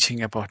and I'm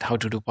teaching about how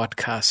to do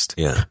podcast.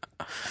 Yeah.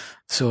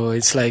 So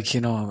it's like,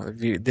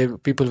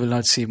 people will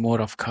not see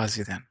more of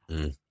Kazi then.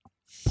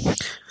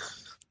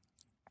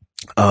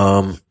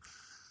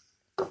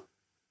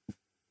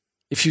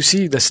 If you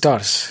see the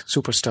stars,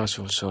 superstars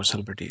also, or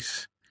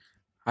celebrities,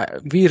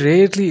 we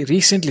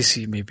recently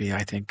see, maybe,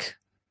 I think,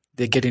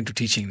 they get into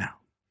teaching now.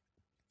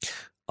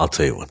 I'll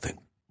tell you one thing.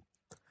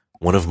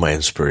 One of my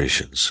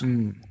inspirations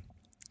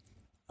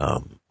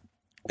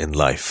in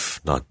life,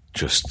 not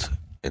just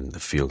in the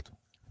field,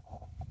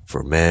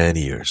 for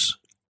many years,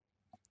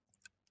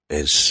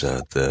 is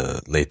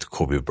the late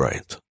Kobe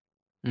Bryant,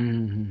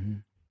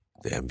 the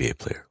NBA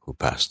player who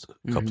passed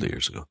a couple of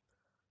years ago.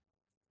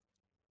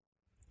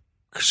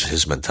 Because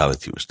his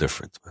mentality was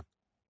different, man.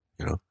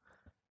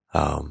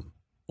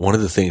 One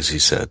of the things he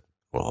said,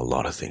 well, a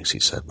lot of things he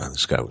said, man,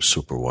 this guy was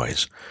super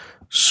wise.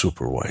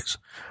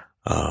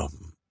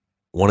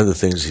 One of the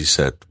things he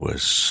said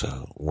was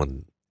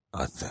when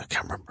I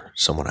can't remember.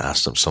 Someone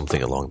asked him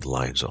something along the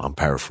lines, so I'm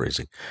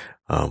paraphrasing,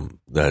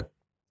 that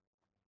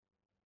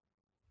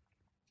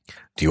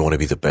do you want to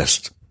be the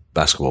best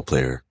basketball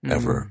player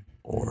ever?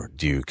 Or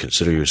do you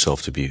consider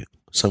yourself to be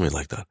something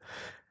like that?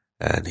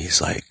 And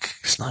he's like,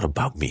 it's not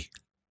about me.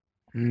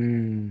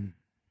 You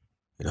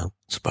know,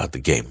 it's about the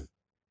game.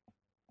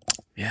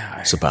 Yeah.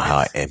 It's about how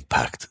I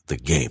impact the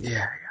game.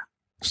 Yeah.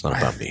 It's not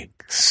about me.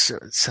 So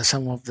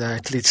some of the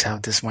athletes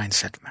have this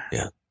mindset, man.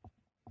 Yeah.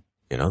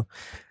 You know?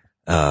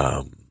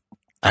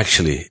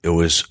 Actually, it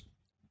was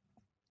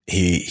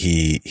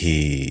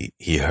he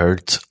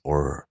hurt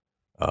or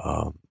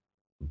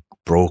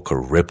broke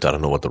or ripped, I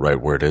don't know what the right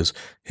word is,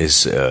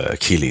 his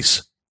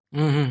Achilles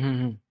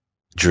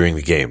during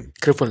the game.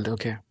 Crippled,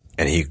 okay.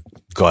 And he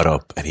got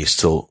up and he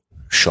still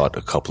shot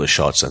a couple of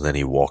shots, and then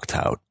he walked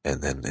out,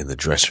 and then in the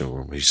dressing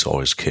room he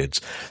saw his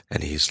kids,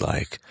 and he's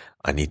like,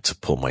 I need to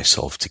pull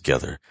myself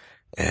together.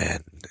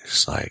 And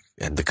it's like,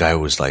 and the guy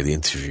was like, the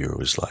interviewer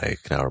was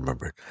like, now I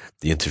remember,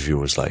 the interviewer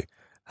was like,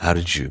 how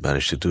did you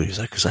manage to do it? He's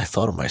like, because I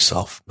thought of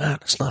myself, man,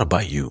 it's not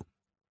about you.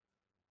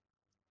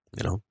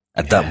 You know,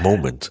 at that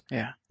moment,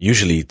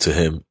 usually to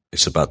him,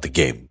 it's about the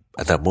game.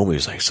 At that moment,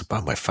 he's like, it's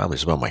about my family,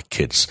 it's about my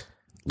kids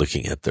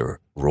looking at their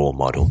role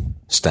model,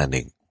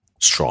 standing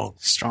strong.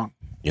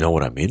 You know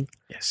what I mean?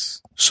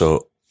 Yes.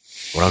 So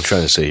what I'm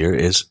trying to say here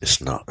is, it's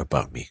not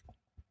about me.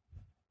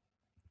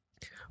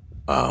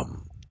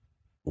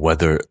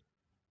 Whether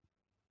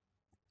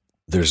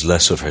there's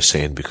less of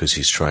Hussein because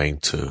he's trying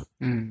to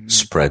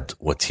spread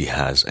what he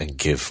has and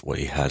give what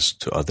he has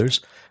to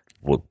others,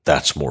 well,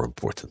 that's more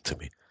important to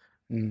me.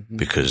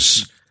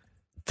 Because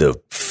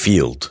the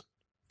field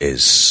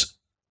is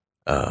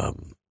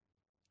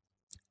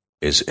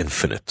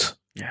infinite.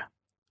 Yeah.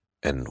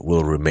 And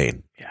will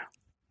remain. Yeah.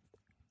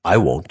 I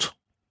won't.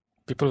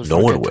 No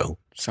one will.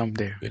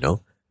 Someday. You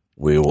know,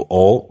 we will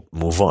all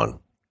move on.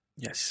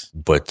 Yes.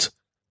 But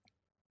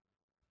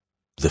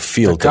the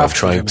field that I'm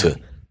trying to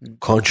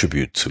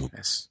contribute to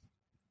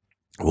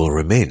will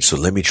remain. So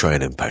let me try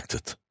and impact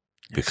it.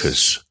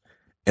 Because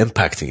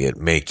impacting it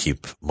may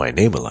keep my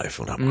name alive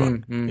when I'm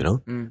gone. You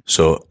know?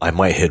 So I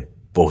might hit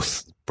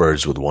both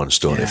birds with one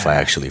stone if I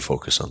actually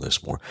focus on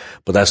this more.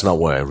 But that's not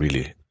why I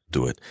really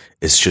do it.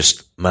 It's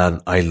just,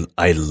 man,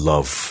 I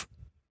love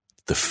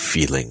the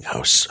feeling.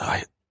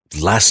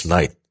 Last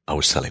night I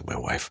was telling my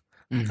wife,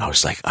 I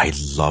was like, I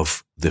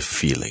love the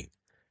feeling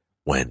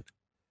when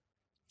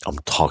I'm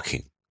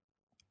talking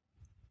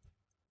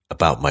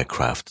about my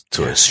craft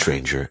to a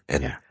stranger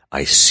and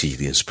I see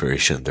the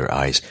inspiration in their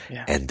eyes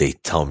and they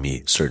tell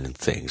me certain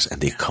things and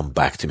they come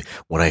back to me.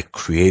 When I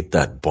create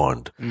that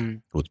bond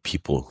with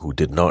people who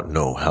did not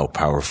know how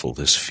powerful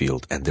this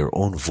field and their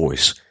own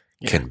voice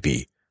can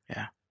be,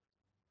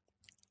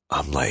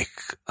 I'm like,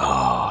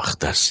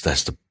 that's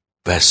the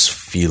best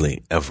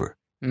feeling ever.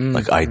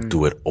 Like I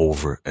do it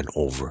over and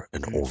over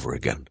and over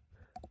again.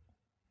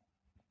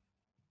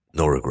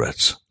 No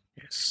regrets.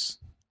 Yes.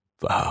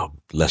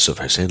 Less of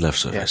Hussein,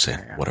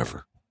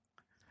 whatever.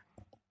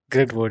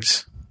 Great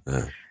words.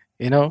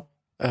 You know,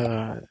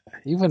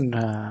 even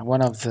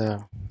one of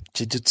the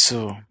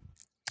jiu-jitsu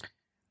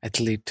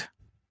athlete,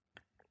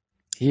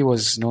 he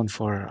was known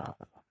for,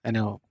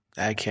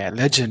 like a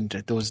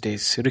legend those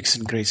days,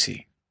 Rickson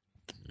Gracie.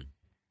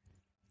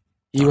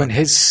 Even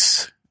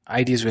his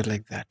ideas were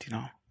like that, you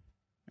know.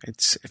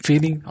 It's a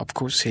feeling, of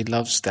course, he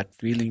loves that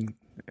feeling.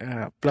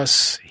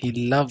 Plus, he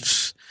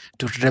loves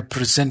to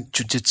represent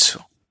jiu-jitsu.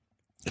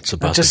 It's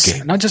about the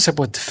game. Not just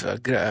about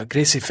the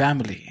Gracie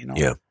family, you know.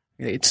 Yeah.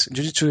 It's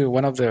jiu-jitsu,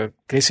 one of the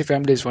Gracie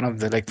family is one of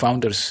the like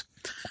founders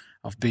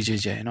of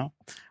BJJ, you know.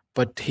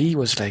 But he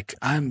was like,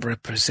 I'm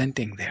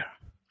representing there.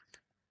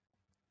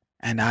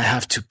 And I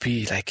have to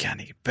be like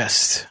Yani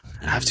best.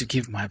 I have to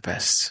give my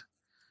best.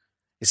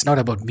 It's not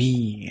about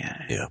me.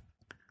 Yeah.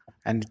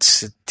 And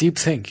it's a deep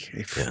thing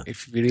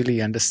if we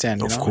really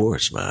understand. Of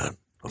course, man.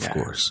 Of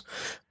course.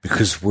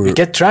 Because we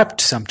get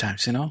trapped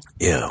sometimes, you know.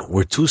 Yeah,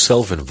 we're too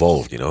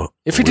self-involved, you know.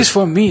 If it is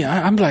for me,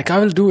 I'm like, I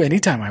will do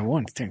anytime I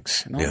want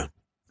things, you know. Yeah.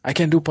 I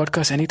can do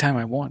podcasts anytime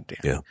I want.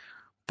 Yeah.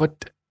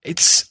 But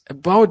it's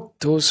about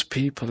those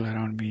people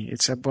around me.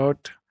 It's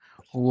about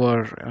who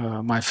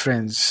are my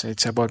friends.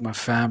 It's about my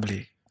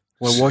family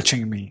who are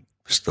watching me.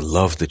 It's the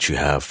love that you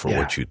have for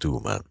what you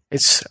do, man.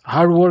 It's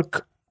hard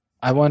work.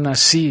 I want to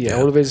see.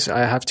 Always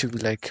I have to be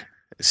like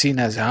seen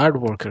as a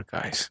hard worker,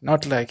 guys.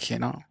 Not like, you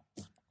know,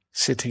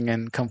 sitting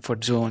in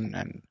comfort zone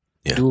and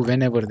do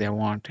whenever they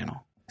want, you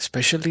know.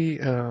 Especially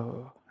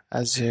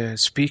as a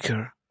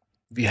speaker,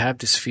 we have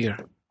this fear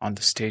on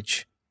the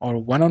stage. Or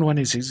one-on-one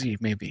is easy,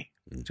 maybe,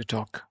 to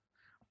talk.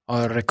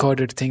 Or a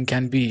recorded thing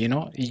can be, you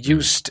know,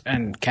 used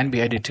and can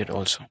be edited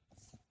also.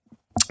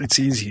 It's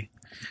easy.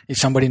 If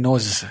somebody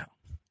knows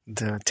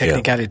the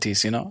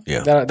technicalities, you know.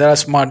 Yeah. There are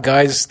smart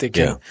guys, they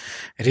can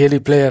really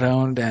play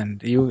around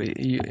and you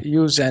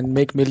use and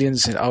make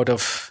millions out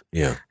of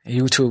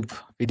YouTube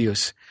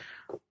videos.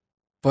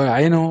 But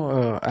I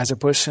know as a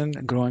person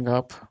growing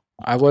up,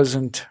 I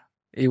wasn't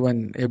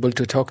even able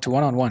to talk to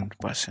one-on-one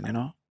person, you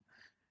know.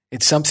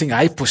 it's something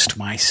I pushed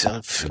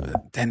myself.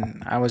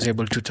 Then I was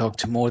able to talk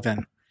to more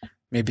than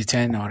maybe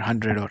 10 or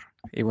 100 or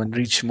even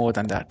reach more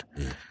than that.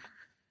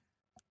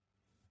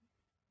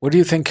 What do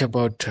you think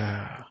about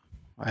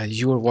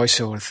your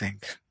voiceover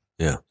thing?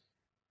 Yeah.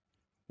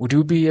 Would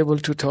you be able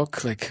to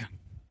talk like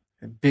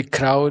a big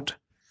crowd?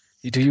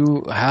 Do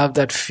you have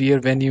that fear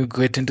when you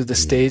get into the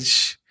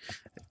stage?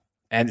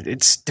 And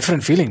it's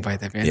different feeling by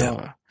them, you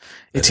know.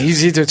 It's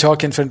easy to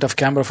talk in front of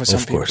camera for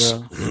some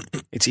people.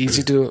 It's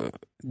easy to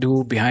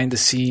do behind the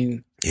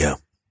scene. Yeah.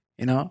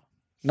 You know,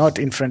 not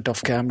in front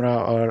of camera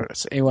or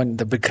even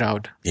the big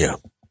crowd. Yeah.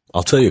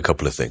 I'll tell you a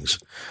couple of things.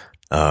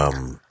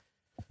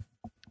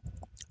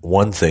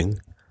 One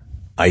thing,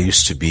 I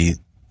used to be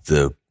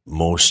the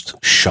most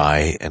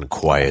shy and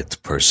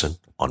quiet person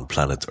on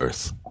planet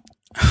Earth.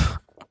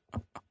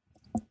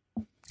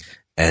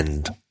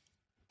 And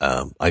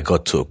I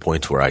got to a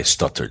point where I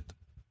stuttered.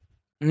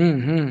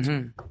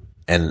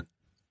 And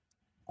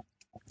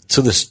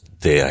to this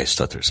day, I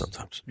stutter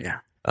sometimes. Yeah.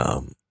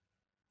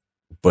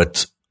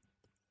 But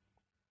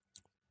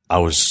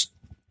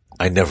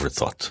I never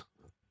thought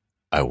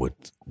I would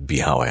be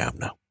how I am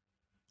now.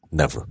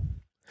 Never.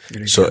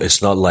 So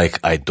it's not like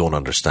I don't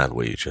understand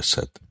what you just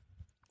said.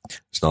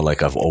 It's not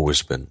like I've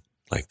always been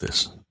like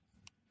this.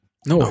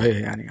 No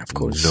way, I mean, of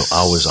course. No,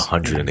 I was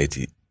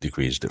 180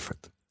 degrees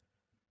different.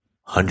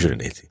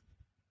 180.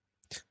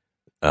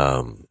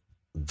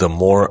 The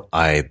more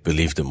I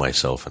believed in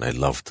myself and I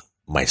loved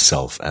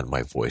myself and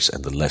my voice,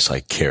 and the less I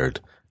cared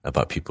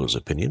about people's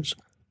opinions,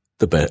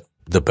 the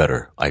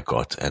better I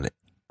got, and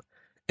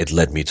it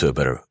led me to a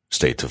better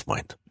state of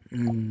mind.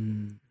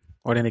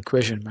 What an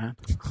equation, man.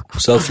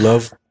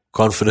 Self-love,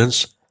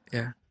 confidence,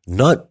 Yeah.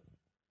 not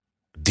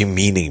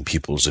demeaning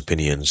people's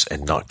opinions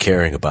and not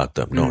caring about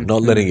them. No,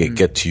 not letting it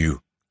get to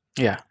you.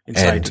 Yeah,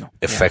 inside and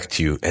affect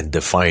you and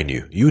define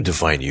you. You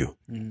define you.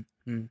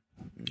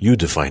 You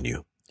define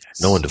you.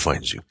 Yes. No one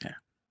defines you. Yeah.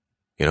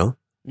 You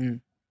know?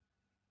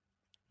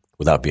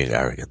 Without being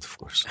arrogant, of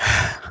course.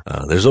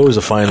 There's always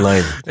a fine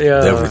line with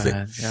everything.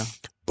 Man, yeah.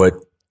 But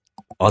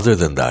other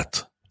than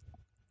that,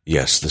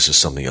 yes, this is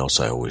something else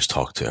I always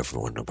talk to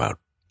everyone about.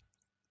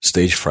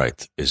 Stage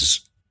fright is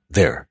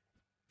there.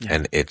 Yeah.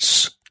 And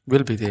it's...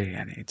 will be there,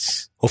 and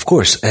it's... Of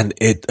course, and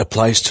it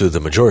applies to the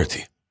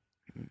majority.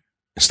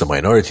 It's the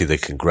minority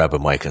that can grab a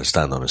mic and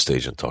stand on a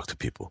stage and talk to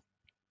people.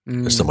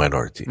 It's the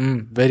minority.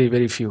 Very,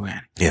 very few,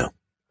 man. Yeah.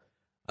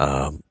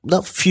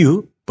 Not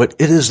few, but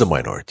it is the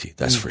minority,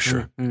 that's for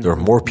sure. There are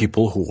more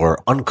people who are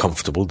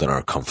uncomfortable than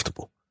are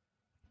comfortable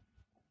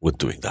with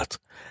doing that.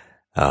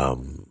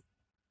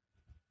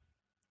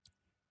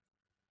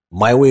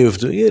 My way of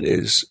doing it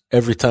is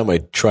every time I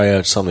try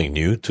out something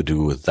new to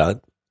do with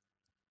that,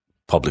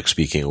 public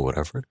speaking or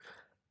whatever,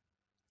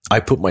 I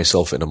put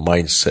myself in a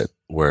mindset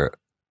where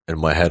in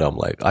my head I'm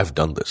like, I've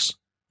done this,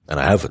 and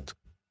I haven't.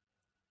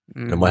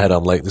 In my head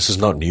I'm like, this is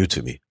not new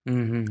to me,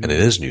 and it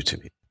is new to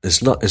me.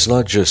 It's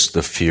not just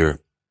the fear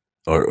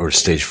or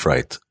stage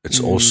fright. It's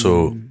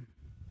also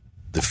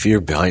the fear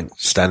behind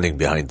standing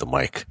behind the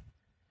mic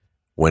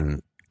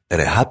and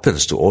it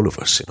happens to all of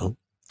us, you know,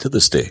 to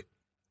this day.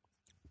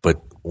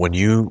 But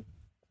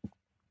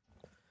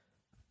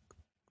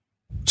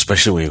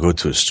especially when you go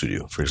to a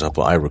studio, for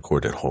example, I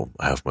record at home.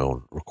 I have my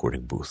own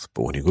recording booth.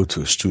 But when you go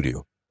to a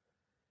studio,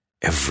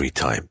 every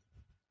time,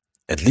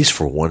 at least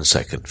for 1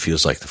 second,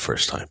 feels like the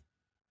first time.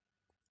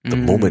 The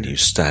moment you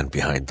stand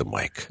behind the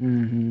mic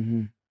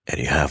and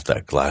you have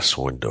that glass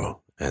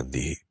window and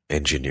the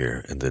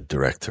engineer and the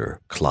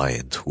director,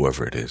 client,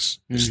 whoever it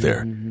is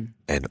there,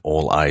 and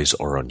all eyes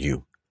are on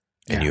you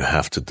and you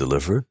have to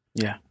deliver,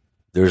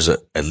 there's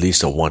at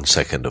least a 1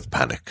 second of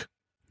panic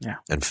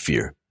and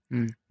fear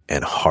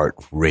and heart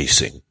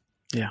racing,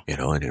 you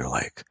know, and you're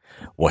like,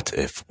 what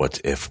if,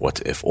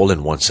 all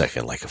in 1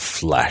 second, like a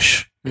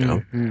flash, you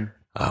know,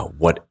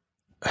 what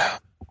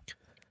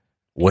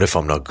if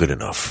I'm not good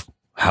enough?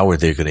 How are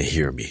they going to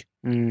hear me?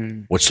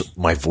 What's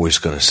my voice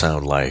going to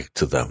sound like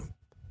to them?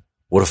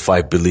 What if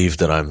I believe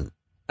that I'm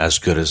as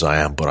good as I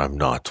am, but I'm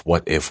not?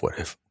 What if?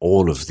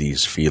 All of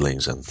these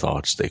feelings and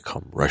thoughts, they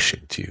come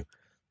rushing to you.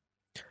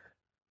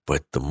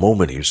 But the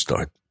moment you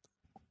start,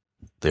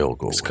 they all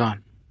go away. It's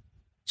gone.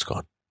 It's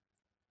gone.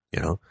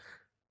 You know?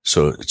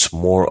 So it's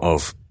more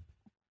of,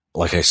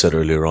 like I said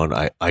earlier on,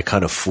 I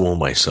kind of fool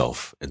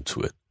myself into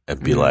it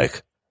and be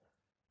like,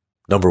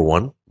 number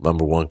one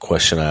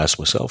question I ask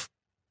myself,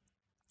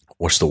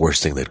 what's the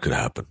worst thing that could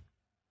happen?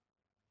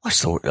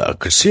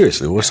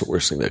 Seriously, what's the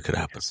worst thing that could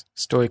happen? Yes.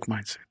 Stoic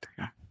mindset.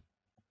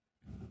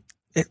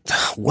 Yeah.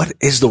 What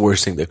is the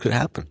worst thing that could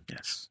happen?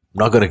 Yes. I'm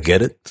not going to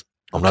get it.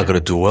 I'm not going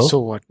to do well. So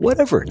what?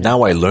 Whatever. Yeah.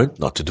 Now I learned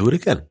not to do it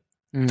again.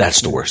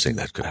 That's the worst thing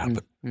that could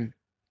happen.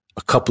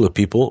 A couple of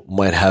people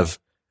might have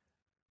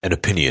an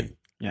opinion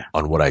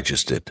on what I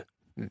just did.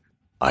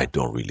 I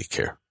don't really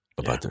care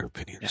about their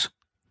opinions.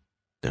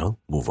 You know,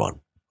 move on.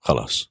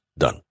 Khalas.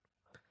 Done.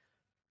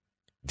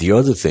 The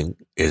other thing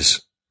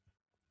is,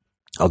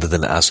 other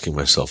than asking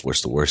myself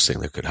what's the worst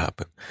thing that could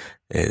happen,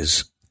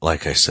 is,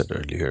 like I said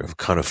earlier,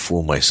 kind of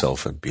fool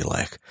myself and be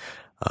like,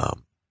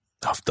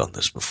 I've done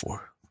this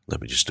before.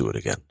 Let me just do it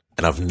again.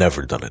 And I've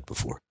never done it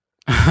before.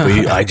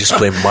 I just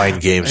play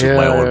mind games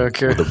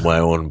with my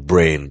own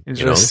brain.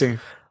 Interesting.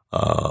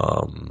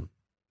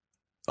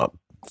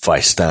 If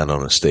I stand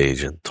on a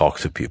stage and talk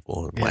to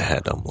people in my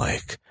head, I'm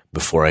like,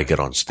 before I get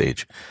on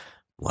stage,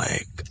 I'm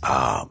like,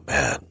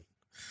 man,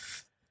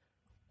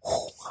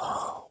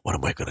 what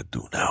am I going to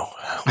do now?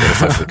 What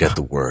if I forget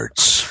the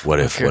words? What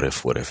if?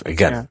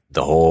 Again,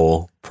 the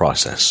whole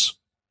process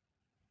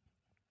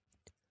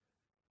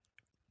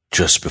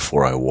just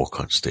before I walk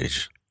on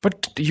stage.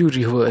 But you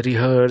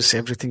rehearse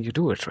everything, you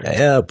do it, right?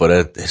 Yeah,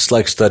 but it's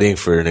like studying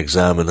for an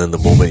exam, and then the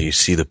moment you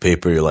see the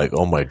paper, you're like,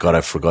 oh my God,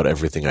 I forgot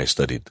everything I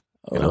studied.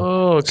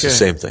 It's the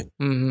same thing.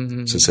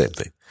 Mm-hmm. It's the same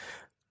thing.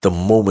 The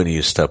moment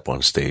you step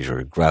on stage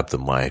or grab the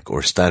mic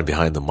or stand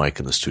behind the mic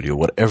in the studio,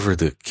 whatever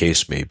the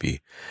case may be,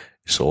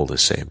 it's all the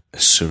same.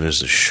 As soon as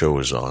the show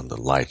is on,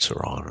 the lights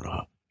are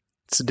on,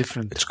 it's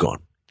different. It's gone.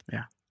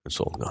 Yeah. It's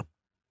all gone.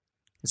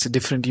 It's a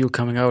different you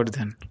coming out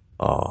then.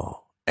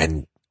 Oh,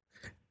 and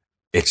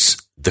it's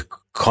the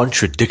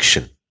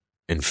contradiction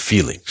in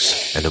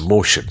feelings and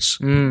emotions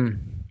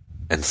and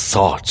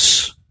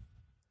thoughts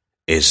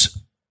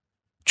is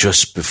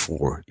just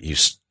before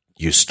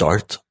you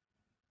start,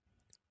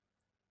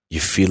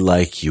 you feel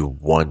like you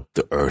want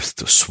the earth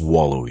to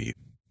swallow you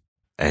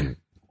and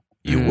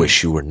you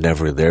wish you were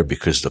never there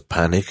because the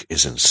panic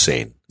is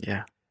insane.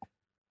 Yeah.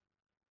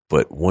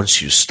 But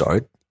once you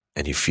start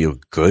and you feel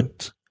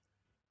good,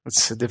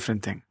 it's a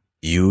different thing.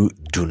 You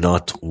do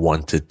not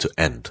want it to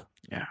end.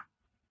 Yeah.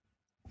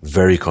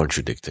 Very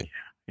contradicting.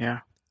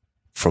 Yeah.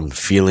 From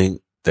feeling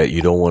that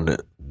you don't want to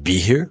be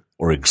here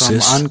or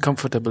exist. From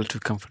uncomfortable to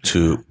comfortable.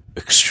 To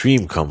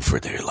extreme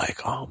comfort. You're like,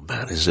 oh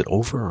man, is it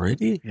over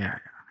already? Yeah.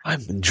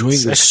 I'm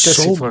enjoying this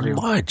so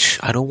much.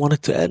 I don't want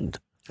it to end.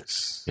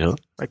 Yes. You know?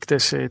 Like they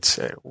say, it's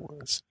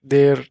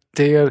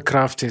their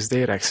craft is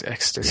their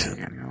ecstasy.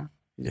 Yeah. You know?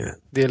 Yeah.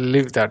 They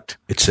live that.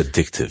 It's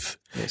addictive.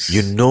 Yes.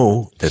 You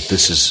know that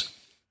this is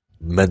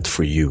meant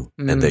for you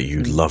and that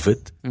you love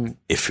it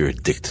if you're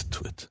addicted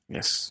to it.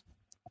 Yes.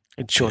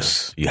 It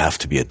shows. You have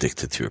to be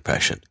addicted to your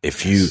passion.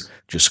 If you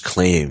just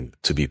claim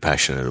to be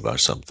passionate about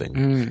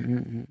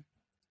something,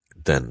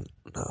 then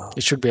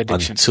it should be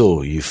addiction.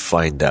 Until you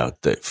find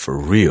out that for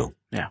real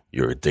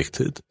you're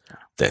addicted, Yeah.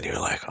 then you're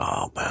like,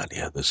 oh man,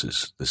 yeah, this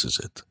is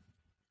it.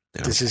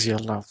 You know? This is your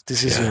love.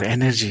 This is your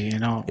energy, you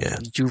know. Yeah.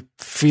 You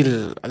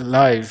feel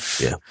alive.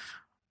 Yeah.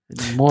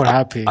 More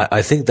happy.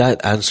 I think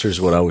that answers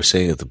what I was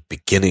saying at the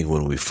beginning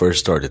when we first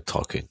started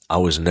talking. I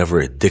was never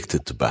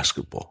addicted to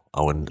basketball.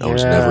 I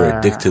was never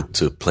addicted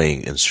to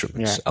playing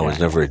instruments. I was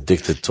never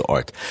addicted to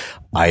art.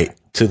 I,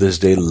 to this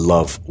day,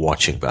 love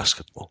watching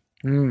basketball.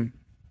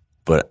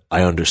 But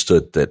I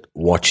understood that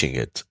watching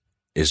it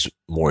is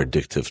more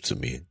addictive to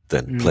me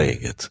than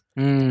playing it.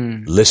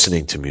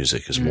 Listening to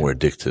music is more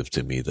addictive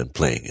to me than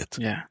playing it.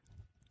 Yeah.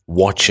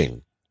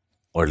 Watching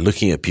or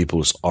looking at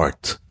people's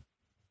art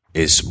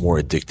is more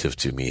addictive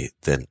to me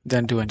than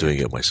doing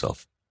it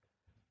myself.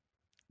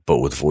 But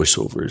with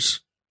voiceovers,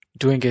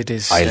 doing it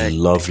is... I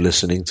love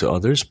listening to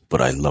others,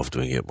 but I love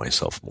doing it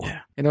myself more. Yeah.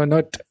 You know,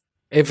 not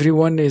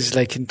everyone is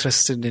like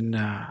interested in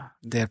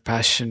their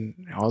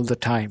passion all the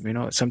time. You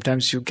know,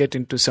 sometimes you get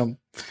into some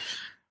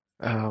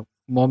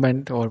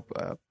moment or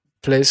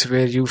place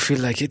where you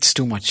feel like it's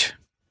too much.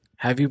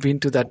 Have you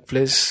been to that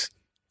place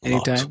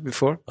anytime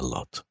before? A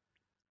lot.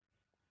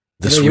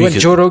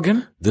 Joe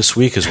Rogan? This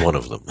week is one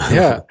of them.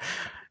 Yeah.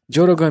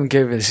 Joe Rogan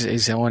gave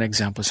his own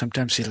example.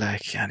 Sometimes he's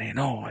like,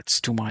 no, it's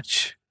too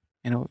much.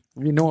 You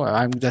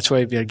know, that's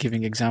why we are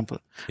giving example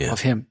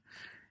of him.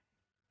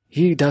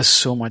 He does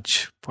so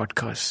much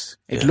podcasts.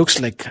 It looks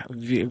like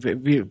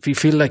we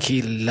feel like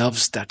he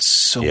loves that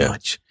so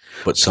much.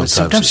 But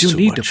sometimes you too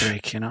need much. a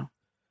break, you know.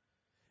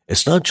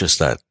 It's not just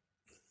that.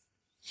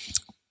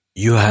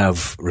 You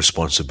have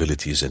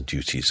responsibilities and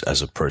duties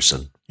as a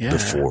person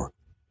before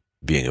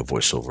being a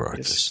voiceover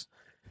artist. Yes.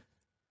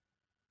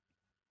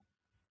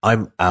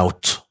 I'm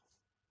out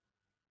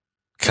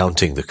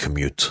counting the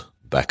commute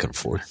back and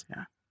forth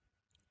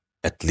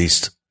at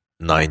least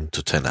 9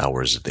 to 10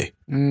 hours a day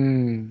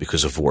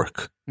because of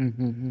work,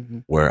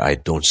 where I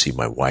don't see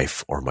my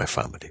wife or my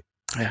family.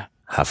 Yeah.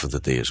 Half of the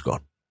day is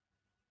gone.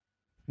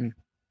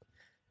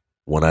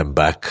 When I'm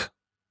back,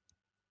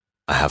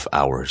 I have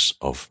hours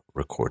of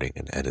recording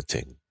and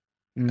editing.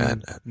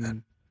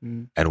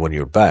 And when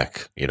you're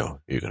back, you know,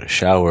 you're going to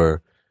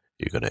shower,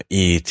 you're going to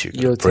eat, you're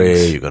going to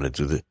pray, you're going to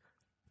do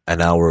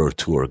an hour or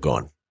two are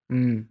gone.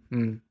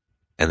 And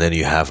then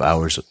you have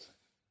hours.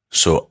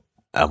 So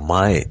am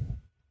I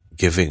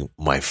giving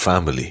my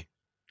family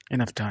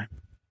enough time?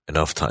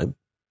 No.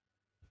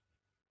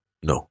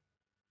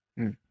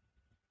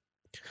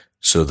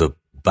 So the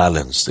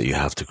balance that you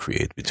have to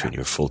create between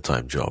your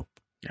full-time job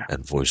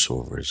and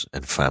voiceovers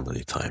and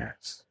family time.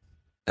 Yes.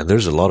 And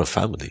there's a lot of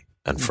family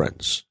and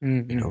friends,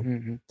 you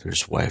know,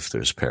 there's wife,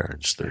 there's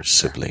parents, there's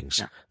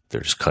siblings,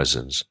 there's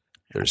cousins,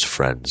 there's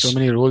friends. So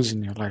many roles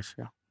in your life.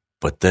 Yeah.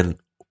 But then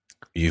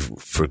you've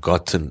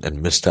forgotten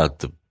and missed out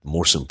the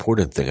most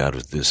important thing out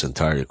of this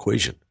entire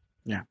equation.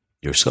 Yeah.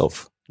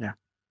 Yourself. Yeah.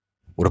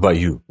 What about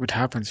you? Which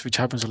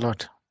happens a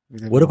lot.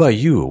 What about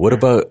you? What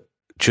about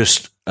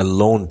just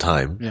alone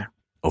time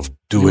of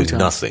doing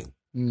nothing?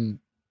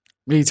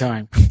 Me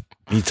time.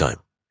 Me time.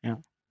 Yeah.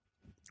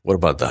 What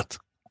about that?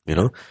 You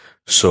know?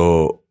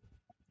 So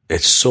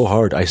it's so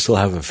hard. I still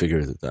haven't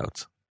figured it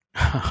out.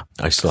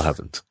 I still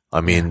haven't.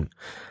 I mean,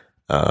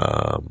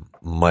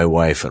 my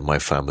wife and my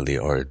family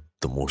are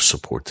the most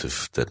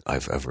supportive that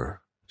I've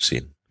ever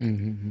seen.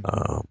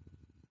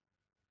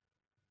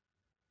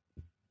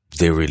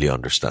 They really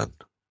understand.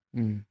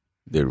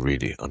 They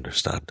really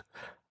understand.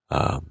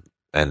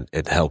 And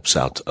it helps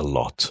out a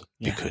lot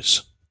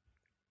because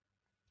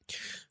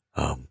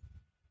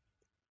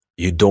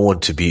you don't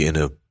want to be in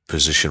a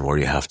position where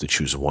you have to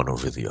choose one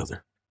over the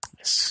other.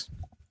 Yes.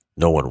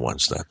 No one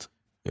wants that,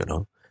 you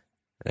know?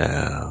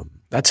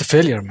 That's a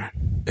failure, man.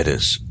 It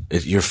is.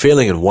 You're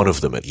failing in one of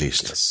them at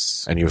least.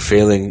 Yes. And you're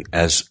failing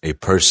as a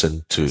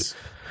person to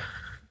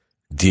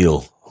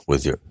deal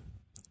with your...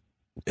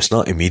 It's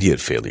not immediate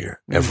failure.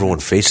 Everyone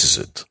faces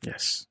it.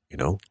 Yes. You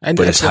know? And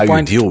but it's how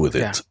you deal with it.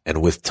 Yeah.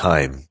 And with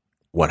time,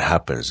 what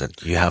happens. And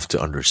you have to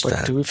understand.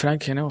 But to be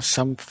frank, you know,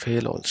 some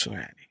fail also.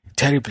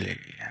 Terribly.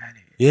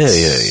 Yeah.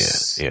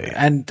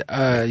 And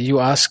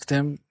you ask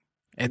them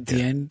at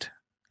the end,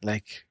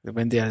 like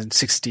when they are in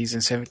 60s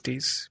and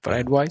 70s for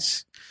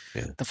advice,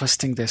 the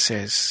first thing they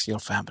say is your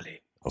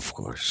family. Of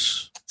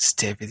course.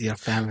 Stay with your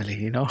family,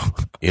 you know.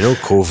 You know,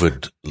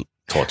 COVID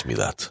taught me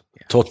that.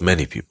 Taught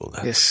many people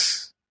that.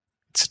 Yes.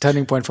 It's a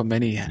turning point for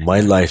many.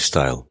 My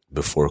lifestyle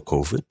before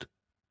COVID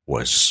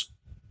was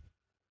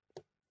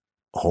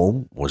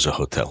home was a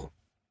hotel.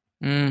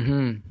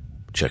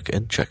 Check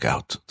in, check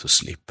out to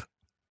sleep.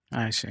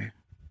 I see.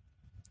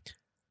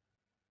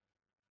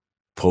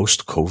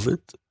 Post-COVID,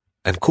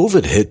 and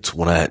COVID hit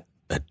when I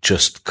had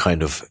just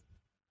kind of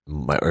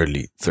my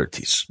early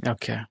 30s.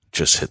 Okay.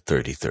 Just hit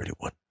 30,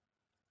 31.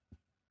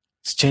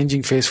 It's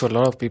changing phase for a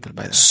lot of people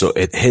by that. So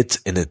it hit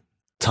in a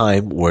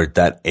time where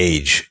that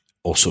age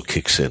also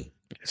kicks in.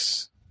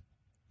 Yes.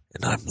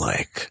 And I'm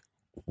like,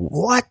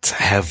 what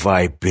have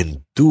I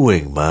been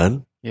doing,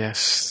 man?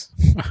 Yes.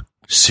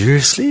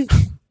 Seriously?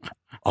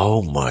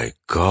 Oh my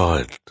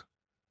God.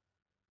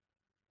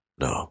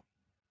 No.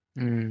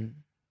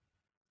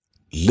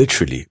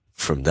 Literally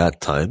from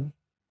that time,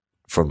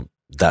 from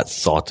that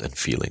thought and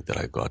feeling that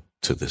I got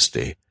to this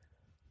day,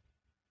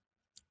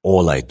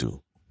 all I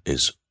do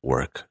is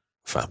work,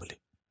 family.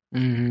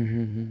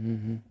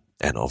 And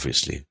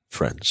obviously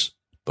friends.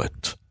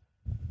 But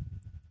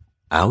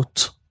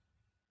out,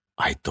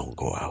 I don't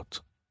go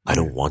out. I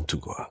don't want to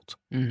go out.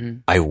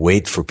 I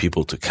wait for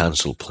people to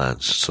cancel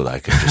plans so that I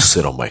can just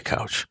sit on my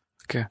couch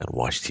and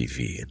watch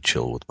TV and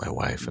chill with my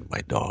wife and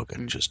my dog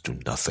and just do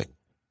nothing.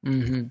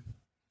 You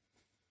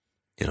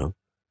know,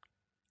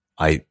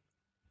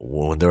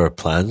 when there are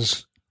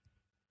plans,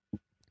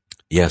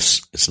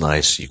 yes, it's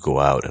nice. You go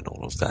out and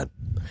all of that.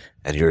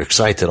 And you're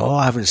excited. Oh,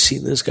 I haven't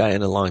seen this guy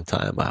in a long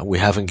time. We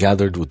haven't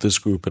gathered with this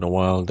group in a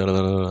while.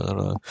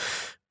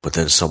 But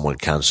then someone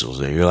cancels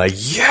and you're like,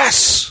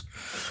 yes,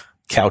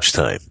 couch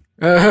time.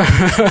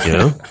 You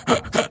know?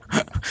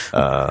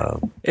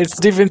 It's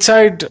deep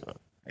inside.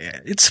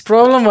 It's a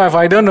problem.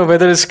 I don't know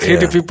whether it's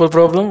creative people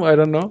problem. I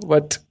don't know,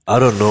 but I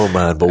don't know,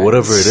 man. But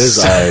whatever it is,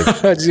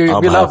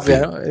 we love. You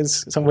know,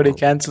 it's somebody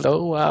canceled.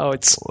 Oh wow,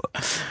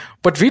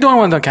 but we don't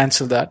want to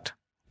cancel that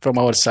from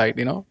our side.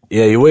 You know.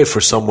 Yeah, you wait for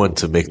someone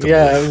to make the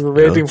move. I'm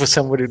waiting for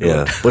somebody to.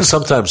 Yeah, but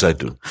sometimes I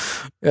do.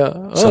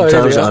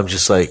 Sometimes I'm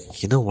just like,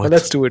 you know what? Well,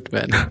 let's do it,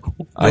 man.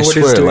 I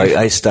swear, like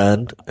I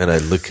stand and I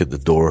look at the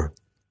door,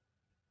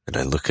 and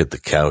I look at the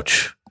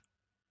couch,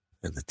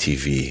 and the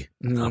TV,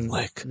 and I'm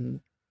like.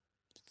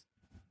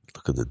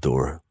 Look at the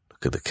door.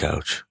 Look at the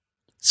couch.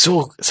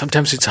 So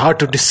sometimes it's hard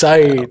to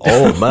decide.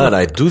 Oh man,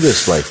 I do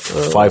this like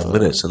for 5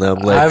 minutes, and then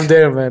I'm like, I'm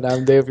there, man.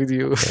 I'm there with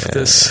you.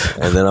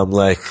 And then I'm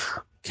like,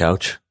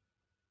 couch,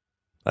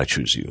 I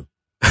choose you.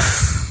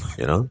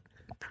 You know,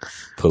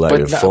 pull out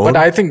your phone. But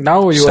I think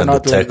now you are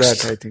not like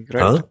text. that. I think,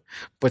 right? Huh?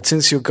 But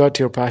since you got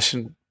your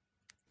passion,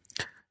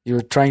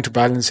 you're trying to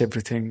balance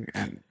everything.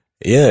 And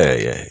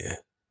yeah.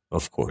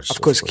 Of course,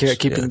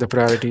 keeping the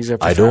priorities of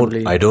the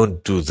family. I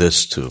don't do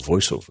this to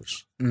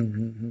voiceovers.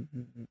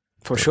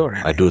 For sure.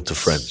 I do it to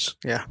friends.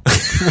 Yeah.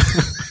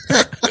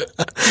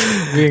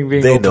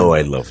 They know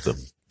I love them.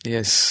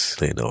 Yes.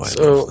 They know I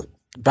love them.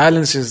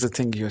 Balance is the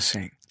thing you're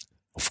saying.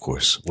 Of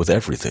course, with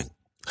everything.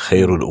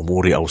 خير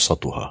الأمور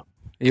أوسطها.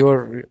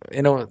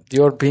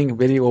 You're being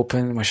very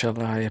open,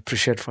 mashallah. I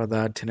appreciate for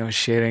that,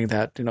 sharing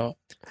that,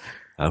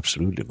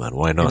 Absolutely, man.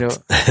 Why not?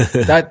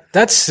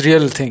 That's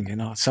real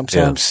thing,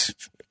 Sometimes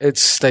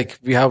it's like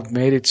we have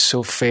made it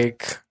so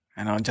fake,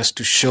 just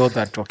to show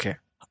that, okay.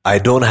 I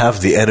don't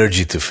have the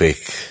energy to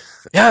fake.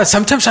 Yeah,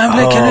 sometimes I'm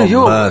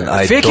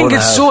like, faking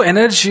is so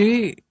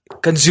energy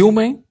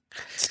consuming.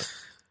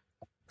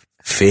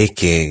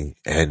 Faking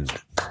and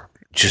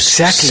just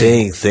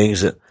saying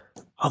things that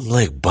I'm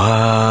like,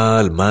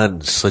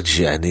 man,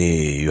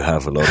 you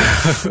have a lot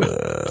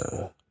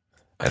of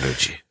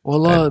energy.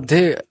 Wallah,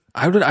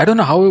 I don't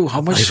know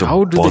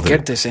how do they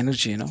get this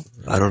energy,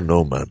 I don't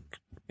know, man.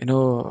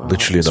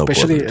 Literally not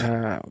especially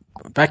bothered.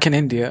 back in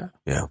India,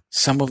 Yeah.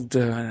 some of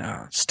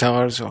the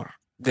stars, or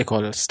they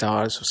call it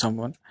stars or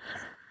someone,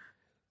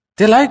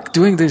 they like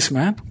doing this,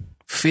 man.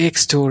 Fake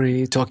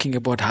story, talking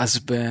about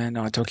husband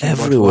or talking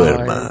Everywhere,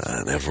 about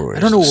wife. man. Everywhere. I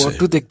don't know is the what same.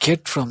 do they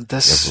get from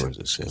this. Everywhere is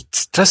the same.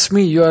 Trust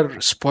me, you are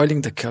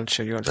spoiling the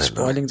culture. You are I know.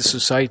 spoiling the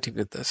society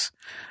with this.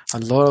 A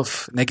lot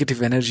of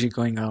negative energy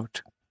going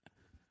out.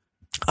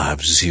 I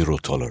have zero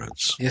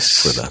tolerance for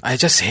Yes, that. I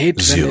just hate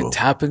when Zero. it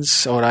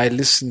happens, or I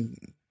listen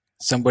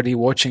somebody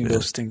watching Yeah.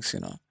 those things.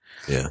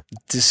 Yeah.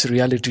 This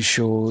reality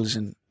shows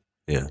and.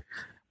 Yeah.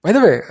 By the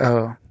way,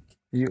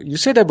 you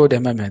said about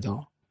MMA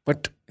though,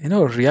 but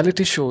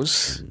reality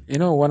shows.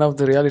 One of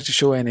the reality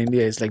show in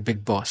India is like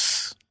Big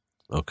Boss.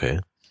 Okay.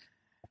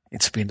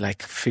 It's been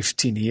like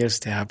 15 years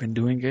they have been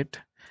doing it.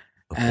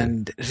 Okay.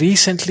 And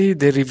recently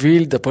they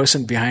revealed the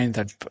person behind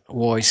that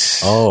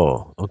voice.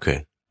 Oh,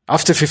 okay.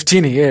 After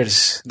 15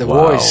 years, the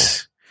Wow.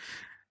 voice.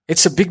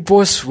 It's a Big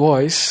Boss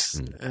voice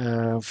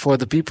for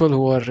the people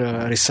who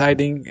are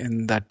residing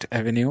in that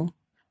avenue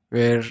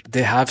where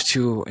they have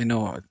to,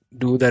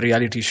 do the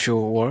reality show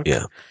work.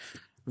 Yeah.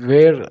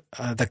 Where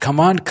the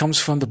command comes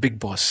from the Big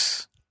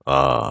Boss.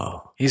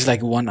 Ah. He's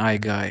like one-eye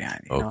guy.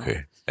 And,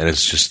 Okay. And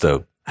it's just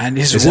and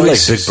his is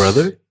voice it like Big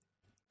Brother?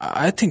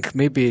 I think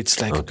maybe it's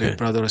like Okay. Big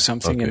Brother or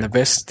something. In Okay. the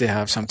West, they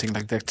have something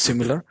like that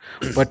similar.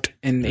 But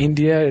in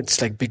India,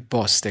 it's like Big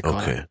Boss, they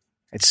call Okay. it.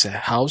 It's a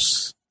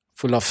house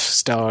full of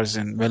stars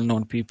and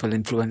well-known people,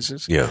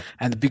 influencers. Yeah.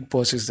 And the Big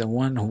Boss is the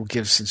one who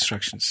gives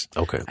instructions.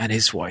 Okay. And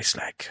his voice,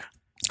 like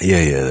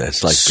Yeah.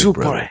 That's like Big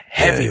super Brother.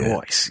 heavy Yeah.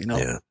 voice,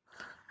 Yeah.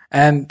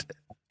 And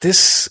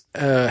this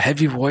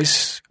heavy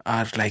voice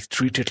are like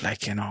treated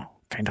like,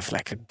 kind of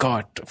like a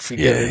god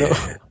figure,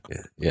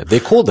 Yeah. They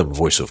call them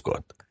voice of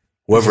God.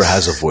 Whoever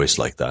has a voice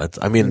like that.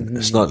 I mean,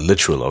 it's not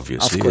literal,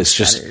 obviously. Of course, it's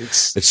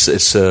just it's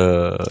it's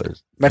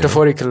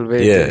metaphorical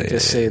way Yeah, to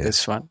just yeah, say yeah.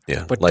 this one.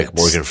 yeah, But like it's-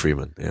 Morgan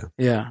Freeman. Yeah.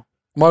 Yeah.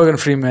 Morgan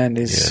Freeman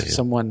is Yeah.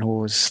 someone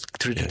who's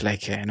treated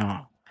like a,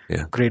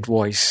 Yeah. great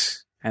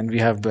voice. And we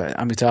have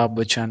Amitabh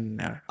Bachchan.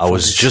 I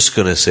was just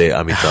gonna say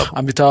Amitabh.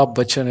 Amitabh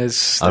Bachchan is.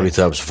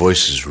 Amitabh's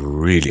voice is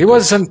really. He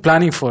wasn't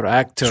planning for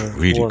actor It's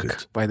really work,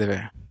 good. by the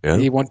way. Yeah?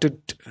 He wanted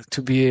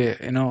to be,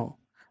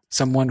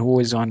 someone who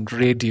is on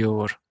radio.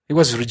 Or he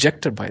was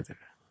rejected by the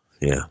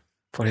Yeah,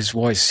 for his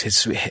voice,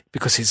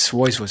 because his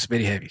voice was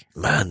very heavy.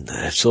 man,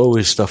 it's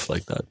always stuff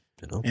like that.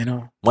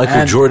 Michael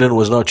And Jordan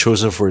was not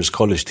chosen for his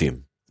college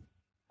team.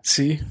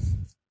 see,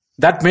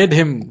 that made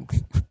him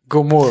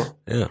go more.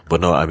 Yeah, but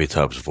no,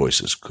 Amitabh's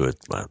voice is good,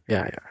 man.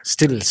 Yeah.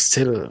 Still,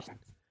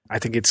 I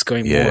think it's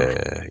going Yeah,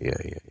 more,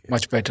 yeah.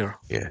 much better.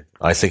 Yeah,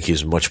 I think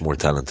he's much more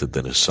talented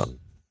than his son.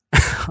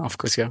 Of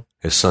course, yeah.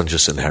 His son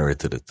just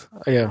inherited it.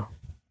 Yeah.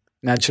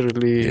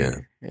 Naturally,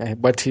 Yeah.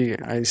 but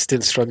I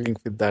still struggling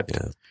with that.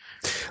 Yeah.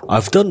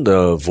 I've done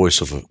the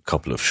voice of a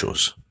couple of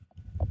shows.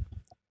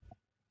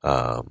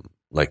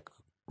 Like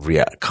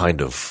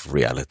kind of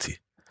reality.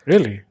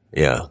 Really?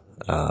 Yeah.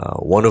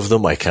 One of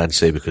them I can't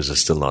say because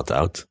it's still not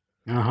out.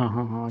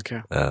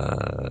 Okay.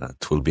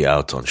 It will be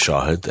out on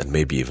Shahid and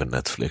maybe even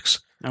Netflix.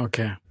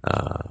 Okay.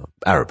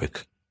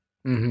 Arabic.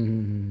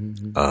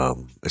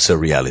 Mm-hmm. It's a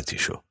reality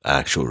show,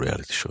 actual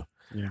reality show.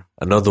 Yeah.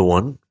 Another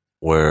one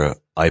where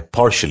I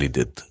partially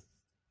did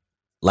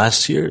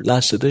last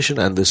edition,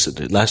 and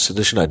last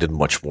edition I did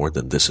much more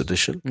than this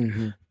edition.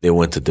 Mm-hmm. They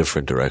went a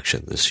different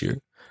direction this year,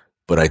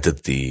 but I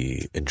did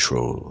the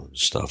intro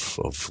stuff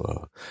of.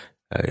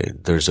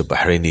 There's a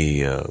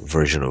Bahraini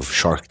version of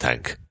Shark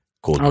Tank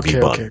called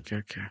Biban.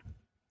 Okay.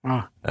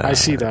 I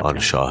see that on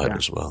yeah. Shahid Yeah.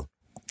 as well.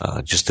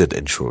 Just did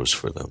intros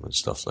for them and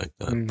stuff like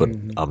that. Mm-hmm. But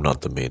I'm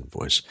not the main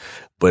voice.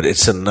 But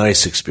it's a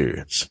nice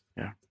experience.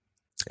 Yeah.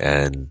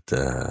 And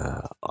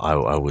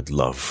I would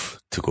love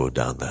to go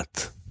down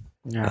that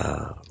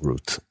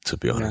route, to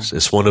be honest. Yeah.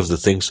 It's one of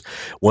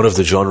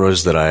the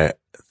genres that I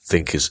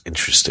think is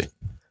interesting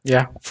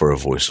for a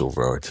voiceover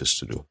artist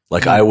to do.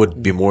 Like, I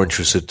would be more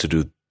interested to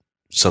do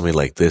something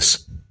like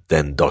this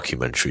than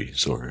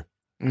documentaries or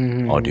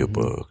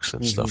audiobooks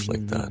and stuff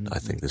like that. I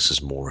think this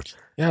is more.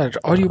 Yeah,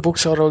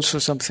 audiobooks are also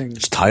something.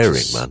 It's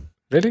tiring, man.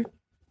 Really?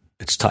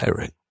 It's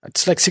tiring.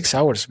 It's like 6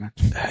 hours, man.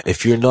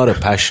 If you're not a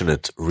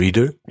passionate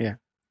reader,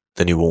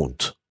 then you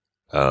won't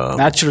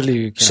naturally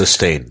you can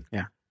sustain.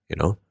 Yeah.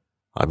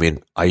 I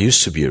mean, I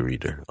used to be a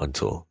reader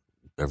until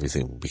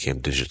everything became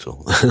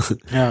digital.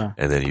 Yeah.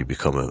 And then you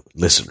become a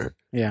listener.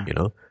 Yeah.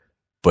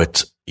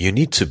 But you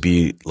need to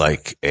be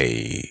like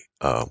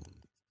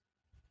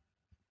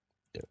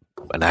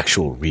an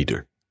actual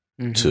reader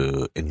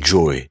to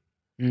enjoy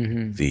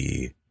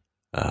the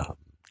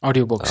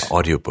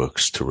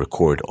audiobooks, to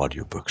record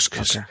audiobooks,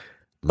 because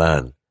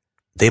man,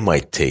 they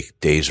might take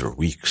days or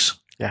weeks.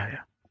 Yeah.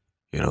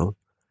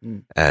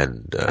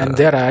 And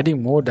they're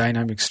adding more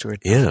dynamics to it.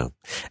 Yeah,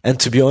 and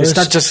to be honest, it's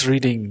not just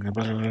reading.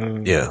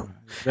 Yeah,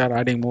 they're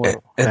adding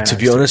more. And to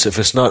be honest, if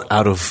it's not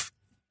out of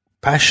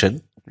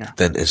passion,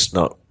 then it's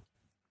not.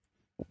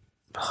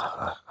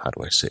 How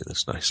do I say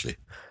this nicely?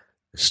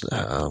 It's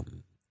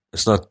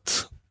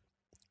not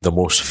the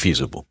most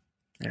feasible.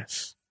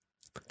 Yes.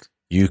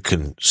 you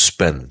can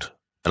spend,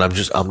 and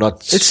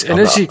It's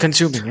energy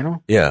consuming, you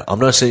know? Yeah, I'm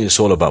not saying it's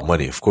all about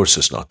money. Of course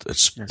it's not.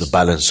 It's Yes. the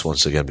balance,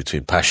 once again,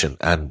 between passion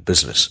and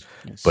business.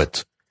 Yes.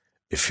 But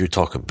if you're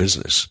talking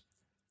business,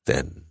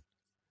 then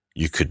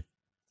you could,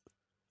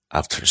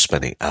 after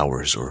spending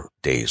hours or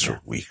days or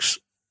weeks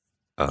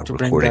to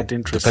recording, bring that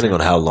interest depending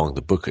in. on how long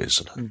the book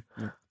is,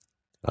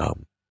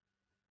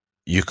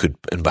 you could,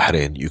 in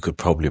Bahrain, you could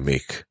probably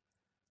make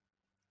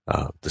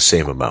the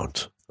same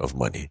amount of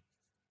money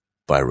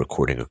by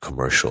recording a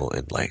commercial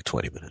in like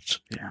 20 minutes.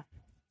 Yeah.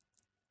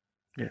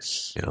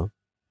 Yes. You know?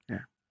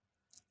 Yeah.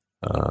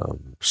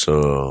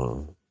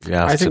 So you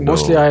have I think to know,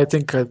 mostly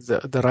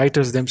the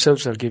writers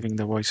themselves are giving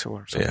the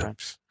voiceover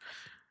sometimes.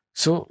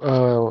 So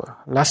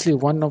lastly,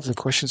 one of the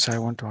questions I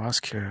want to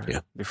ask here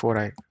before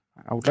I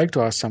would like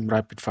to ask some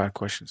rapid fire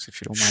questions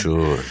if you don't mind.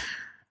 Sure.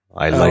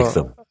 I like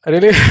them.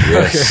 Really?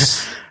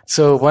 Yes. Okay.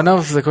 So one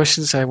of the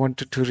questions I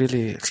wanted to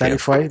really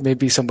clarify,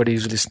 maybe somebody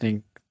is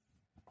listening,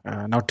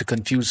 not to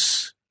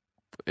confuse,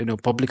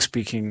 public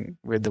speaking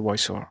with the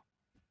voiceover,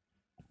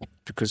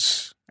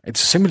 because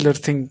it's a similar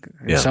thing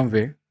in some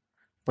way,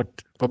 but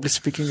public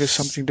speaking is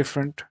something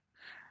different,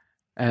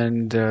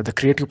 and the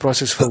creative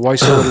process for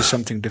voiceover is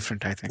something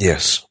different, I think.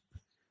 Yes.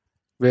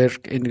 Where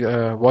in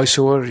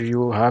voiceover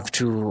you have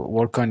to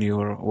work on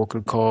your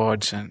vocal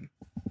cords and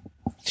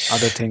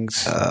other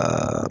things,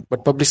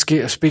 but public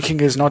speaking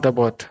is not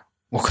about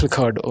vocal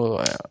cord.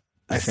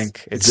 I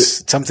think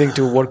it's something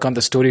to work on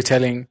the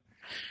storytelling.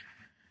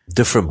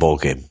 Different ball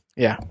game.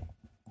 Yeah.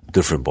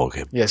 Different ball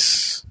game.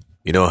 Yes.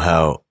 You know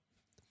how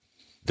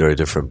there are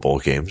different ball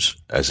games,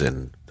 as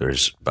in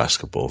there's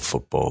basketball,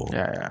 football,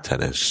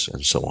 tennis,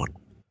 and so on.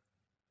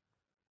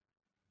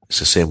 It's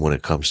the same when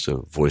it comes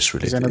to voice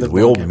related.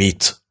 We all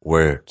meet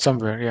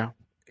somewhere,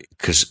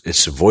 because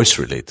it's voice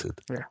related.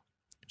 Yeah.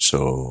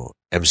 So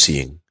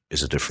emceeing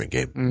is a different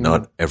game.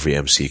 Not every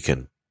MC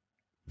can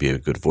be a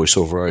good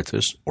voiceover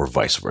artist, or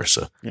vice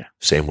versa. Yeah.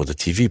 Same with a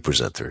TV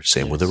presenter.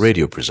 Same with a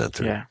radio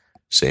presenter. Yeah.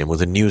 Same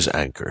with a news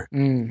anchor.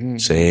 Mm-hmm.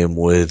 Same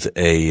with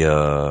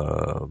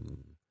a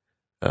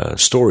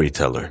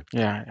storyteller.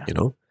 Yeah. You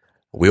know,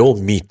 we all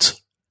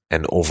meet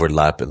and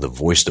overlap in the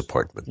voice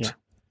department. Yeah.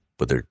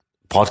 But they're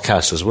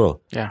podcasts as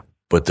well. Yeah.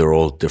 But they're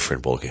all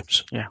different ball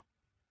games. Yeah.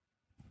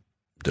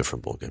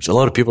 Different ball games. A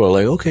lot of people are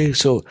like, okay,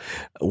 so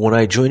when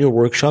I join your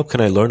workshop,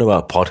 can I learn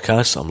about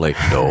podcasts? I'm like,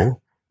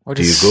 no.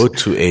 Do you go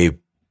to a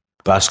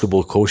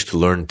basketball coach to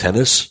learn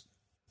tennis?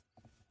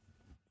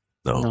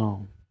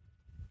 No.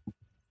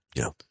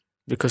 Yeah.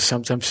 Because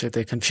sometimes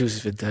they confuse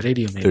it with the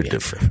radio, maybe. They're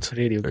different.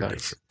 Radio They're guys.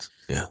 Different.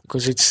 Yeah.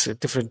 Because it's a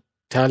different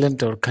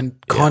talent or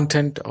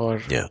content or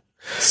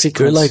sequence.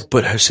 They're like,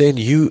 but Hussein,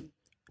 you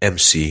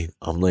MC.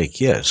 I'm like,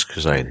 yes,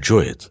 because I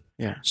enjoy it.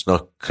 Yeah. It's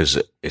not because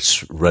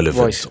it's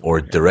relevant or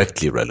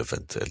directly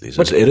relevant, at least.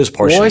 But it is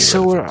partially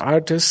voiceover relevant.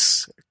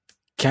 Artists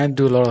can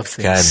do a lot of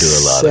things. Can do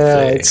a lot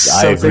of things.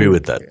 I agree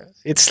with that.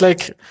 It's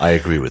like, I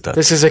agree with that.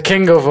 This is a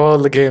king of all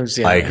the games.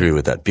 Yeah. I agree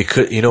with that.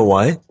 Because you know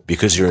why?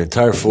 Because your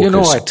entire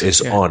focus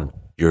is on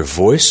your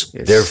voice.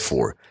 Yes.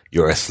 Therefore,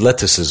 your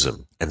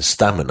athleticism and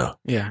stamina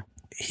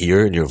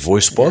here in your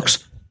voice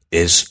box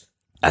is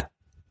at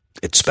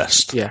its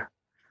best. Yeah.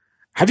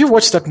 Have you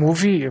watched that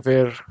movie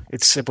where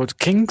it's about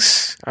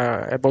kings,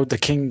 about the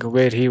king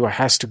where he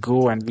has to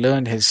go and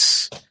learn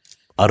his...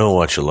 I don't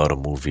watch a lot of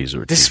movies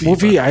or This TV,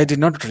 movie I did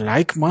not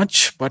like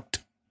much, but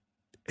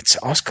it's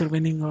Oscar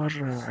winning or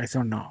I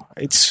don't know.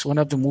 It's one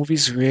of the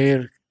movies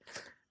where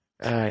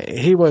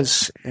he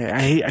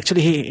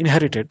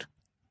inherited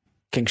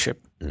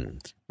kingship,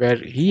 where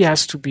he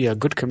has to be a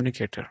good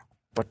communicator,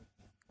 but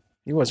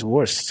he was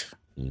worst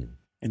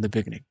in the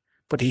beginning.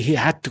 But he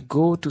had to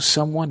go to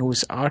someone who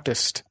is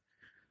artist.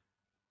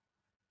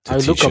 I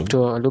look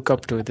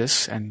up to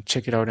this and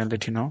check it out and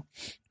let you know,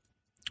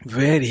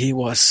 where he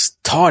was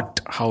taught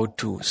how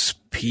to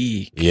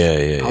speak,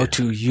 how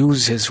to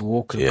use his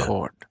vocal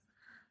cord.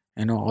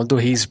 Although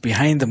he's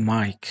behind the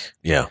mic,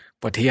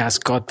 but he has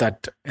got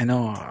that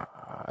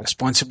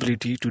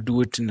responsibility to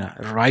do it in a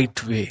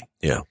right way.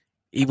 Yeah,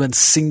 even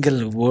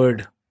single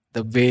word,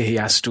 the way he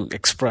has to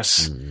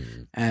express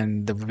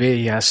and the way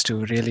he has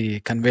to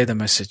really convey the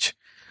message.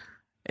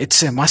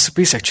 It's a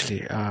masterpiece,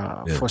 actually,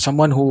 for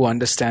someone who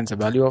understands the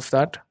value of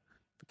that,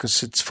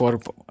 because it's for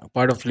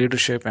part of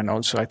leadership, and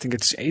also I think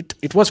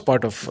it was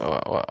part of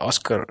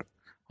Oscar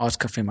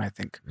film, I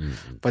think.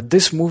 But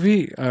this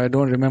movie, I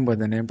don't remember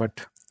the name,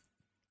 but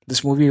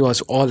this movie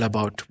was all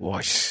about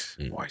voice.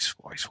 It's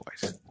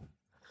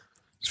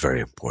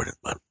very important,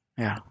 man.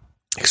 Yeah,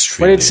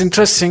 extremely. But it's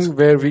interesting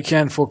where we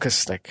can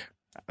focus, like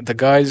the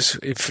guys,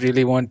 if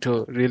really want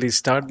to really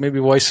start, maybe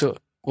voice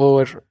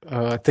over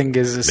thing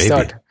is a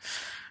start.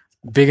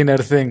 Beginner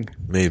thing.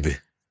 Maybe.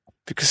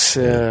 Because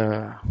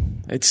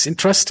it's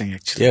interesting,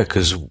 actually. Yeah,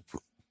 because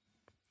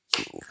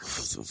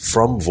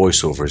from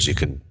voiceovers, you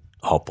can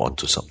hop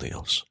onto something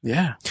else.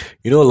 Yeah.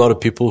 You know, a lot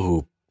of people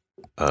who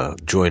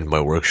join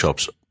my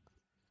workshops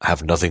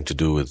have nothing to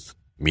do with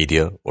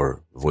media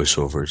or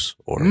voiceovers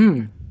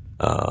or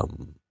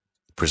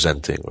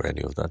presenting or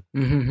any of that.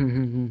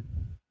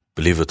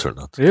 believe it or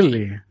not.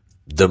 Really?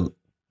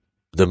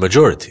 The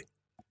majority.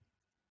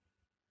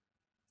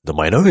 The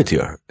minority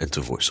are into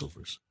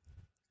voiceovers.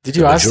 Did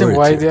you ask them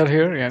why they are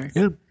here?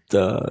 Yeah,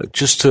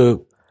 just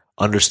to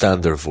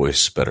understand their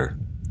voice better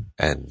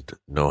and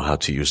know how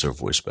to use their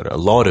voice better. A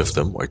lot of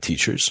them are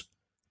teachers,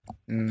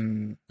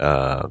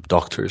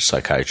 doctors,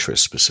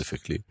 psychiatrists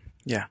specifically.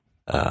 Yeah.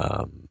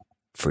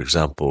 For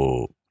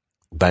example,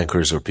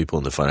 bankers or people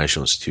in the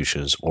financial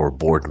institutions or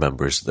board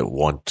members that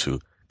want to,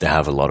 they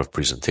have a lot of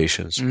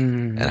presentations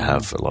and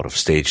have a lot of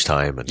stage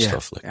time and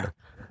stuff like that.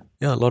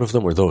 Yeah, a lot of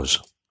them are those.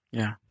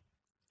 Yeah.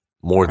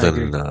 More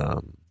than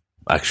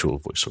actual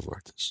voiceover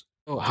artists.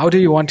 Oh, how do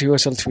you want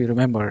yourself to be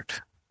remembered?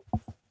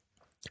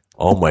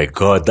 Oh my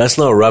God, that's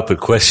not a rapid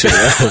question.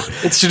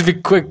 It should be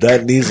quick.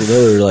 That needs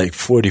another like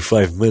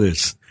 45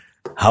 minutes.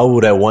 How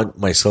would I want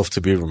myself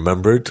to be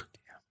remembered?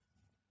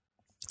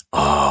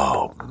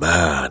 Oh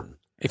man.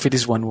 If it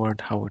is one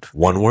word, how would?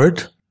 One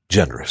word?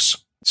 Generous.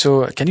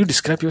 So can you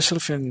describe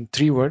yourself in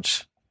 3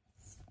 words?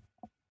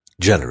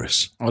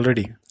 Generous.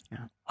 Already.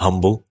 Yeah.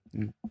 Humble.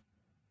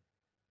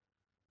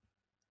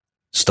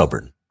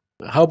 Stubborn.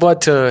 How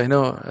about,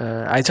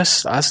 I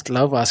just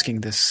love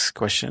asking this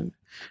question.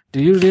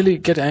 Do you really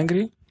get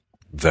angry?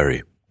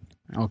 Very.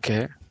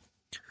 Okay.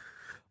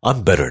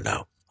 I'm better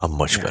now. I'm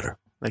much better.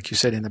 Like you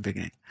said in the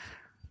beginning.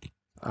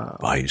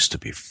 I used to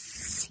be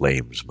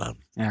flames, man.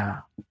 Yeah.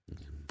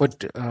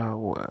 But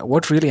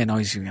what really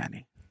annoys you,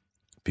 Yani?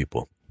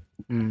 People.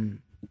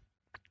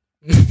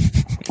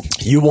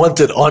 You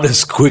wanted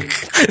honest, quick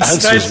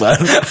answers, man.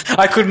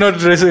 I could not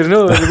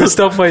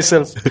stop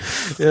myself.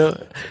 Yeah.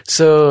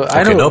 So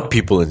I know. Not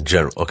people in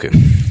general. Okay,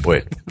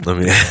 wait. Let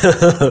me.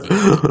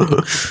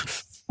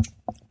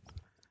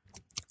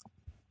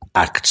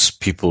 Acts,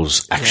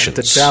 people's actions,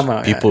 the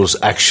drama, people's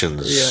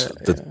actions.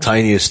 The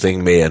tiniest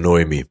thing may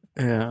annoy me.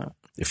 Yeah.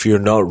 If you're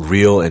not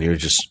real and you're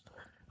just,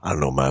 I don't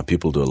know, man.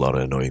 People do a lot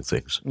of annoying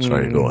things.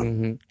 Sorry, go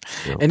on.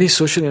 Yeah. Any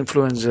social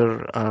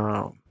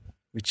influencer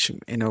which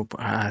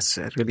has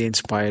really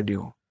inspired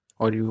you,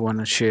 or you want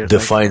to share?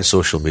 Define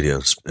social media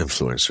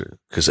influencer,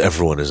 because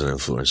everyone is an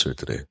influencer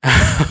today.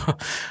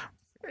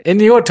 In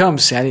your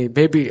terms, Yani,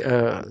 maybe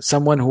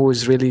someone who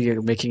is really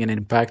making an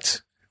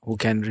impact, who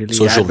can really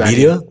social add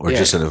media value. or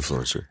just an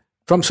influencer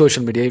from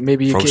social media.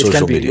 Maybe from it social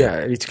can be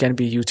media. it can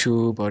be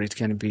YouTube, or it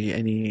can be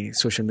any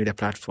social media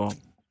platform.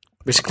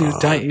 Basically,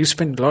 you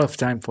spend a lot of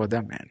time for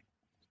them, man.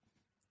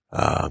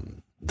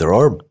 There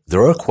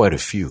are quite a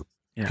few.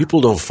 Yeah.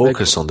 People don't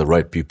focus on the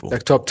right people.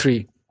 Like top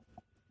 3.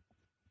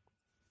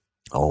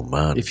 Oh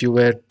man! If you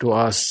were to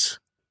ask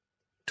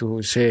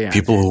to say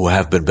people who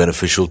have been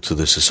beneficial to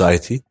the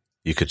society,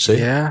 you could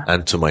say,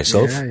 and to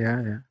myself.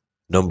 Yeah.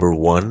 Number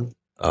 1.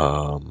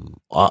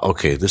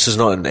 Okay, this is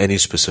not in any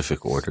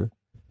specific order,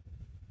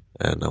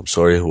 and I'm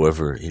sorry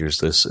whoever hears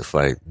this if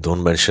I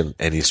don't mention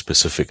any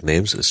specific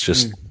names. It's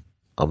just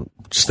I'm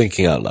just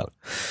thinking out loud.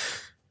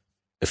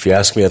 If you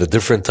ask me at a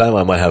different time,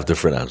 I might have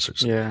different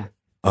answers. Yeah.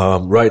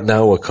 Right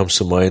now, what comes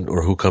to mind,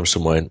 or who comes to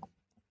mind,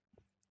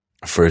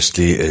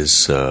 firstly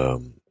is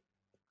Khalil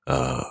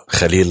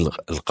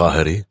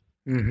Al-Qahiri,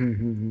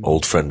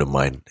 old friend of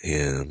mine.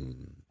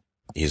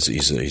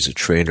 He's a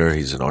trainer.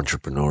 He's an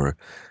entrepreneur.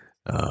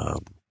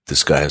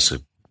 This guy has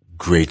a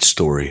great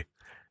story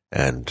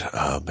and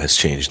has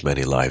changed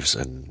many lives,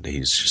 and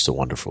he's just a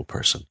wonderful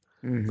person.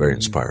 Very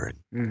inspiring.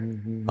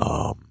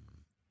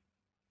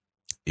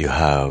 You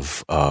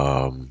have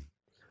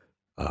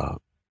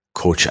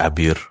Coach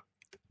Abir.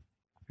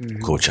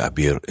 Coach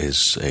Abir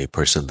is a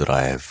person that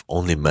I have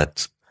only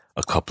met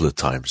a couple of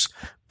times,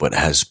 but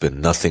has been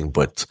nothing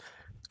but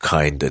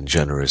kind and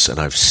generous, and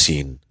I've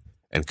seen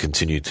and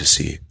continue to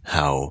see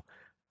how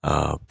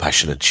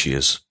passionate she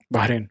is.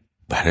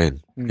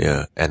 Bahrain,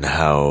 yeah, and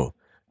how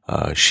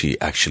she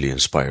actually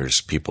inspires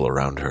people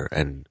around her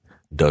and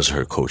does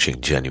her coaching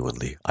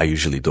genuinely. I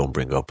usually don't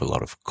bring up a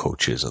lot of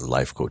coaches and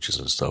life coaches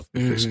and stuff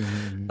because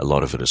a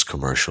lot of it is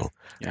commercial,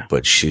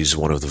 but she's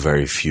one of the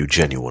very few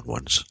genuine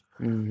ones.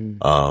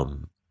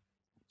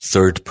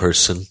 Third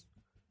person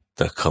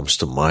that comes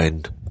to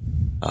mind,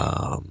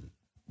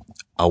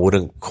 I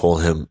wouldn't call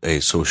him a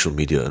social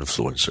media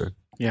influencer.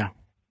 Yeah.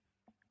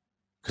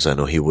 Because I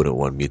know he wouldn't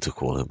want me to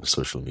call him a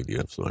social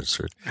media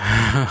influencer.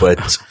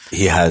 But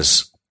he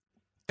has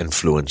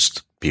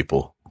influenced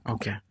people.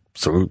 Okay.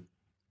 Through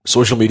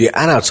social media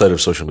and outside of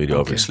social media,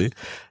 obviously,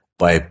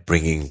 by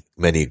bringing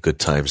many good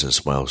times and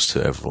smiles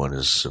to everyone.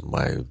 Is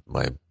my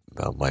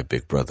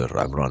big brother,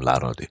 Amran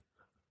Laradi.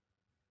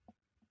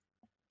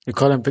 You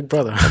call him Big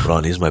Brother?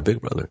 Amran, he's my big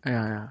brother.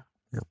 Yeah.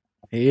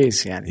 He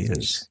is, yeah. He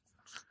is.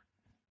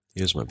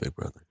 He is my big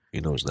brother.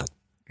 He knows that.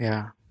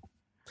 Yeah.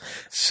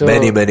 So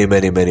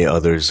Many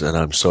others, and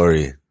I'm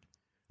sorry.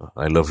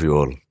 I love you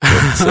all.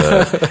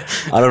 But,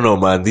 I don't know,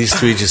 man. These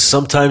 3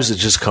 sometimes it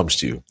just comes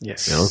to you.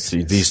 Yes.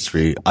 These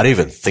 3, I didn't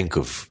even think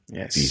of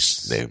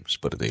these names,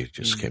 but they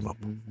just came up.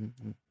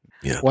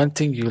 Yeah. One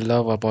thing you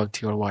love about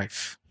your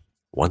wife.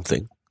 One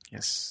thing?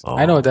 Yes.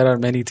 I know there are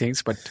many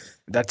things, but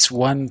that's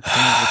one thing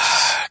which...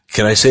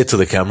 Can I say it to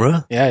the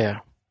camera? Yeah.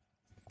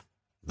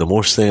 The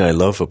most thing I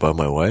love about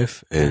my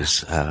wife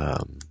is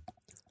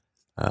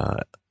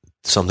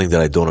something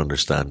that I don't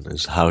understand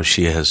is how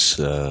she has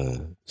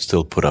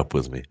still put up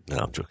with me. No,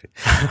 I'm joking.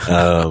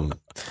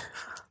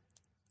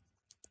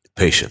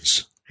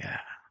 Patience. Yeah.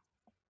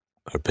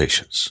 Her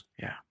patience.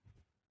 Yeah.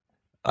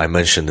 I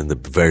mentioned in the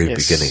very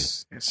beginning,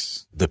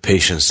 yes, the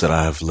patience that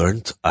I have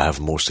learned, I have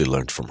mostly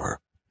learned from her.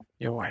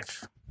 Your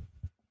wife.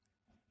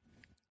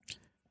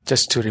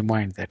 Just to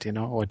remind that,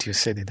 what you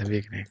said in the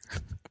beginning.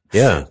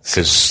 Yeah,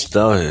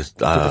 because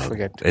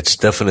it's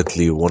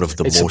definitely one of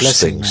the It's most a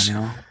blessing, things.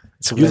 Man,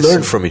 It's a you blessing.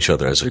 learn from each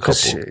other as a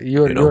because couple.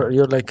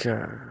 You're like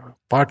a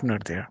partner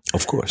there.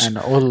 Of course. And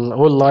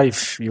all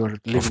life you're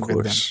living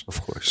with them.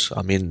 Of course.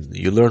 I mean,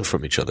 you learn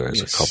from each other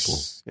as a couple.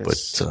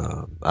 Yes. But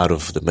out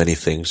of the many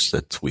things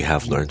that we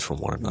have learned from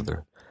one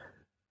another,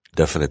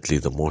 definitely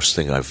the most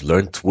thing I've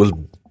learned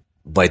will,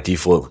 by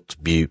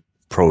default, be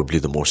probably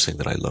the most thing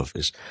that I love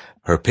is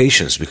her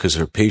patience, because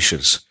her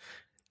patience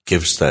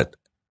gives that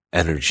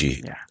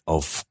energy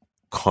of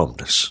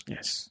calmness.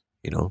 Yes.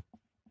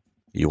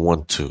 You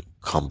want to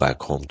come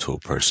back home to a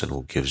person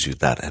who gives you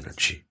that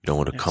energy. You don't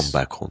want to come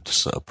back home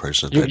to a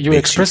person that you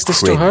makes express you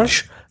this to her?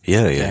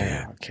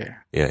 Yeah. Okay.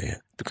 Yeah.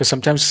 Because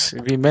sometimes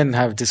we men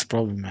have this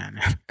problem, man.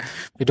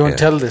 We don't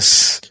tell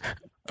this.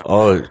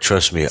 Oh,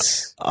 trust me.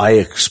 I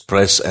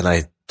express and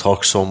I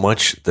talk so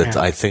much that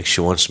I think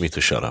she wants me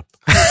to shut up.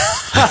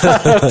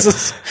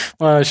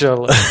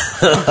 MashaAllah.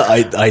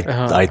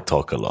 I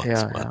talk a lot,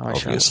 man.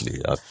 Obviously,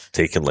 I've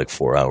taken like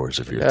 4 hours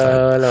of your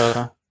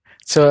time.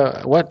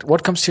 So,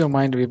 what comes to your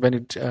mind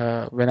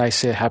when I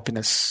say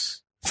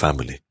happiness?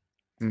 Family.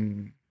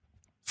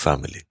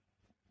 Family.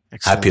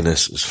 Excellent.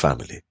 Happiness is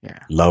family. Yeah.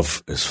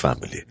 Love is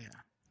family. Yeah.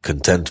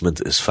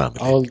 Contentment is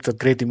family. All the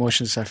great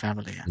emotions are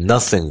family. Yeah.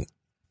 Nothing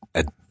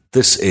at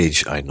this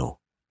age I know.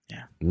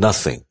 Yeah.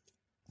 Nothing,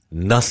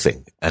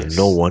 and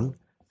no one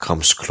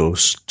comes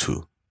close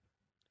to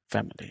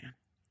family.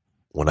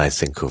 When I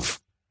think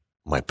of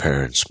my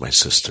parents, my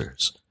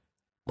sisters,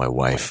 my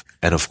wife,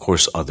 and of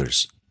course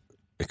others,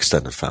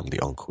 extended family,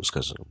 uncles,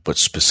 cousins, but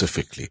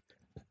specifically,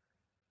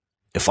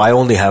 if I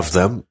only have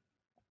them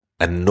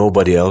and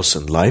nobody else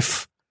in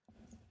life,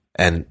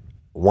 and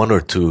one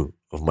or two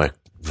of my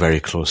very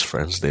close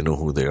friends, they know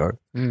who they are.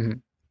 Mm-hmm.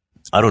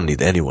 I don't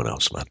need anyone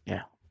else, man.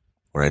 Yeah.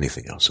 Or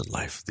anything else in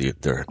life.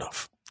 They're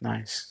enough.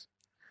 Nice.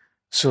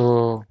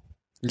 So,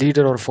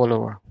 leader or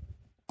follower?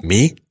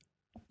 Me?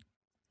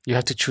 You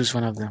have to choose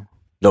one of them.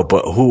 No,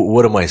 but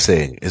what am I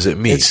saying? Is it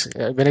me?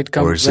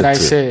 When I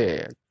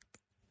say,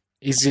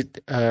 is it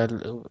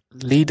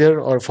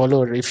leader or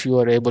follower if you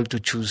are able to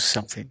choose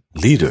something?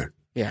 Leader.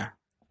 Yeah.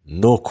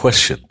 No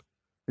question.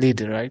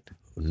 Leader, right?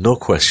 No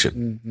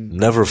question. Mm-hmm.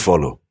 Never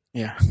follow.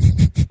 Yeah.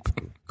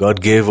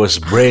 God gave us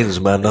brains,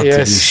 man, not to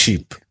be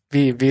sheep.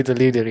 Be the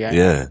leader, yeah.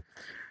 Yeah.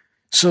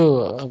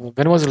 So,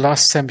 when was the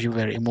last time you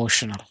were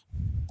emotional?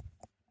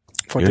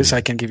 For this,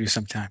 I can give you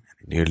some time.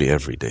 Nearly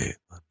every day.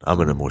 I'm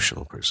an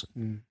emotional person.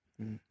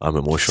 Mm-hmm. I'm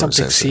emotional.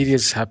 Something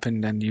serious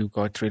happened and you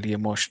got really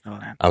emotional.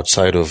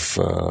 Outside of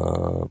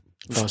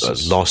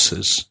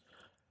losses.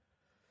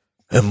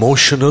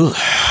 Emotional,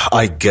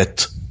 I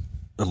get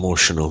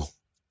emotional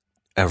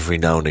every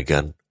now and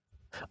again.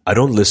 I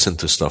don't listen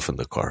to stuff in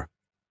the car.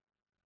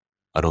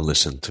 I don't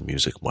listen to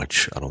music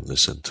much.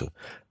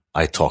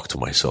 I talk to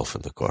myself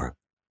in the car.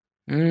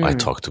 I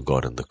talk to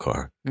God in the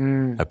car.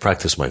 I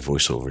practice my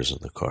voiceovers in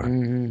the car.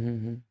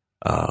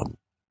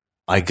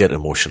 I get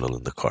emotional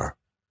in the car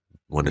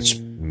when it's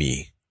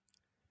me,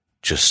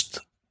 just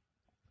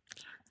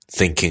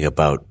thinking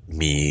about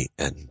me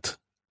and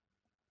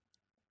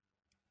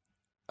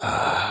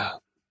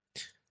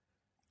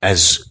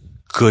as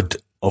good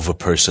of a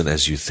person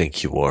as you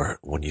think you are,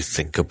 when you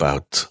think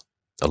about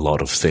a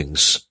lot of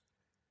things,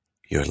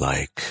 you're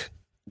like,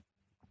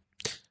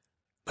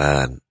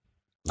 man,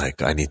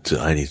 like I need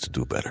to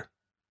do better.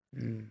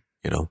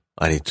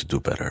 I need to do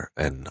better,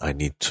 and I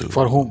need to.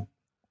 For whom?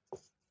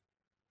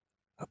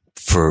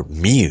 For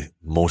me,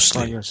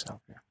 mostly. For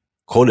yourself, yeah.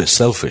 Call it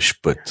selfish,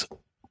 but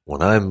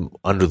when I'm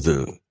under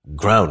the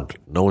ground,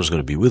 no one's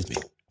going to be with me.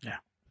 Yeah.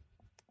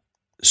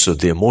 So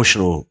the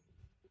emotional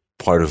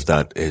part of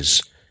that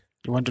is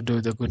you want to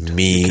do the good.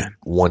 Me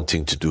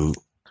wanting to do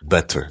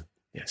better.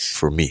 Yes.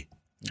 For me.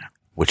 Yeah.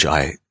 Which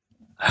I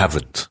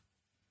haven't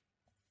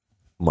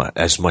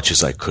as much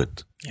as I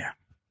could. Yeah.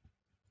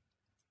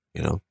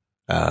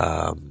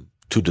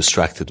 Too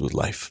distracted with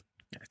life.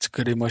 Yeah, it's a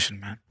good emotion,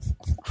 man.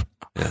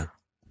 Yeah.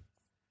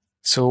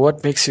 So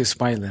what makes you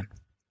smile then?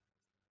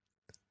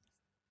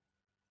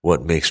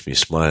 What makes me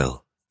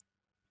smile?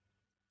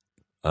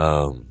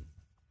 I'm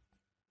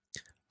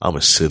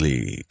a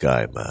silly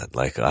guy, man.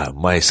 Like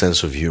my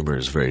sense of humor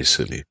is very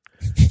silly.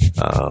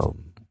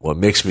 What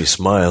makes me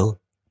smile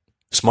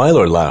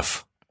or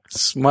laugh?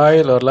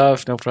 Smile or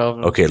laugh, no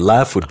problem. Okay,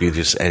 laugh would be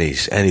just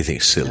anything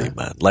silly,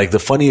 man. Like the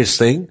funniest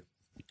thing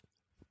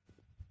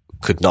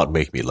could not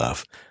make me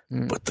laugh,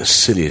 but the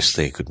silliest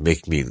thing could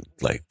make me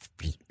like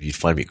you'd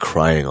find me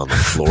crying on the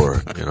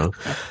floor,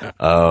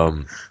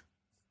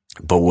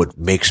 But what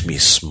makes me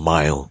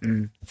smile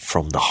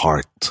from the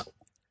heart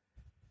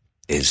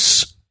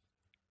is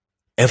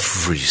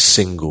every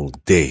single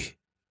day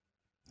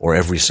or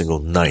every single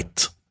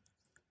night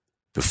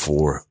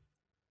before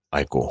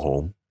I go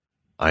home,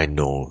 I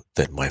know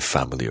that my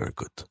family are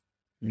good.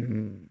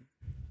 Mm.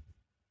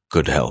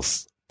 Good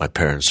health. My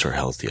parents are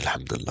healthy,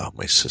 alhamdulillah.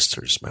 My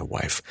sisters, my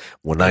wife.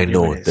 When I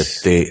know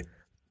that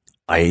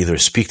I either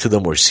speak to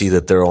them or see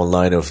that they're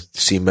online, or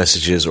see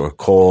messages or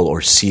call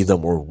or see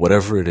them or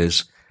whatever it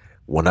is,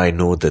 when I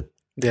know that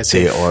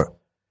they are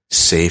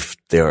safe,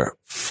 they're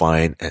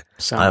fine.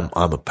 I'm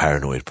a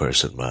paranoid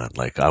person, man.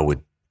 Like, I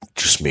would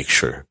just make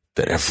sure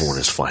that everyone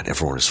is fine.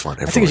 Everyone is fine.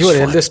 I think you're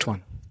the eldest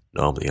one.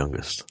 No, I'm the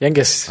youngest.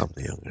 Youngest. I'm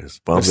the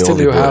youngest. But I'm the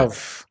only boy.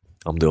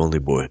 I'm the only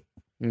boy.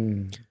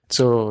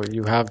 So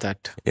you have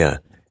that. Yeah.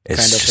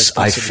 It's just,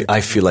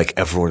 I feel like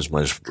everyone's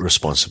my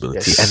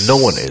responsibility, and no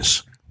one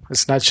is.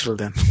 It's natural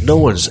then. No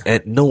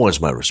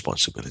one's my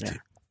responsibility. Yeah.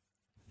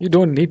 You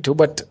don't need to,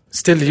 but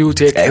still you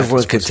take care.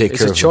 Everyone can take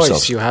care of themselves. It's a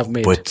choice you have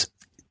made. But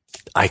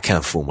I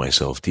can't fool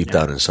myself. Deep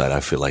down inside, I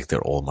feel like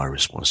they're all my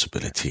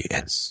responsibility,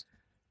 and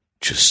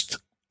just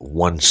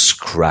one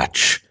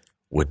scratch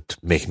would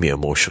make me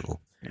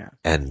emotional. Yeah.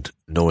 And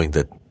knowing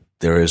that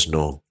there is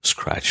no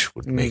scratch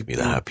would make me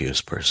the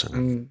happiest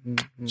person.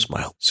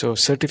 Smile. So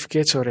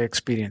certificates or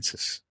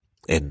experiences?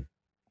 In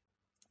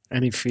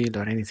any field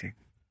or anything.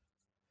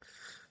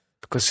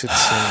 Because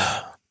it's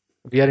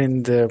we are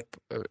in the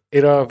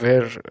era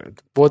where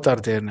both are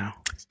there now.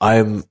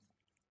 I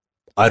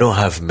don't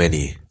have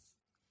many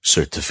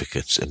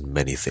certificates in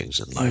many things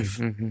in life,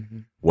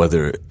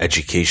 whether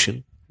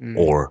education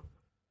or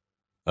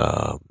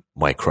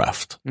my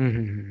craft.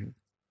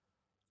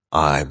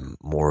 I'm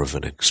more of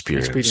an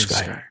experienced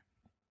guy.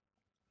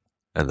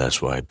 And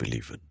that's why I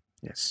believe in.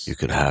 Yes. You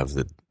can have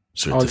the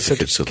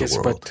certificates of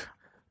the world,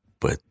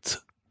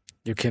 but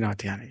you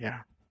cannot,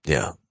 yeah.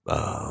 Yeah.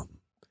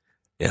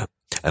 Yeah.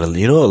 And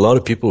a lot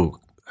of people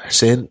are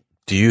saying,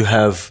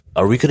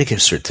 are we going to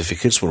give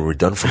certificates when we're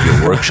done from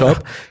your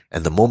workshop?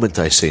 And the moment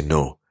I say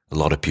no, a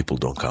lot of people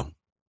don't come.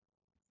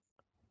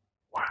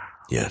 Wow.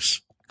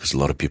 Yes. Because a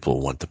lot of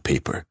people want the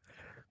paper.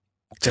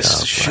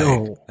 Just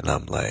show. And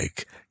I'm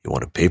like, you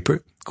want a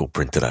paper? Go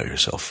print it out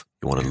yourself.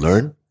 You want to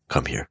learn?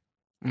 Come here.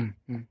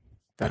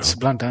 That's a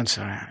blunt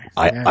answer.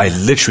 I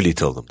literally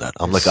tell them that.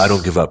 I'm like, I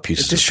don't give out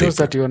pieces of paper. It just shows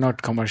that you're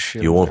not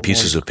commercial. You want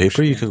pieces of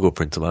paper? You can go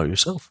print them out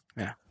yourself.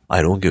 Yeah.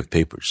 I don't give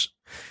papers.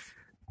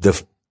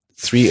 The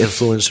 3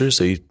 influencers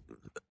that you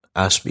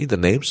asked me, the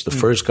names, the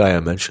first guy I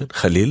mentioned,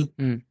 Khalil,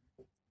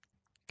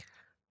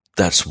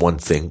 that's one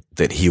thing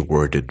that he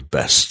worded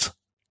best.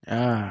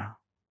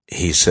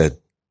 He said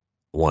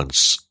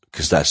once,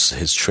 because that's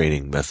his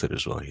training method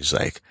as well. He's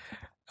like,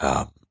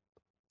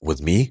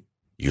 with me,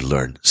 you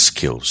learn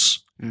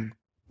skills.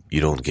 You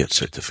don't get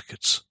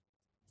certificates.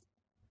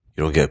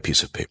 You don't get a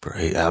piece of paper.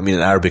 I mean,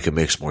 in Arabic, it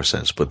makes more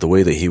sense, but the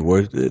way that he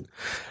worded it,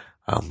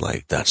 I'm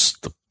like, that's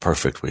the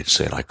perfect way to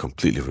say it. I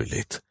completely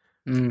relate.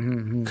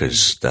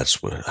 Because that's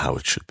how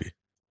it should be.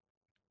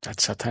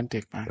 That's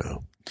authentic, man. Yeah.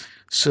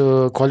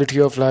 So, quality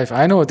of life.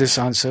 I know this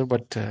answer,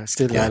 but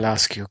still I'll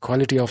ask you.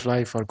 Quality of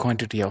life or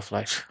quantity of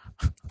life?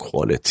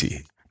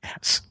 Quality.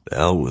 Yes. The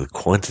hell with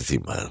quantity,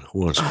 man. Who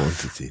wants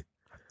quantity?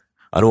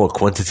 I don't want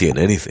quantity in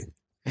anything.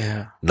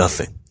 Yeah.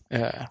 Nothing.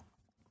 Yeah.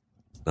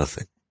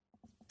 Nothing.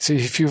 So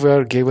if you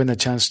were given a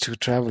chance to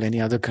travel any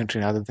other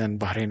country other than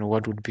Bahrain,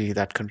 what would be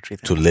that country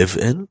then? To live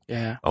in?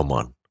 Yeah.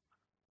 Oman.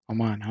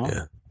 Oman, huh?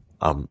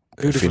 Yeah.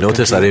 If you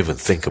notice, I didn't even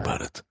think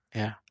about it.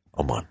 Yeah.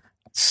 Oman.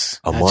 It's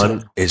Oman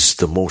natural. is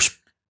the most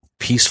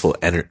peaceful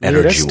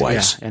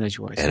energy-wise. Yeah,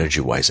 energy-wise.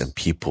 Energy-wise and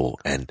people.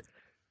 And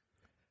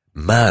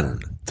man,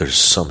 there's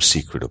some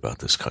secret about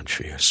this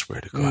country. I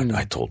swear to God.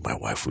 I told my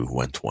wife we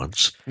went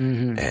once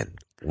and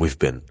we've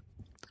been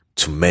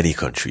to many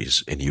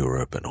countries in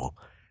Europe and all.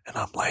 And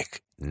I'm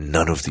like,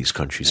 none of these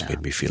countries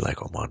made me feel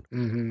like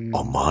Oman.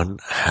 Oman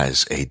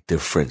has a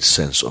different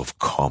sense of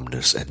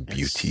calmness and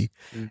beauty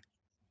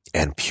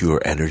and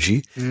pure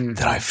energy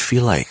that I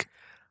feel like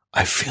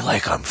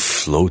I'm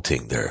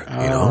floating there,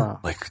 you know?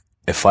 Like,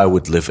 if I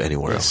would live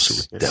anywhere else,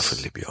 it would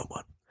definitely be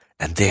Oman.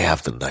 And they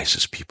have the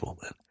nicest people,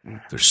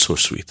 man. They're so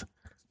sweet.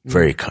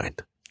 Very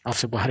kind.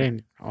 After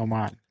Bahrain,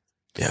 Oman.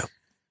 Yeah.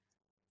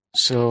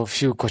 So, a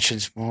few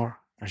questions more,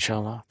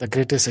 inshallah. The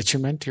greatest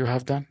achievement you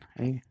have done?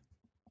 Any?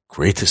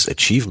 Greatest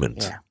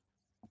achievement?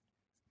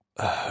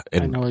 Yeah. I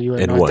know you are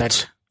in not what?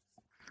 that.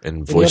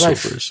 In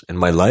voiceovers? In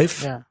my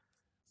life? Yeah.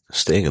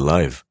 Staying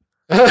alive.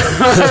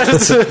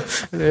 That's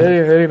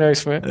very, very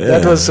nice, man. Yeah.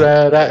 That was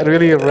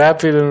really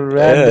rapid and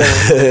random.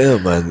 Yeah,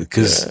 man.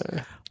 Because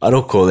I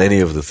don't call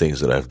any of the things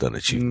that I've done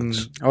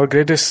achievements. Our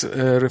greatest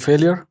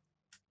failure?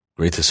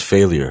 Greatest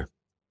failure?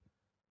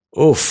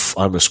 Oof,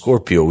 I'm a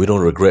Scorpio. We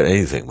don't regret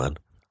anything, man.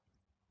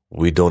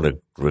 We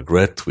don't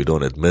regret. We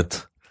don't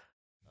admit.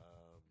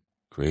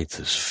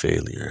 Greatest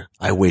failure.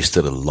 I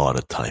wasted a lot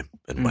of time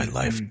in my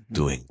life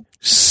doing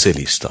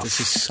silly stuff. This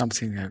is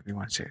something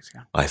everyone says,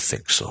 yeah. I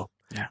think so.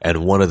 Yeah.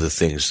 And one of the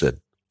things that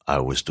I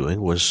was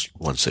doing was,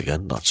 once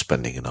again, not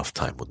spending enough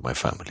time with my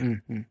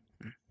family.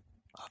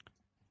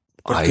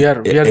 But we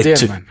are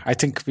there, man. I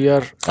think we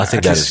are. I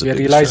think that is we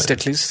realized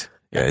at least.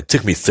 Yeah, it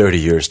took me 30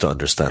 years to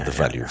understand the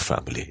value of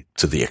family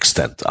to the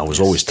extent. I was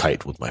always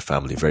tight with my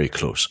family, very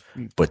close.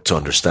 But to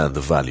understand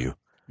the value,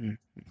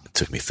 it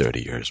took me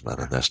 30 years, man,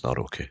 and that's not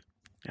okay.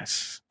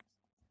 Yes.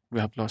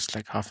 We have lost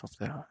like half of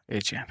the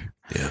age, yeah.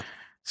 Yeah.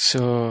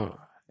 So,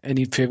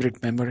 any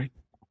favorite memory?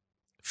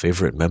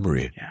 Favorite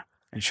memory? Yeah,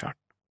 in short.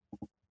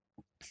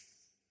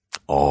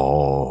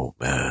 Oh,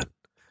 man.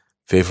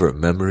 Favorite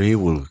memory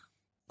will...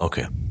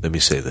 Okay, let me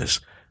say this.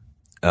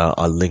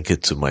 I'll link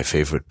it to my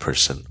favorite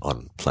person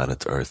on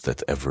planet Earth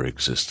that ever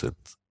existed.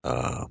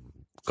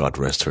 God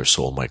rest her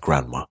soul, my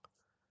grandma.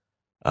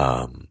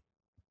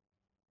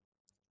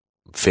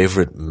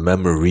 Favorite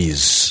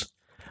memories,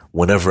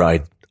 whenever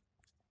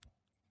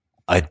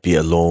I'd be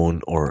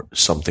alone or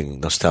something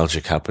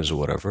nostalgic happens or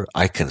whatever,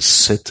 I can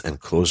sit and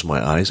close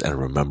my eyes and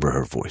remember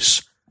her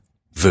voice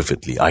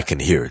vividly. I can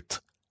hear it.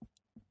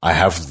 I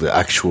have the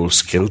actual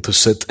skill to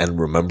sit and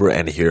remember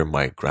and hear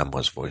my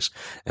grandma's voice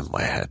in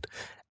my head.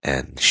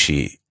 And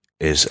she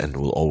is and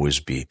will always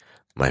be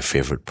my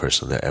favorite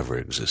person that ever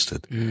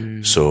existed.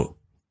 So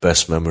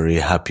best memory,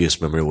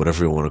 happiest memory,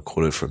 whatever you want to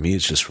call it, for me,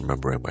 it's just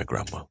remembering my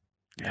grandma.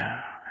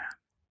 Yeah.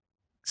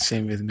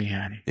 Same with me,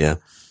 honey. Yeah.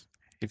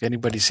 If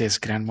anybody says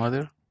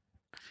grandmother,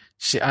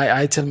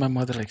 I tell my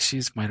mother, like,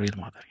 she's my real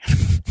mother.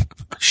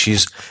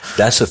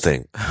 That's the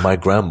thing. My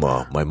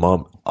grandma, my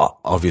mom,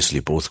 obviously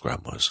both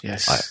grandmas.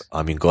 Yes.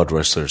 I mean, God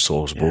rest their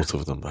souls. Yeah. Both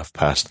of them have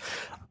passed.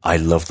 I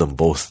love them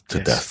both to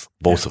death.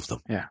 Both of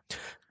them. Yeah.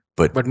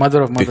 But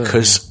mother of mother.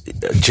 Because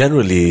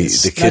generally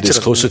the kid is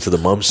closer to the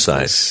mom's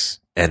side. Yes.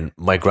 And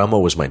my grandma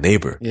was my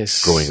neighbor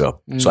growing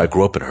up. So I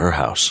grew up in her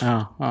house.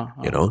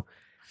 You know?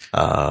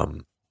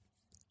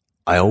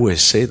 I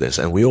always say this,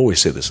 and we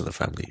always say this in the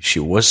family. She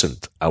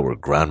wasn't our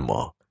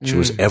grandma. She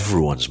was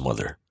everyone's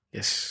mother.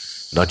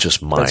 Yes. Not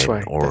just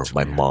mine or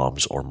my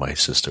mom's or my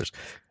sister's.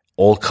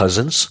 All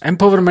cousins.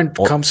 Empowerment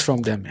comes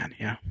from them, man.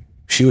 Yeah.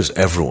 She was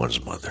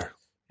everyone's mother.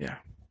 Yeah.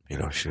 You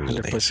know, she was 100%.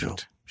 An angel.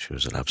 She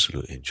was an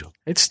absolute angel.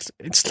 It's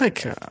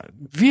like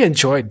we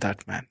enjoyed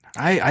that, man.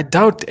 I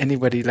doubt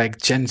anybody like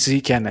Gen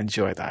Z can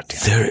enjoy that.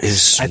 There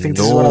is I think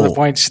this is one of the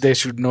points they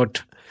should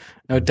note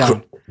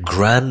down.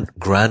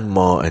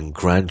 Grandma and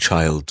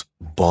grandchild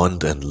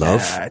bond and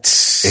love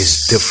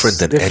is different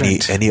than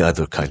any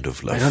other kind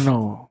of love. I don't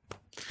know.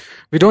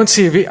 We don't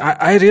see.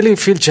 I really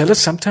feel jealous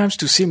sometimes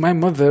to see my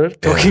mother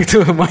talking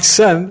to my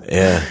son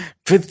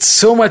with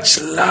so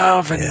much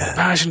love and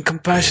passion,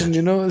 compassion.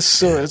 You know,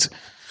 so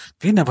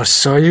we never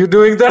saw you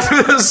doing that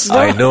with us. No?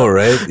 I know,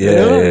 right?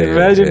 Yeah,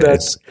 imagine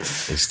that.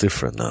 It's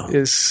different now.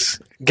 Yes,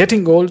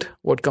 getting old.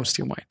 What comes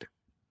to your mind?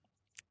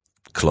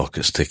 Clock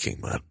is ticking,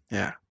 man.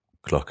 Yeah.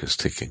 Clock is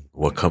ticking.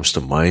 What comes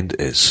to mind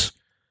is,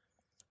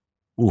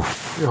 you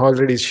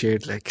already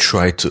shared, like,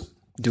 try to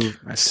do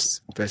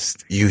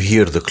best. You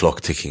hear the clock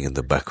ticking in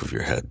the back of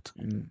your head.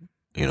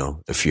 You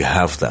know, if you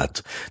have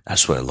that,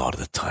 that's why a lot of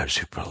the times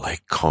people are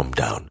like, calm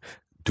down,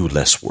 do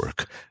less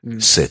work,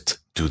 sit,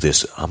 do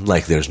this. I'm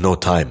like, there's no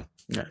time.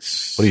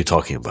 Yes. What are you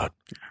talking about?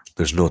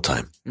 There's no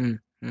time. And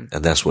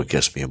that's what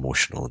gets me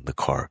emotional in the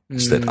car,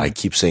 is that I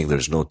keep saying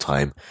there's no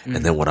time.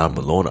 And then when I'm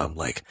alone, I'm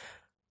like,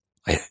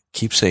 I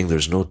keep saying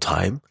there's no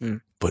time,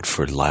 but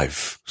for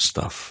life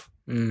stuff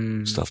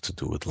to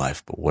do with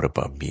life. But what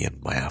about me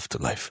and my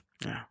afterlife?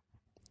 Yeah.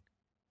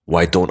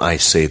 Why don't I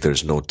say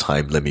there's no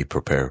time? Let me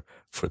prepare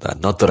for that.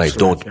 Not that I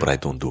don't, but I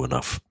don't do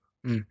enough.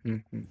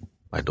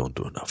 I don't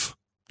do enough.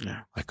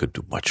 Yeah. I could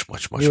do much more.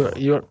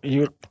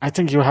 I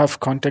think you have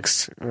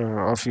context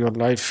of your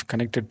life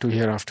connected to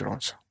hereafter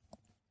also.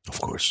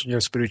 Of course. Your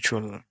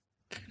spiritual.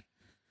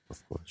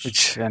 Of course.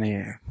 Which,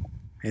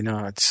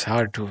 it's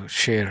hard to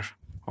share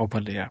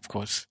openly, of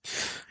course.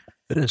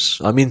 It is.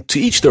 I mean, to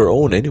each their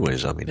own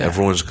anyways. I mean,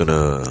 everyone's going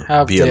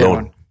to be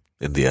alone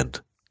in the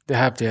end. They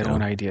have their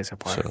own ideas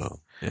apart.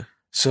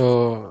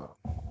 So,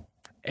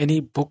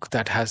 any book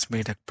that has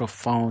made a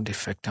profound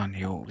effect on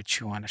you, which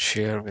you want to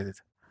share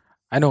with?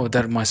 I know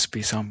there must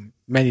be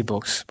many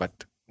books,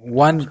 but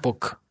one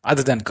book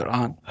other than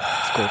Quran,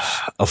 of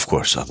course. Of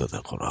course, other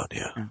than Quran,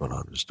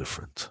 Quran is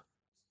different.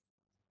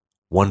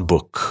 One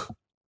book.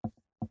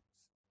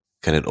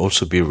 Can it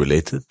also be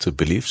related to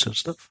beliefs and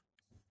stuff?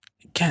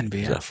 It can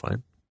be. Is that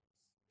fine?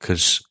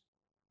 Because,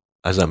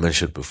 as I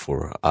mentioned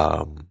before,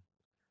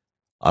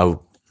 I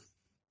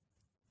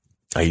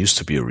used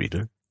to be a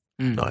reader.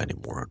 Not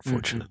anymore,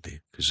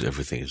 unfortunately, because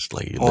everything is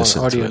like you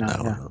listen to it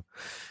now.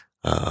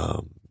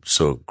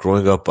 So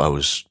growing up, I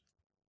was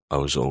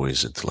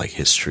always into like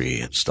history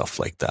and stuff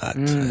like that,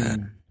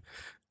 and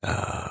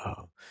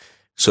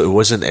so it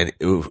wasn't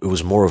it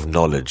was more of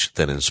knowledge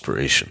than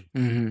inspiration,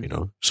 you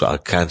know. So I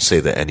can't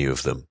say that any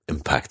of them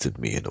impacted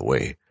me in a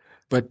way.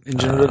 But in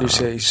general, you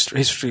say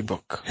history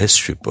book.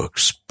 History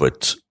books,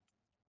 but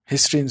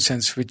history in the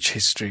sense which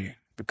history?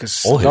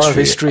 Because all a lot of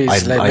history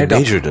is I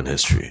majored in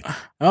history.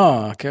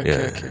 Oh,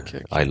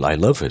 okay. I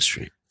love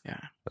history. Yeah.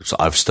 So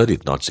I've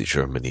studied Nazi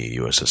Germany,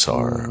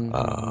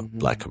 USSR,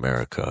 Black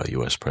America,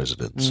 US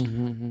presidents,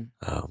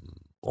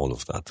 all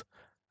of that,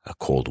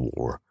 Cold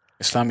War.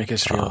 Islamic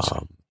history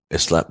also.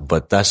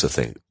 But that's the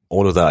thing.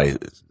 All of that I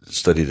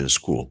studied in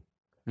school.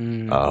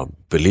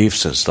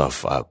 Beliefs and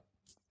stuff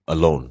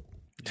alone.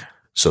 Yeah.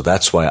 So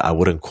that's why I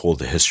wouldn't call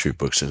the history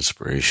books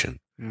inspiration.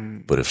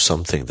 But if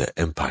something that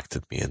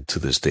impacted me and to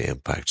this day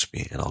impacts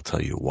me, and I'll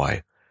tell you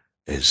why,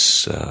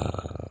 is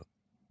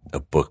a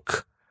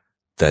book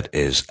that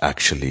is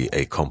actually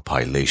a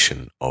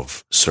compilation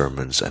of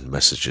sermons and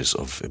messages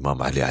of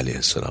Imam Ali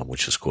alayhi salam,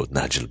 which is called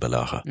Nahj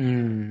al-Balagha.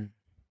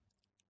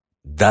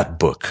 That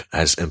book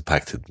has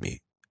impacted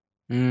me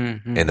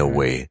in a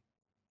way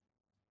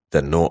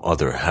that no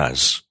other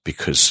has,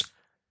 because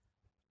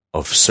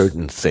of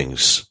certain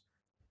things,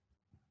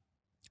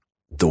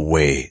 the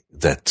way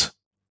that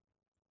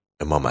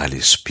Imam Ali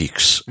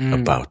speaks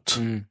about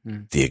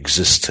the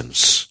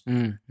existence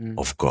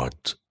of God,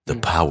 the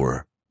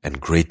power and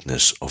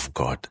greatness of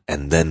God,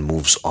 and then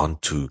moves on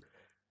to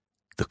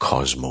the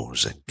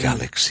cosmos and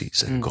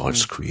galaxies and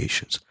God's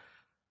creations.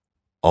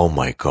 Oh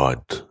my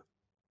God.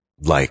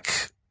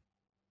 Like,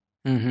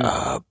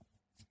 I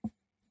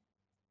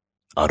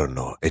don't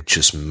know, it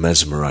just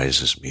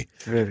mesmerizes me.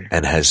 Really?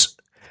 And has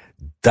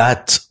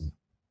that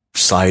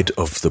side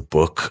of the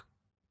book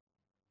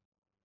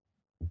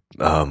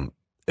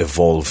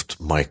evolved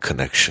my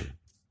connection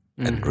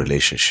and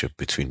relationship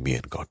between me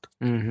and God,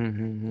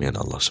 me and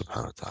Allah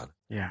subhanahu wa ta'ala.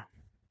 Yeah.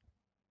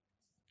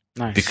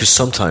 Nice. Because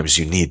sometimes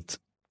you need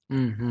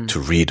to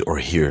read or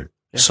hear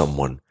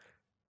someone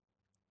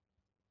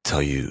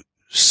tell you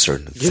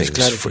certain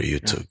things for you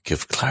to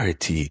give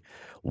clarity,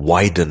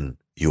 widen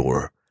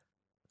your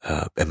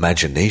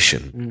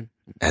imagination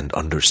and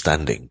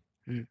understanding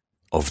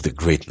of the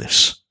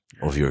greatness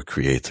of your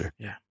Creator.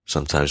 Yeah.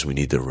 Sometimes we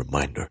need a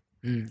reminder.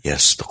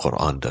 Yes, the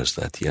Quran does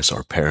that. Yes,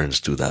 our parents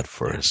do that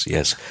for us.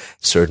 Yes,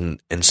 certain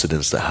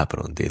incidents that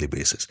happen on a daily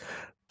basis.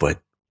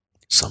 But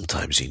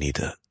sometimes you need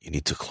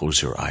to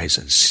close your eyes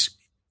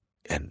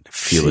and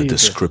feel a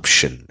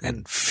description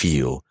and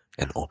feel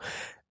and all.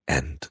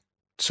 And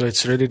so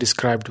it's really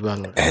described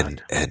well.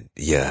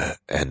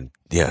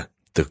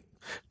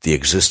 The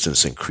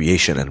existence and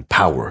creation and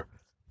power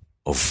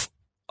of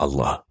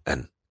Allah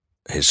and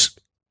His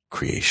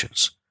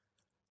creations.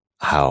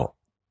 How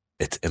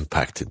it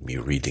impacted me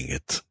reading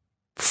it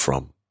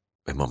from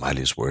Imam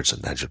Ali's words in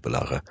Nahj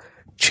al-Balagha,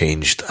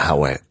 changed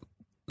how I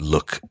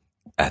look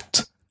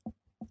at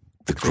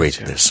the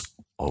greatness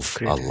of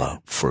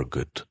Allah for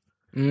good.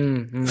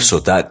 So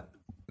that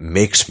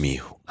makes me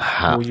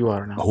who you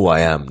are now, who I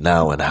am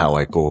now, and how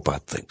I go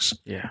about things.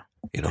 Yeah.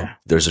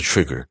 There's a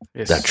trigger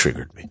that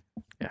triggered me.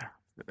 Yeah.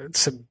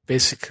 It's a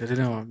basic,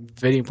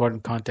 very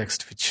important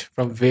context, which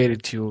from where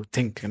you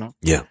think,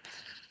 Yeah.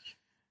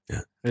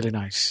 Really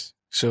nice.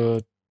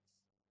 So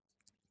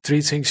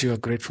 3 things you are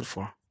grateful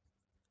for.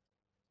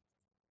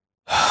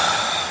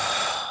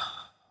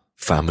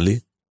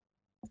 Family,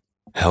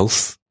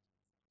 health,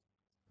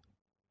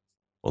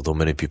 although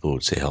many people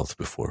would say health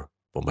before,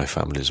 but my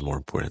family is more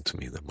important to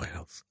me than my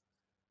health.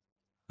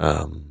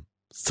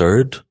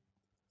 Third,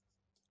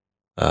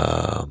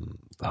 a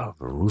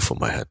roof on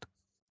my head.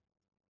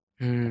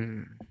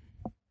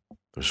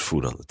 There's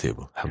food on the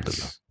table,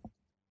 alhamdulillah. Yes.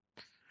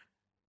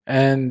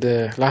 And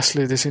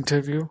lastly, this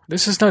interview.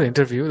 This is not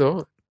interview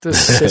though.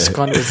 This is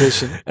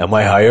conversation. Am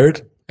I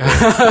hired?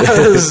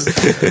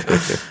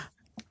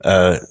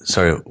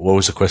 Sorry, what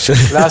was the question?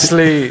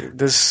 Lastly,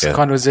 this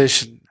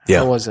conversation.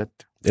 How was it?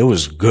 It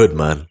was good,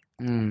 man.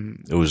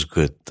 It was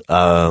good.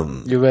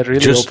 You were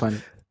really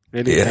open.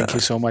 Really, thank you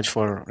so much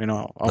for opening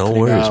no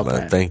worries, up,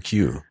 man. Thank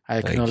you. I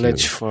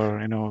acknowledge for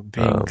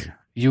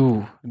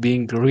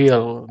being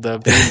real,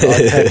 being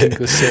authentic.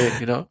 To say,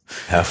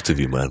 have to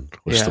be, man.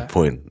 What's the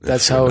point?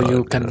 That's how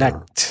you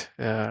connect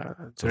to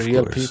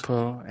real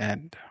people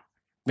and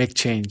make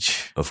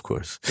change. Of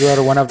course, you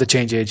are one of the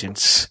change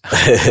agents.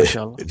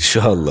 Inshallah.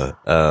 Inshallah.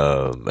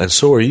 And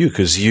so are you,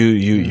 because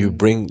you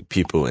bring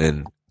people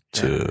in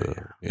to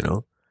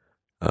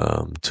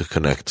to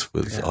connect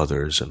with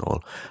others and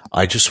all.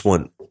 I just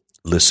want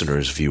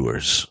listeners,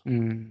 viewers,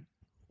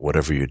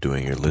 whatever you're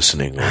doing, you're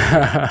listening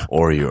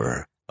or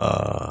you're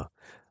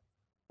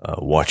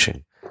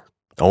watching.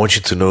 I want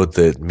you to know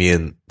that me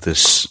and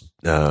this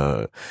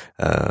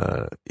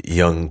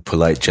young,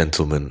 polite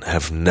gentleman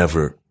have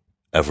never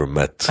ever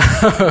met.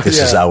 This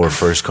is our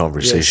first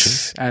conversation.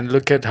 Yes. And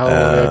look at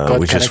how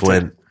we just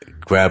went,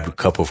 grabbed a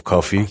cup of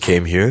coffee,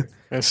 came here,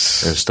 and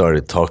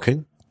started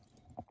talking.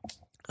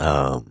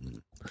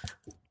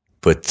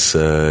 This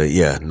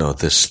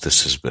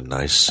has been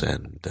nice,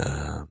 and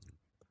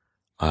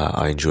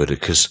I enjoyed it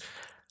because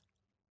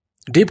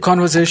deep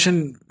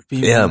conversation.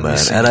 Man,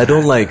 and I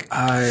don't like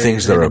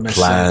things that are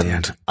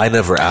planned. I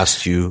never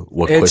asked you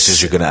what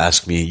questions you're going to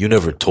ask me. You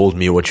never told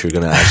me what you're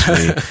going to ask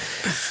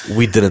me.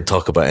 We didn't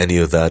talk about any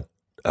of that.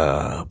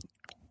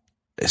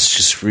 It's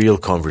just real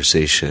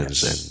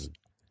conversations,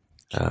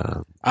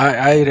 and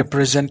I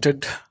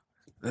represented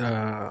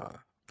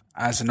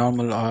as a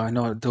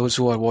normal, those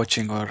who are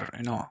watching or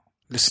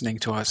listening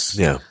to us,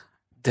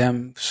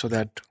 them, so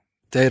that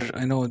they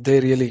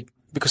really,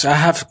 because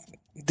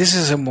this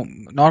is a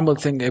normal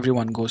thing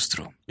everyone goes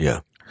through. Yeah.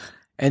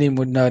 any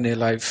mudna in their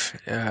life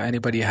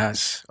anybody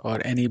has,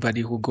 or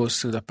anybody who goes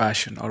through the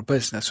passion or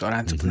business or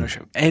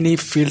entrepreneurship, any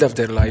field of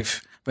their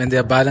life, when they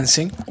are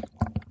balancing,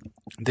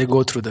 they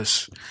go through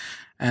this.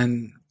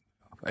 And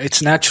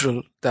it's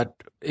natural that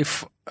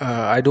if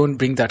I don't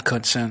bring that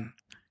concern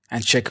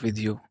and check with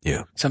you,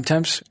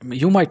 sometimes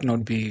you might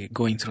not be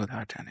going through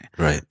that.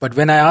 Right. But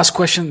when I ask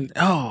question,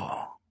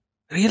 oh,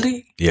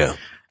 really? Yeah.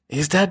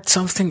 Is that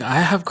something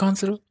I have gone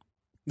through?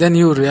 Then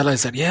you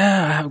realize that,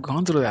 yeah, I have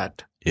gone through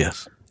that.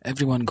 Yes.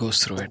 Everyone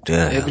goes through it.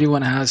 Yeah.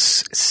 Everyone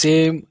has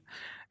same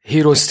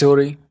hero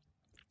story.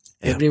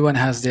 Yeah. Everyone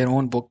has their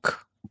own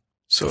book.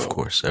 So of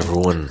course,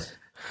 everyone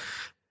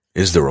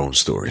is their own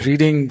story.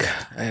 Reading,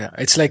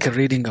 it's like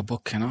reading a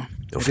book,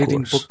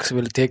 Reading books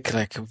will take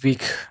like a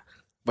week,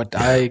 but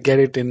I get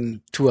it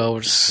in 2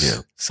 hours.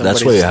 Yeah.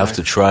 That's why you have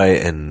to try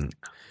and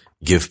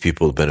give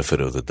people the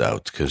benefit of the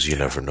doubt, because you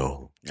never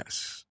know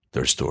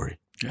their story.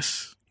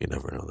 Yes. You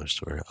never know their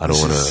story. I don't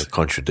want to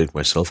contradict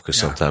myself, because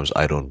sometimes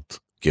I don't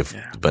give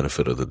the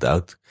benefit of the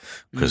doubt,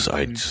 because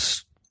I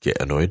just get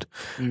annoyed.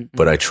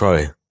 But I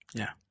try.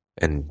 Yeah.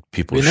 And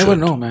people should. You never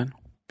know, man.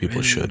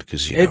 People should,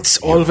 because it's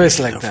always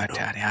like that.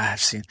 I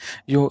have seen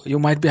you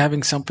might be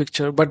having some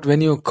picture, but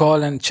when you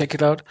call and check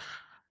it out,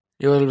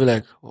 you will be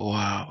like,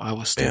 wow, I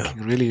was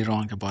thinking really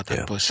wrong about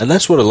that person. And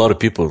that's what a lot of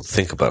people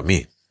think about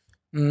me.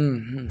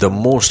 The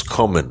most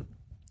common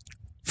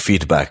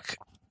feedback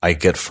I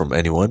get from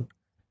anyone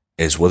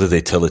is whether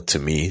they tell it to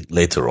me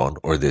later on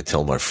or they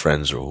tell my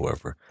friends or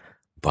whoever.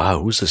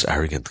 Wow, who's this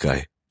arrogant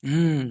guy?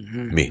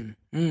 Me.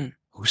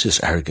 Who's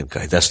this arrogant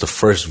guy? That's the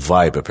first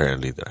vibe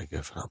apparently that I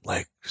give. And I'm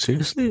like,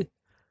 seriously?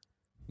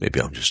 Maybe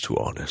I'm just too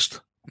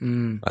honest.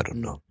 I don't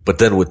know. But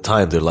then with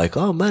time, they're like,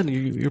 oh man,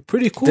 you're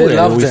pretty cool.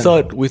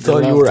 We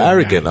thought you were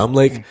arrogant. I'm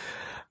like,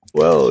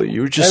 well,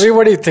 you're just...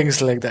 Everybody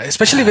thinks like that,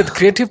 especially with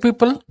creative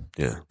people.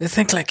 Yeah. They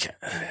think like,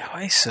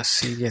 why is so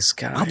serious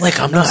guy? I'm like,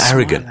 I'm not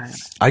arrogant.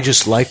 I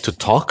just like to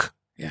talk.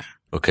 Yeah.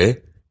 Okay.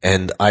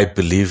 And I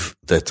believe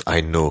that I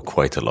know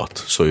quite a lot.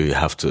 So you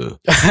have to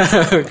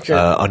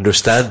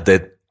understand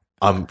that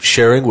I'm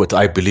sharing what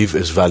I believe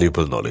is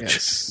valuable knowledge.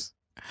 Yes.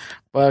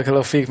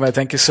 Barakallahu feek, man.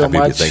 Thank you so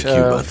much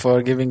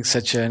for giving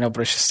such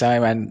precious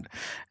time,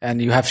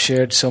 and you have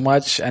shared so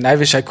much. And I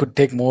wish I could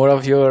take more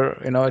of your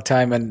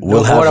time and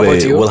know more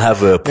about you. We'll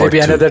have a part maybe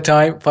two. Another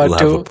time, part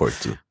two. Have a part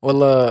two.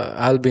 Well,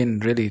 I'll be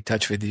in really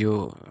touch with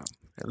you.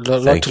 A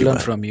lot to learn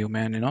from you,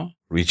 man.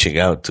 Reaching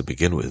out to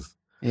begin with.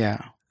 Yeah.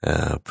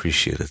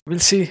 Appreciate it. We'll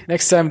see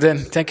next time then.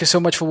 Thank you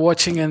so much for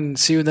watching, and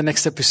see you in the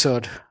next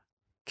episode.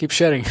 Keep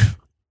sharing.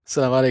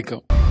 Assalamu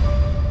alaikum.